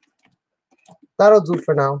 That'll do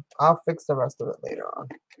for now. I'll fix the rest of it later on.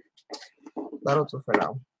 That'll do for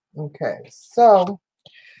now. Okay, so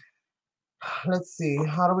let's see.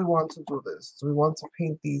 How do we want to do this? Do we want to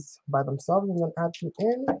paint these by themselves and then add them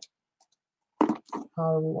in?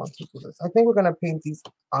 How do we want to do this? I think we're going to paint these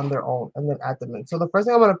on their own and then add them in. So the first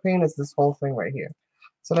thing I'm going to paint is this whole thing right here.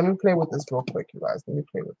 So let me play with this real quick, you guys. Let me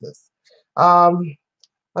play with this. On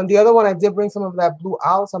the other one, I did bring some of that blue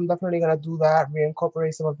out, so I'm definitely going to do that,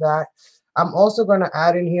 reincorporate some of that. I'm also going to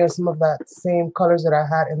add in here some of that same colors that I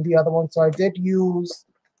had in the other one. So I did use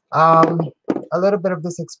a little bit of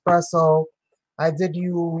this espresso. I did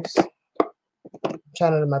use, I'm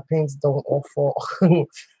trying to, my paints don't all fall.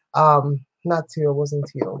 Not teal, wasn't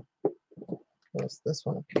teal. It was this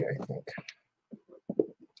one up here, I think.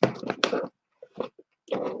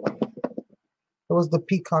 It was the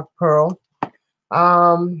peacock pearl.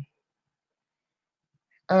 And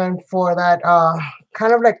for that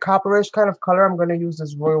kind of like copperish kind of color, I'm going to use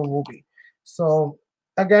this royal ruby. So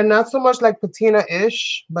again, not so much like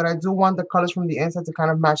patina-ish, but I do want the colors from the inside to kind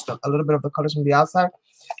of match a little bit of the colors from the outside.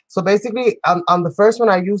 So basically, on the first one,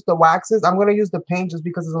 I used the waxes. I'm going to use the paint just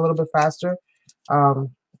because it's a little bit faster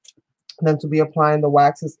than to be applying the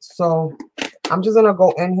waxes. So I'm just going to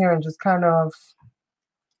go in here and just kind of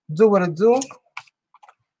do what it do.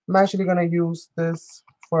 I'm actually going to use this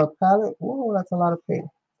for a palette. Oh, that's a lot of paint.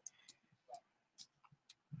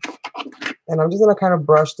 And I'm just going to kind of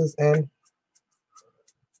brush this in.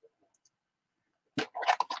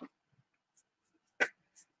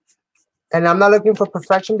 And I'm not looking for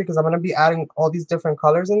perfection because I'm going to be adding all these different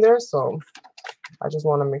colors in there. So I just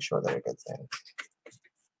want to make sure that it gets in.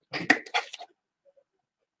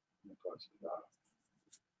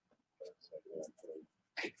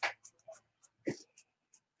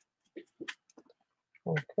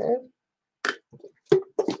 Okay.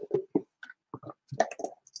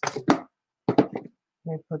 Let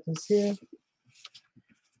me put this here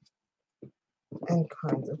and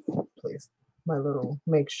kind of place my little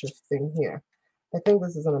makeshift thing here. I think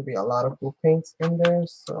this is going to be a lot of blue paints in there,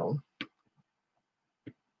 so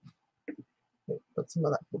put some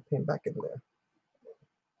of that blue paint back in there.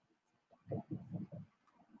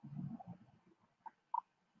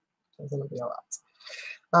 It's going to be a lot.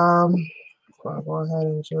 So I'll go ahead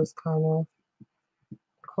and just kind of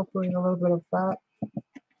incorporate a little bit of that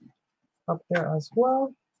up there as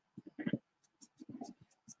well.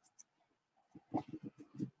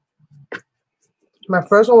 My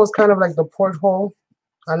first one was kind of like the porthole.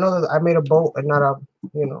 I know that I made a boat and not a,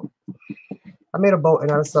 you know, I made a boat and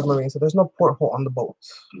not a submarine, so there's no porthole on the boat.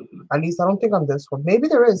 At least I don't think on this one. Maybe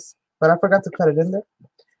there is, but I forgot to cut it in there.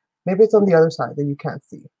 Maybe it's on the other side that you can't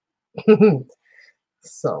see.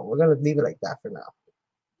 So we're gonna leave it like that for now.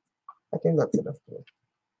 I think that's enough.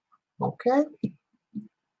 Okay.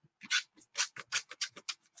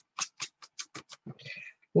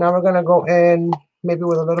 Now we're gonna go in maybe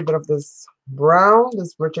with a little bit of this brown,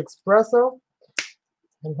 this rich espresso.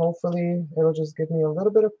 And hopefully it'll just give me a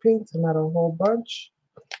little bit of pink and not a whole bunch,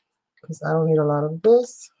 because I don't need a lot of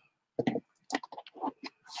this.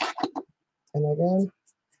 And again,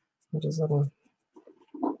 I'm just gonna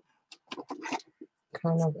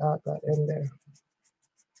kind of add that in there.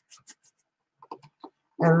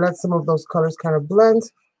 And let some of those colors kind of blend.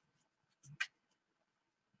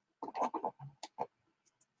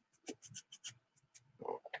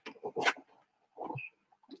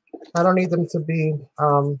 I don't need them to be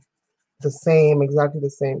the same, exactly the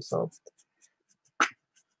same. So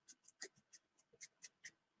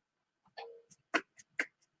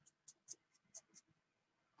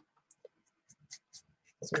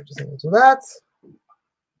we're just going to do that.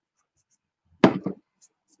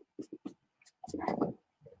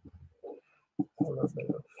 A little bit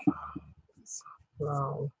of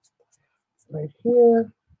brown right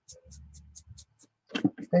here.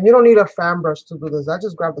 And you don't need a fan brush to do this. I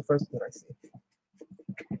just grab the first one that I see.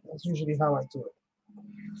 That's usually how I do it.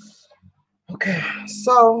 Okay,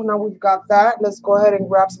 so now we've got that. Let's go ahead and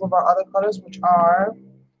grab some of our other colors, which are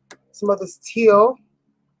some of this teal.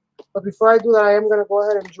 But before I do that, I am going to go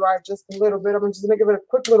ahead and dry just a little bit. I'm just going to give it a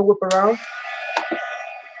quick little whip around.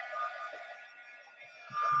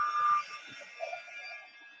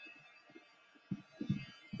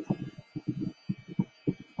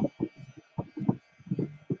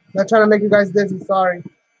 Not trying to make you guys dizzy, sorry.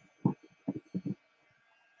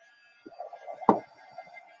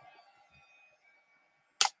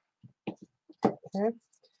 Okay,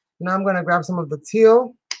 now I'm going to grab some of the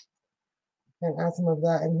teal and add some of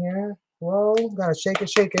that in here. Whoa, gotta shake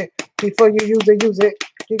it. Before you use it.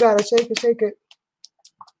 You gotta shake it. Use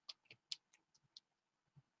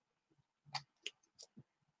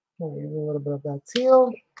a little bit of that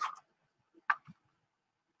teal.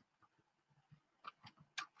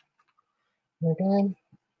 Again,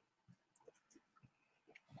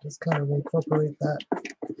 just kind of incorporate that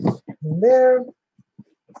in there.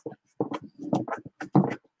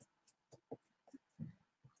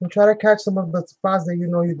 And try to catch some of the spots that you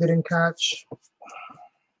know you didn't catch.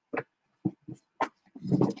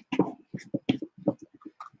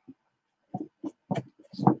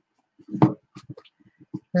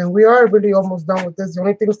 And we are really almost done with this. The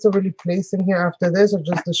only things to really place in here after this are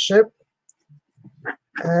just the ship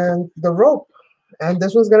and the rope. And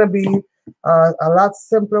this one's going to be a lot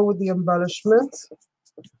simpler with the embellishment.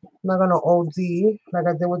 I'm not going to OD like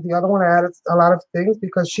I did with the other one. I added a lot of things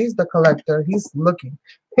because she's the collector. He's looking.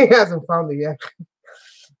 He hasn't found it yet.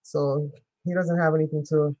 So he doesn't have anything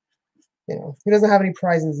to, you know, he doesn't have any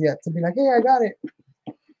prizes yet to be like, hey, I got it.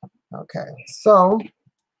 Okay, so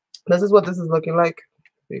this is what this is looking like.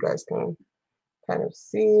 You guys can kind of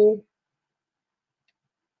see.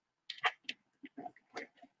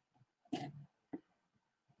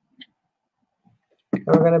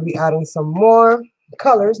 And we're going to be adding some more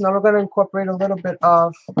colors. Now we're going to incorporate a little bit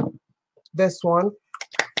of this one.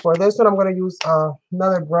 For this one, I'm going to use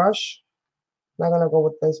another brush. I'm not going to go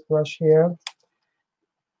with this brush here.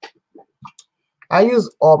 I use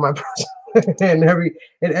all my brushes.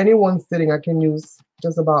 in any one sitting, I can use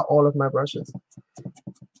just about all of my brushes.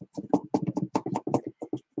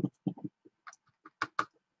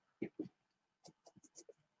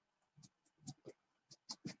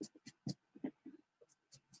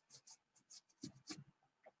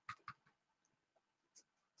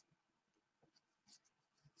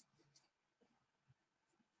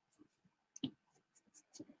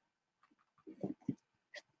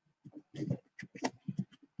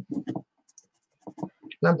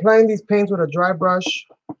 And I'm applying these paints with a dry brush.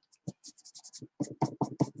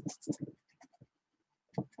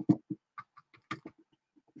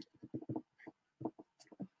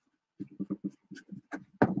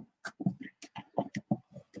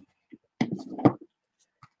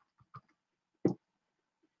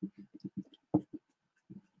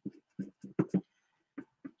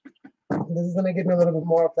 This is going to give me a little bit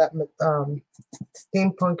more of that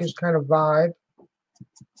steampunkish kind of vibe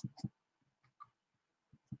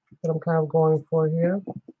that I'm kind of going for here.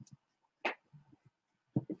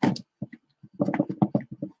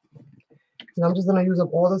 And I'm just going to use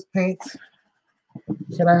up all this paint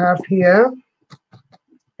that I have here.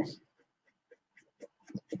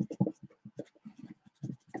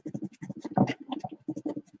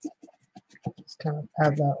 Kind of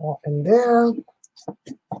add that all in there.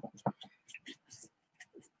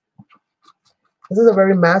 This is a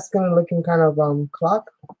very masculine looking kind of clock,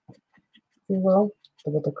 if you will,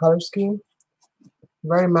 with the color scheme.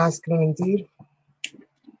 Very masculine indeed.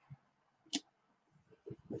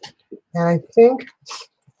 And I think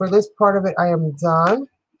for this part of it, I am done.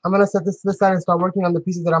 I'm going to set this to the side and start working on the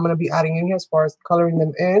pieces that I'm going to be adding in here as far as coloring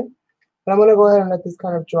them in. But I'm going to go ahead and let this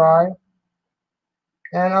kind of dry.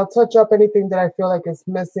 And I'll touch up anything that I feel like is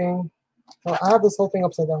missing. Oh, I have this whole thing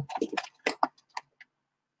upside down.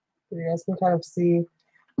 So you guys can kind of see.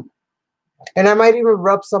 And I might even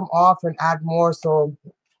rub some off and add more. So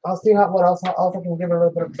I'll see what else I can give it a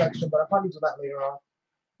little bit of texture. But I'll probably do that later on.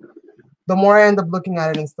 The more I end up looking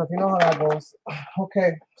at it and stuff, you know how that goes.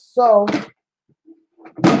 Okay, so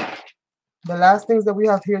the last things that we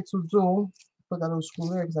have here to do, put that little screw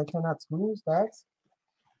there because I cannot lose that,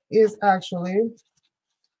 is actually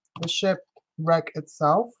the shipwreck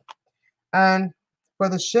itself. And for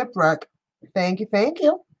the shipwreck, thank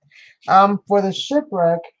you. For the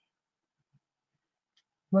shipwreck,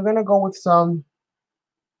 we're gonna go with some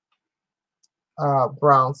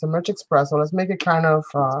brown, some rich espresso. Let's make it kind of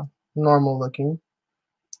normal looking.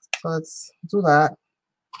 So let's do that.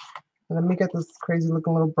 And let me get this crazy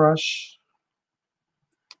looking little brush.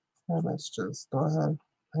 And let's just go ahead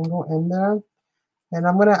and go in there. And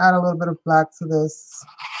I'm gonna add a little bit of black to this,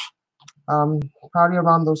 probably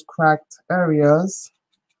around those cracked areas.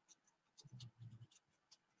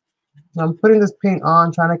 And I'm putting this paint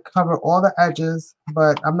on, trying to cover all the edges,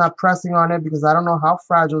 but I'm not pressing on it because I don't know how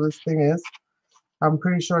fragile this thing is. I'm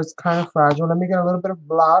pretty sure it's kind of fragile. Let me get a little bit of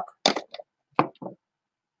black.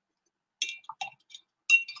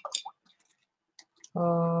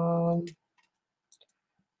 A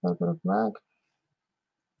little bit of black.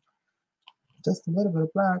 Just a little bit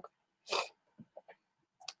of black.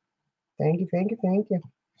 Thank you.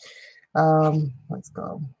 Let's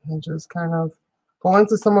go. And just kind of go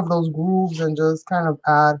into some of those grooves and just kind of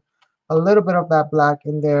add a little bit of that black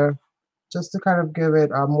in there just to kind of give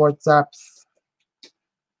it more depth.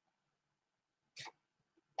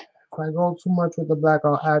 If I go too much with the black,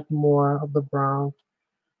 I'll add more of the brown.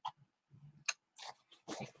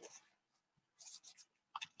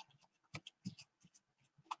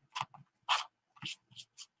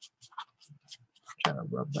 Try to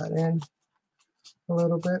rub that in a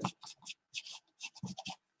little bit.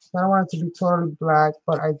 I don't want it to be totally black,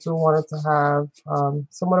 but I do want it to have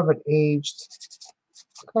somewhat of an aged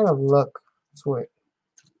kind of look to it.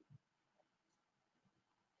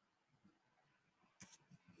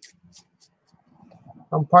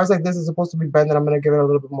 Parts like this is supposed to be bended. I'm going to give it a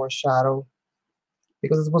little bit more shadow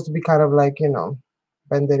because it's supposed to be kind of like, you know,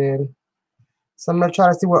 bended in. So I'm going to try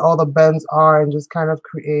to see where all the bends are and just kind of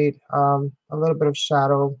create a little bit of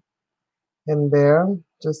shadow in there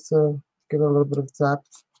just to give it a little bit of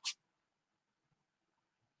depth.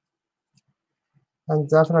 I'm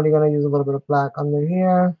definitely going to use a little bit of black under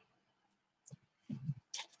here.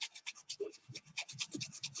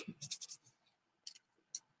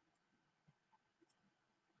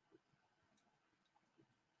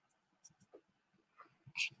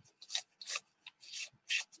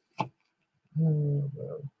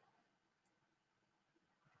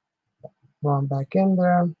 Run back in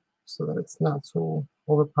there so that it's not too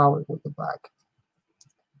overpowered with the black.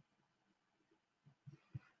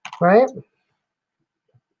 Right?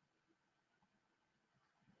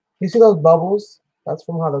 You see those bubbles? That's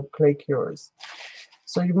from how the clay cures.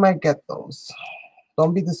 So you might get those.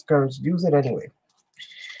 Don't be discouraged. Use it anyway.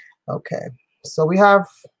 Okay. So we have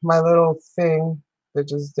my little thing that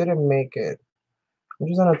just didn't make it. I'm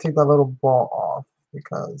just going to take that little ball off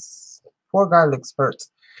because poor guy looks hurt.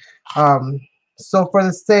 So for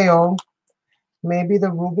the sail, maybe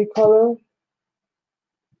the ruby color.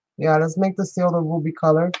 Yeah, let's make the sail the ruby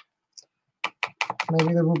color.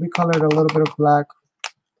 Maybe the ruby color and a little bit of black.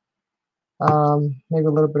 Maybe a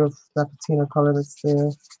little bit of that patina color that's there.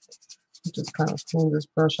 Just kind of clean this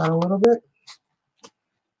brush out a little bit.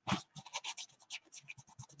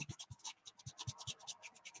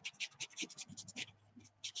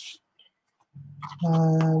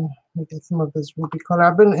 And get some of this ruby color.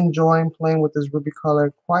 I've been enjoying playing with this ruby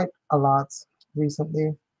color quite a lot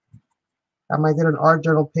recently. I did an art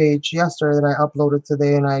journal page yesterday that I uploaded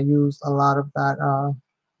today, and I used a lot of that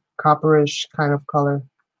copperish kind of color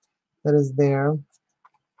that is there.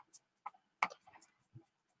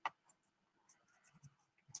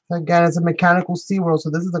 Again, it's a mechanical SeaWorld, so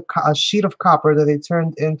this is a sheet of copper that they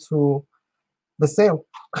turned into the sail.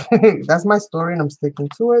 That's my story, and I'm sticking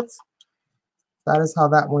to it. That is how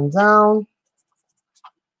that went down.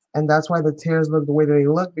 And that's why the tears look the way they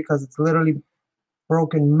look, because it's literally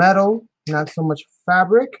broken metal, not so much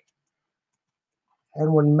fabric.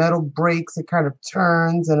 And when metal breaks, it kind of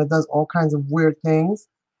turns and it does all kinds of weird things.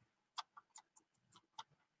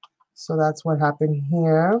 So that's what happened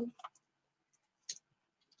here.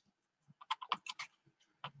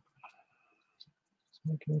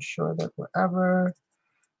 Making sure that wherever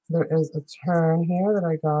there is a turn here that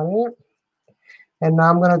I got it. And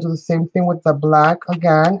now I'm going to do the same thing with the black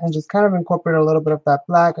again and just kind of incorporate a little bit of that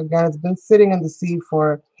black. Again, it's been sitting in the sea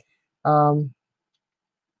for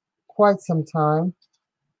quite some time.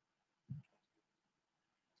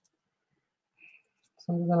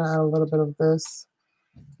 So I'm going to add a little bit of this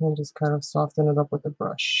and just kind of soften it up with the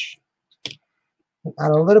brush. And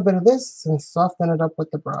add a little bit of this and soften it up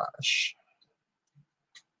with the brush.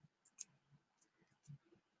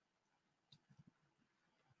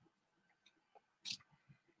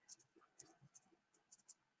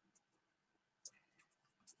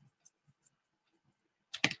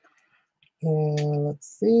 And let's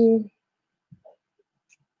see.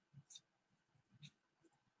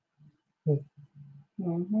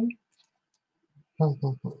 Mm-hmm. I'm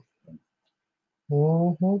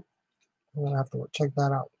gonna have to check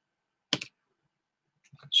that out.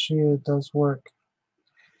 She does work.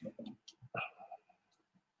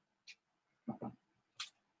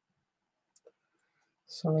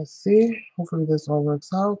 So let's see. Hopefully this all works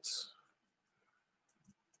out.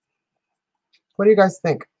 What do you guys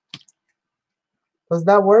think? Does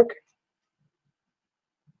that work?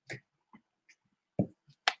 I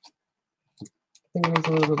think it needs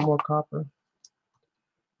a little bit more copper.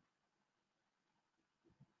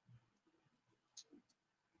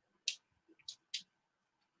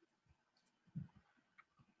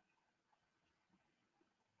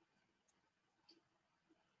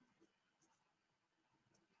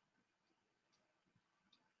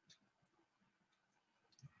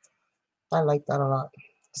 I like that a lot.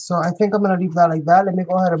 So I think I'm going to leave that like that. Let me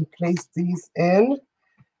go ahead and place these in.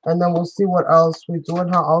 And then we'll see what else we do and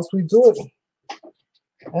how else we do it.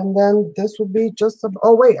 And then this will be just a...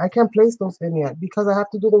 Oh, wait. I can't place those in yet because I have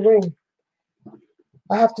to do the ring.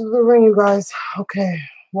 I have to do the ring, you guys. Okay.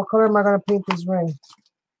 What color am I going to paint this ring?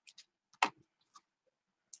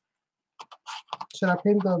 Should I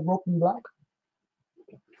paint the rope in black?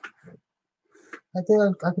 I think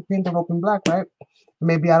I could paint the rope in black, right?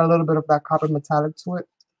 Maybe add a little bit of that copper metallic to it,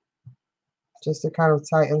 just to kind of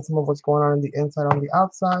tie in some of what's going on the inside on the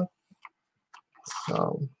outside.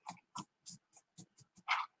 So,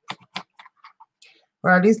 or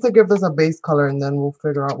at least to give this a base color, and then we'll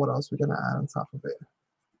figure out what else we're gonna add on top of it.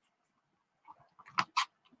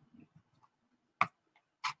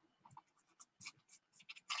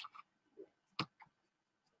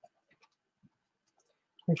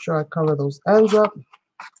 Make sure I cover those ends up.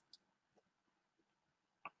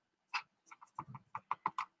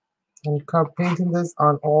 And painting this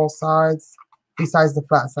on all sides, besides the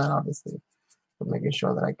flat side, obviously. But making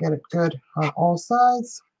sure that I get it good on all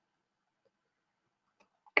sides.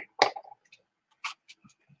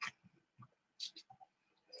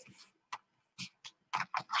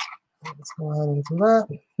 Let's go ahead and do that.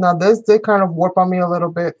 Now this did kind of warp on me a little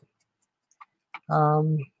bit.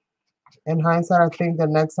 In hindsight, I think the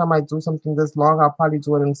next time I do something this long, I'll probably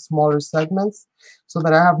do it in smaller segments so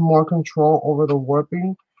that I have more control over the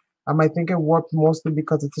warping. I think it warped mostly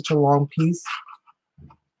because it's such a long piece.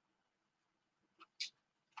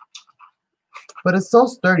 But it's so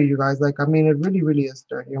sturdy, you guys. Like, I mean, it really, really is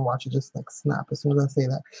sturdy. And watch it just like snap as soon as I say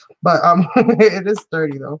that. But it is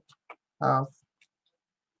sturdy though.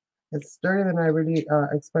 It's sturdier than I really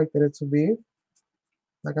expected it to be.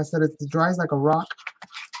 Like I said, it dries like a rock.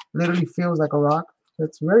 Literally feels like a rock.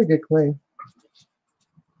 It's very good clay.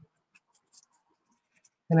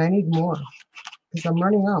 And I need more because I'm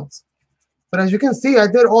running out. But as you can see, I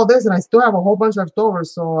did all this and I still have a whole bunch left over.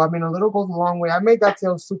 So, I mean, a little goes a long way. I made that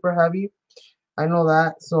tail super heavy. I know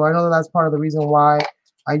that. So I know that that's part of the reason why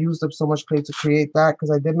I used up so much clay to create that,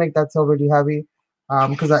 because I did make that tail really heavy.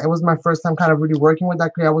 Because it was my first time kind of really working with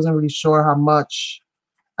that clay. I wasn't really sure how much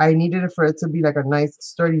I needed it for it to be like a nice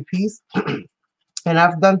sturdy piece. And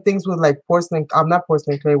I've done things with like porcelain, not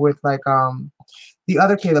porcelain clay, with like the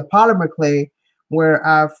other clay, the polymer clay, where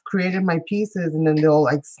I've created my pieces and then they'll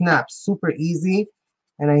like snap super easy.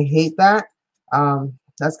 And I hate that.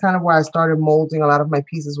 That's kind of why I started molding a lot of my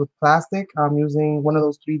pieces with plastic. I'm using one of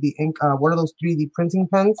those 3D ink, one of those 3D printing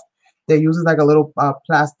pens that uses like a little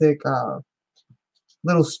plastic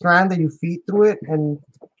little strand that you feed through it. And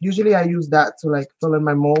usually I use that to like fill in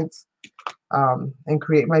my molds and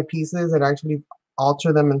create my pieces and actually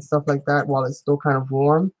alter them and stuff like that while it's still kind of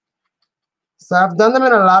warm. So I've done them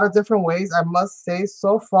in a lot of different ways. I must say,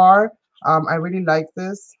 so far, I really like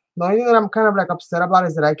this. The only thing that I'm kind of like upset about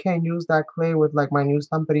is that I can't use that clay with like my new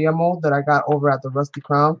stamperia mold that I got over at the Rusty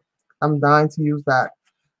Crown. I'm dying to use that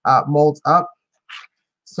molds up.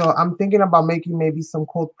 So I'm thinking about making maybe some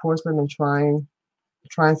cold porcelain and trying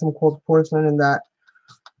some cold porcelain in that,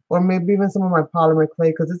 or maybe even some of my polymer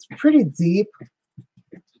clay because it's pretty deep,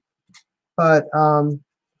 but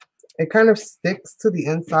it kind of sticks to the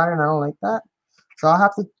inside and I don't like that. So I'll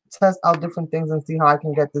have to test out different things and see how I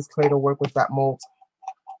can get this clay to work with that mold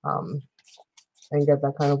and get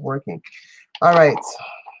that kind of working. All right,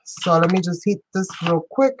 so let me just heat this real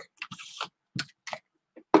quick.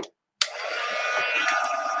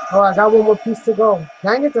 Oh, I got one more piece to go.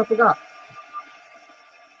 Dang it, I forgot.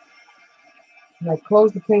 And I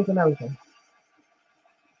closed the paint and everything.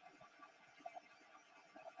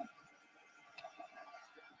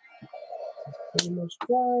 Pretty much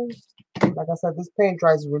dry. Like I said, this paint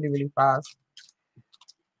dries really, really fast.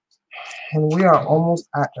 And we are almost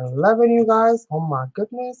at 11, you guys. Oh my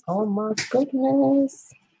goodness. Oh my goodness.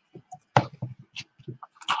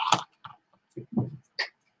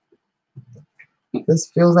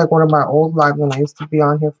 This feels like one of my old lives when I used to be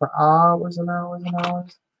on here for hours and hours and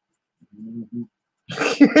hours.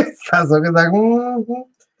 Sasuke's like,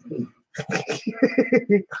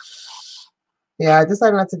 yeah, I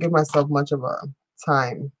decided not to give myself much of a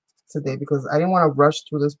time today because I didn't want to rush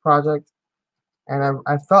through this project. And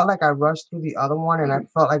I felt like I rushed through the other one and I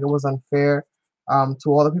felt like it was unfair to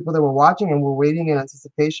all the people that were watching and were waiting in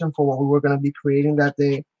anticipation for what we were going to be creating that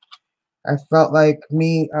day. I felt like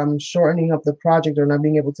me shortening up the project or not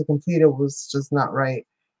being able to complete it was just not right.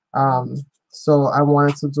 So I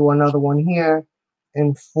wanted to do another one here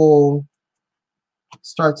in full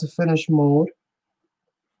start to finish mode.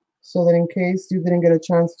 So that in case you didn't get a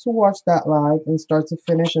chance to watch that live and start to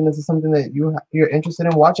finish, and this is something that you're interested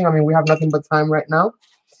in watching, I mean, we have nothing but time right now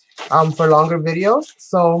for longer videos.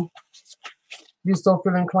 So if you still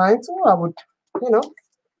feel inclined to, I would,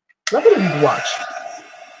 definitely watch.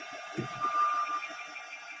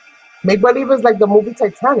 Make Believe is like the movie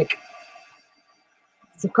Titanic.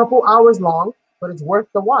 It's a couple hours long, but it's worth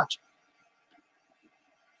the watch.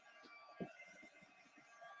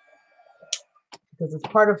 Because it's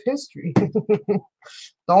part of history.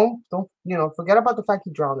 don't forget about the fact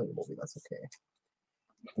he drowned in the movie. That's okay.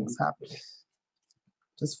 Things happen.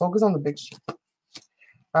 Just focus on the big shit.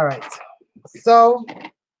 All right. So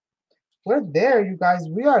we're there, you guys.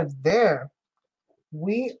 We are there.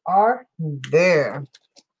 We are there.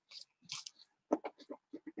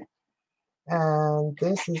 And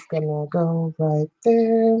this is gonna go right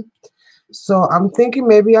there. So I'm thinking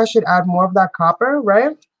maybe I should add more of that copper,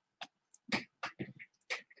 right?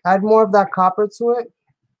 Add more of that copper to it,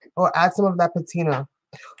 or add some of that patina.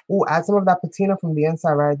 Oh, add some of that patina from the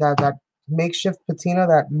inside, right? That makeshift patina,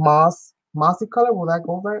 that mossy color. Will that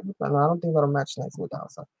go right with that? No, I don't think that'll match nice with the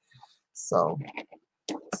outside. So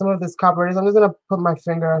some of this copper is. I'm just gonna put my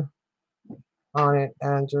finger on it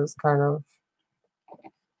and just kind of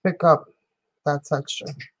pick up that texture.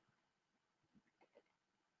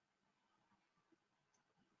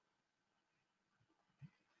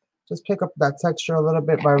 Just pick up that texture a little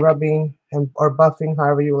bit by rubbing or buffing,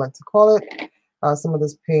 however you like to call it. Some of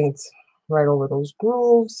this paint right over those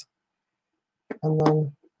grooves. And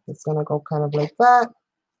then it's going to go kind of like that.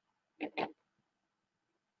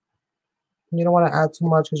 You don't want to add too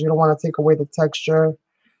much because you don't want to take away the texture.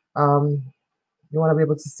 You want to be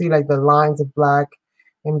able to see like the lines of black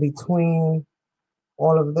in between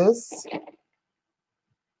all of this.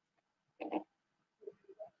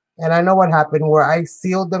 And I know what happened where I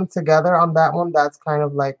sealed them together on that one. That's kind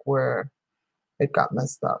of like where it got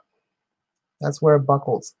messed up. That's where it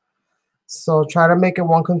buckles. So try to make it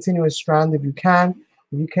one continuous strand if you can.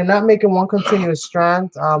 If you cannot make it one continuous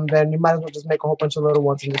strand, then you might as well just make a whole bunch of little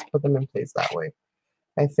ones and just put them in place that way.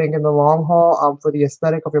 I think in the long haul, for the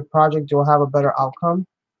aesthetic of your project, you'll have a better outcome.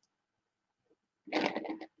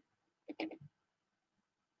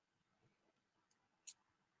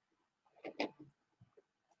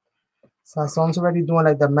 So someone's already doing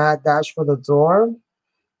like the mad dash for the door.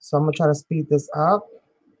 So I'm gonna try to speed this up.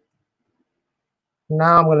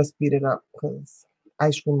 Now I'm gonna speed it up because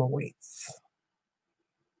ice cream awaits.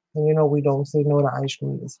 And you know we don't say no to ice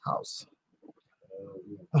cream in this house.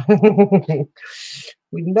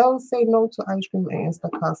 We don't say no to ice cream in esta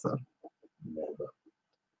casa.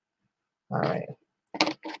 All right.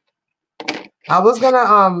 I was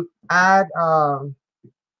gonna add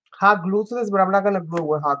hot glue to this, but I'm not gonna glue it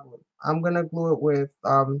with hot glue. I'm gonna glue it with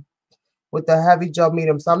the heavy gel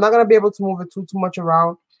medium. So I'm not gonna be able to move it too much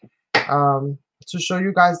around to show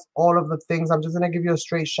you guys all of the things. I'm just gonna give you a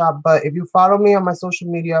straight shot. But if you follow me on my social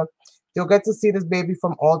media, You'll get to see this baby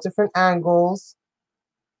from all different angles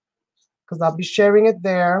because I'll be sharing it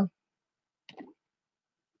there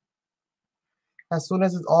as soon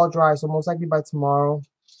as it's all dry, so most likely by tomorrow.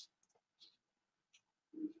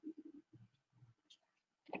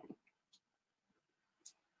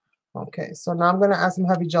 Okay, so now I'm going to add some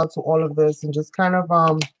heavy gel to all of this and just kind of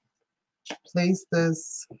place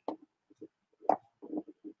this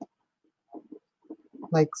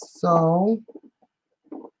like so.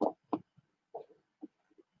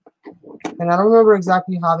 And I don't remember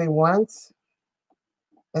exactly how they went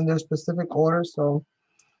in their specific order, so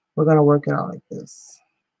we're going to work it out like this.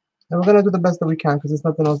 And we're going to do the best that we can because there's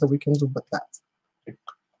nothing else that we can do but that.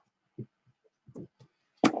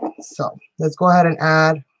 So let's go ahead and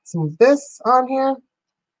add some of this on here.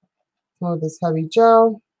 Some of this heavy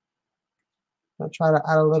gel. I'll try to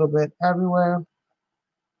add a little bit everywhere.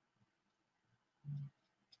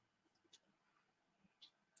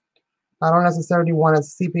 I don't necessarily want it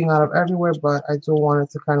seeping out of everywhere, but I do want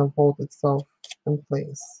it to kind of hold itself in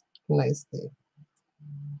place nicely.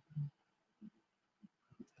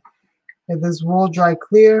 If this will dry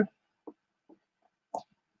clear,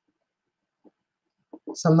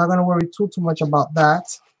 so I'm not going to worry too much about that,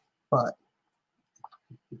 but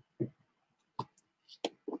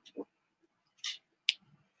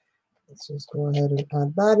let's just go ahead and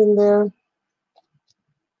add that in there.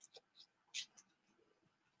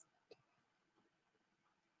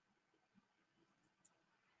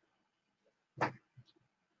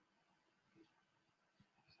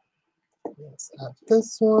 Let's add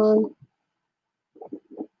this one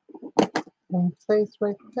in place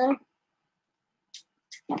right there.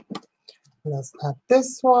 Let's add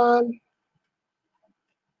this one.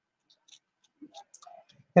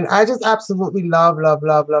 And I just absolutely love, love,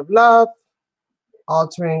 love, love, love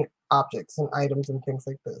altering objects and items and things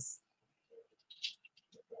like this.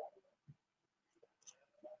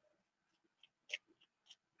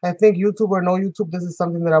 I think YouTube or no YouTube, this is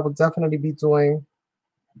something that I would definitely be doing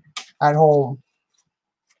at home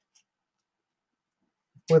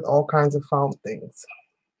with all kinds of found things.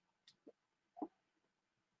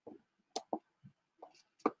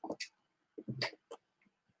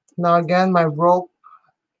 Now again, my rope,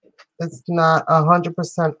 it's not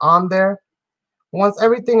 100% on there. Once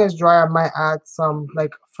everything is dry, I might add some like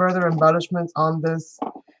further embellishments on this.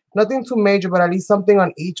 Nothing too major, but at least something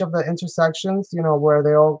on each of the intersections, you know, where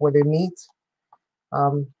they meet,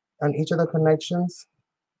 on each of the connections.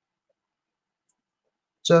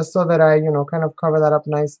 Just so that I, you know, kind of cover that up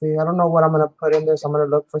nicely. I don't know what I'm going to put in there, so I'm going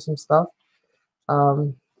to look for some stuff.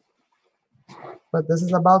 But this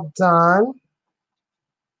is about done.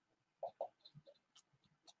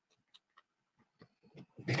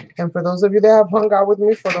 And for those of you that have hung out with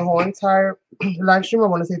me for the whole entire live stream, I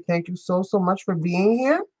want to say thank you so, so much for being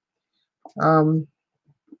here.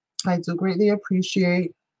 I do greatly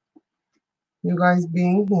appreciate you guys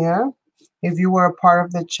being here. If you were a part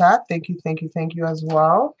of the chat, thank you, thank you, thank you as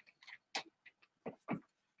well.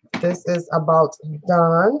 This is about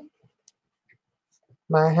done.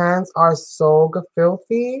 My hands are so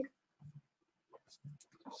filthy.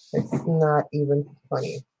 It's not even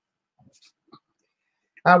funny.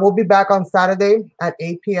 I will be back on Saturday at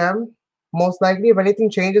 8 p.m. Most likely, if anything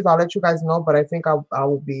changes, I'll let you guys know, but I think I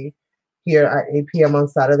will be here at 8 p.m. on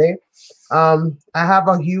Saturday. I have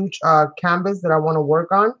a huge canvas that I want to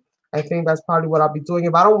work on. I think that's probably what I'll be doing.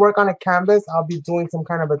 If I don't work on a canvas, I'll be doing some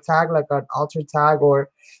kind of a tag, like an alter tag, or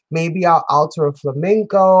maybe I'll alter a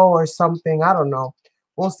flamenco or something. I don't know.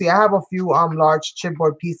 We'll see. I have a few large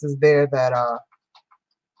chipboard pieces there that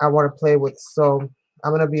I want to play with. So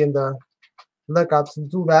I'm going to be in the lookout to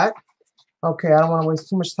do that. Okay, I don't want to waste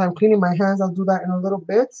too much time cleaning my hands. I'll do that in a little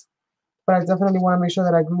bit. But I definitely want to make sure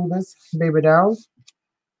that I glue this baby down.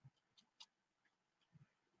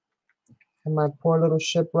 And my poor little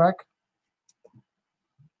shipwreck.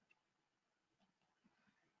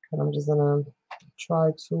 And I'm just going to try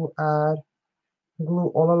to add glue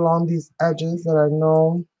all along these edges that I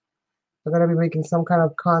know are going to be making some kind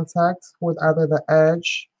of contact with either the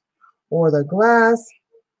edge or the glass.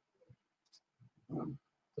 And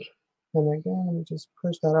again, let me just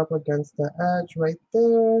push that up against the edge right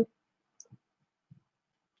there.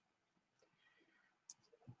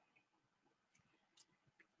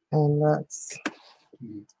 And let's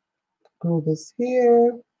glue this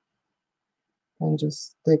here and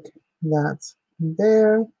just stick that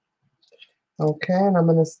there. Okay, and I'm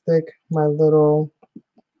gonna stick my little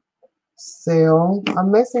sail.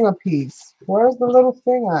 I'm missing a piece. Where's the little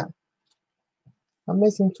thing at? I'm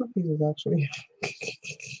missing two pieces actually.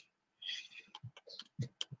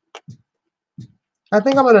 I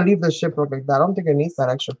think I'm gonna leave the shipwreck like that. I don't think it needs that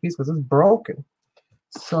extra piece because it's broken.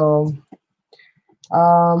 So,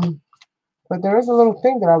 but there is a little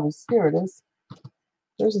thing that I was, here it is.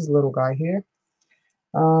 There's this little guy here.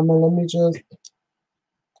 And let me just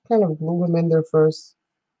kind of glue him in there first.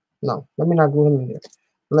 No, let me not glue him in there.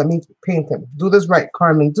 Let me paint him. Do this right,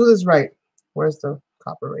 Carmen. Do this right. Where's the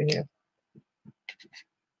copper right here?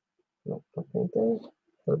 No, no paint there. A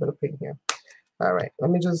little bit of paint here. All right, let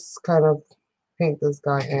me just kind of paint this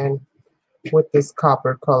guy in with this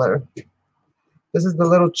copper color. This is the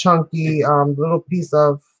little chunky little piece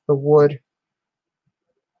of the wood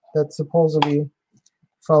that supposedly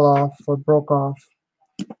fell off or broke off.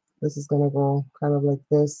 This is gonna go kind of like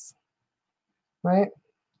this, right?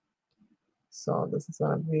 So this is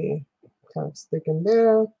gonna be kind of sticking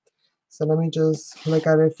there. So let me just look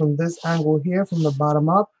at it from this angle here, from the bottom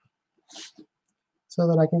up, so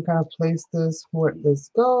that I can kind of place this where this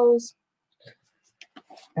goes.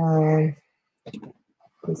 And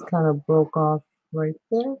this kind of broke off right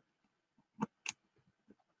there.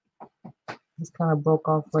 This kind of broke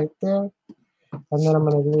off right there. And then I'm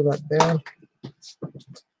gonna glue that there.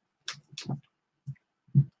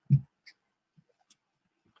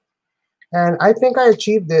 And I think I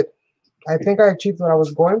achieved it. I think I achieved what I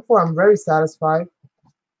was going for. I'm very satisfied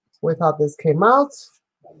with how this came out.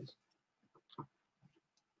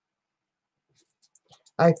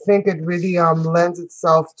 I think it really lends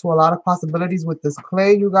itself to a lot of possibilities with this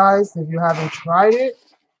clay, you guys. If you haven't tried it,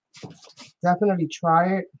 definitely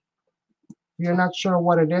try it. If you're not sure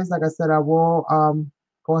what it is, like I said, I will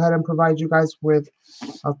go ahead and provide you guys with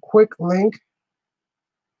a quick link.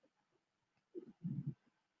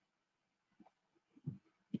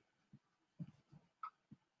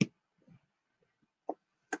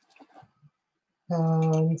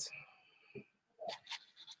 And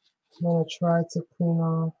I'm going to try to clean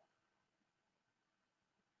off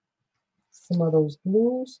some of those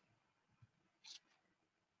glues.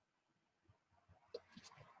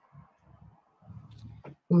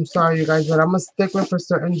 I'm sorry, you guys, but I'm a stickler for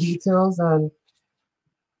certain details, and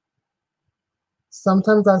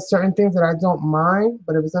sometimes there's certain things that I don't mind,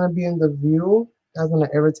 but if it's going to be in the view, that's going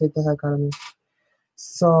to irritate the heck out of me.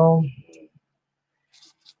 So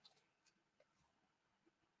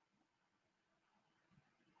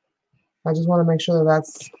I just want to make sure that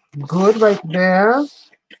that's good right there.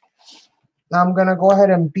 I'm going to go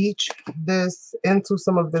ahead and beach this into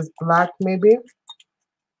some of this black maybe.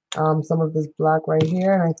 Some of this black right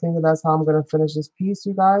here. And I think that that's how I'm going to finish this piece,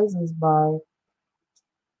 you guys, is by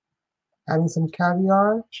adding some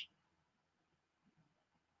caviar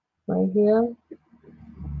right here.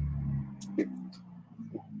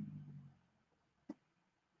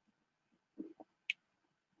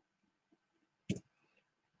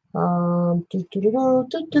 Add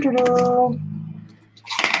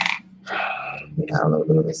a little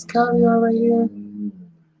bit of this caviar right here.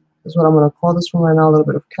 That's what I'm going to call this one right now, a little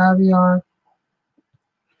bit of caviar.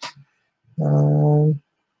 And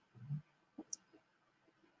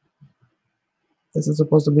this is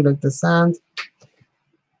supposed to be like the sand.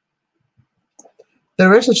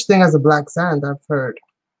 There is such thing as a black sand, I've heard.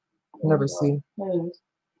 Never seen.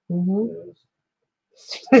 Mm-hmm.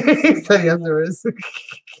 He said yes, there is.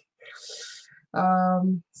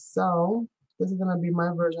 So this is gonna be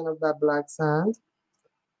my version of that black sand.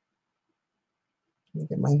 Let me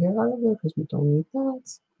get my hair out of there because we don't need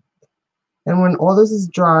that. And when all this is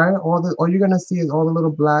dry, all you're gonna see is all the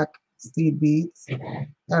little black seed beads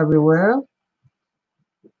everywhere.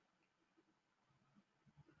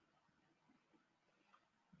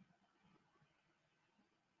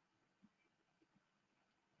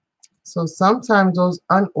 So sometimes those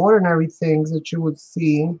unordinary things that you would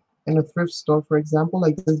see in a thrift store, for example,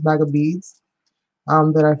 like this bag of beads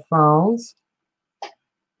that I found,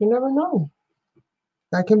 you never know.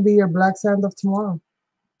 That can be your black sand of tomorrow.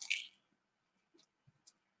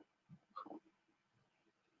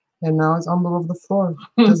 And now it's on the floor,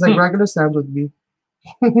 just like regular sand would be.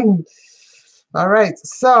 All right,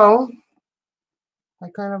 so I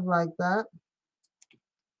kind of like that.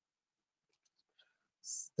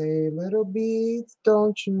 Stay, little beads,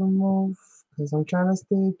 don't you move, because I'm trying to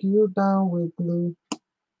stick you down with glue.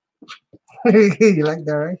 You like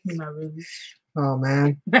that, right? Not really. Oh,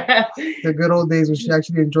 man. The good old days when she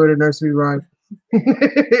actually enjoyed a nursery rhyme.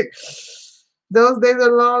 Those days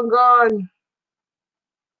are long gone.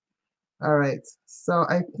 All right, so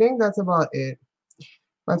I think that's about it. If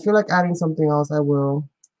I feel like adding something else, I will.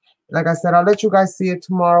 Like I said, I'll let you guys see it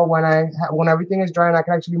tomorrow when everything is dry and I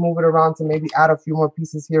can actually move it around to maybe add a few more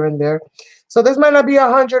pieces here and there. So this might not be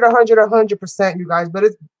 100%, you guys, but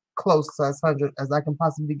it's close to as 100 as I can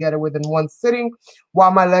possibly get it within one sitting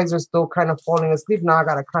while my legs are still kind of falling asleep. Now I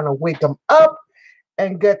got to kind of wake them up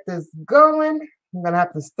and get this going. I'm going to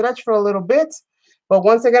have to stretch for a little bit. But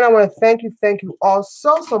once again, I want to thank you all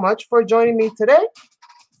so much for joining me today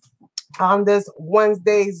on this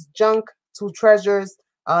Wednesday's Junk to Treasures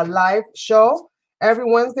live show. Every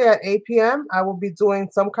Wednesday at 8 p.m., I will be doing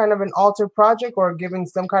some kind of an altar project or giving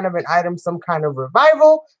some kind of an item, some kind of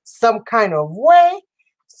revival, some kind of way.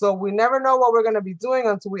 So we never know what we're going to be doing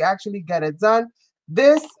until we actually get it done.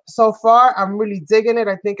 This, so far, I'm really digging it.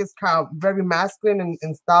 I think it's kind of very masculine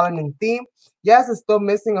and styling and theme. Yes, it's still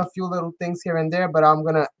missing a few little things here and there, but I'm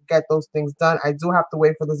going to get those things done. I do have to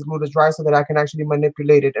wait for this glue to dry so that I can actually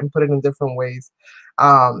manipulate it and put it in different ways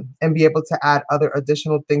and be able to add other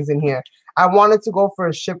additional things in here. I wanted to go for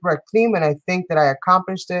a shipwreck theme, and I think that I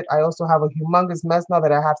accomplished it. I also have a humongous mess now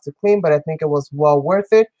that I have to clean, but I think it was well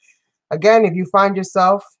worth it. Again, if you find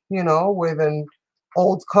yourself, you know, with an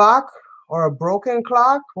old clock or a broken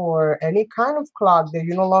clock or any kind of clock that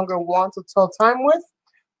you no longer want to tell time with,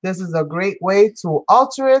 this is a great way to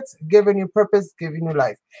alter it, giving you purpose, giving you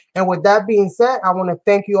life. And with that being said, I want to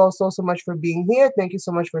thank you all so much for being here. Thank you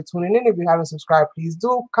so much for tuning in. If you haven't subscribed, please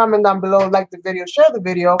do. Comment down below, like the video, share the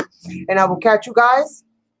video, and I will catch you guys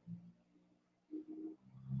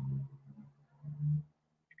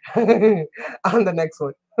on the next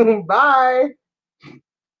one. Bye.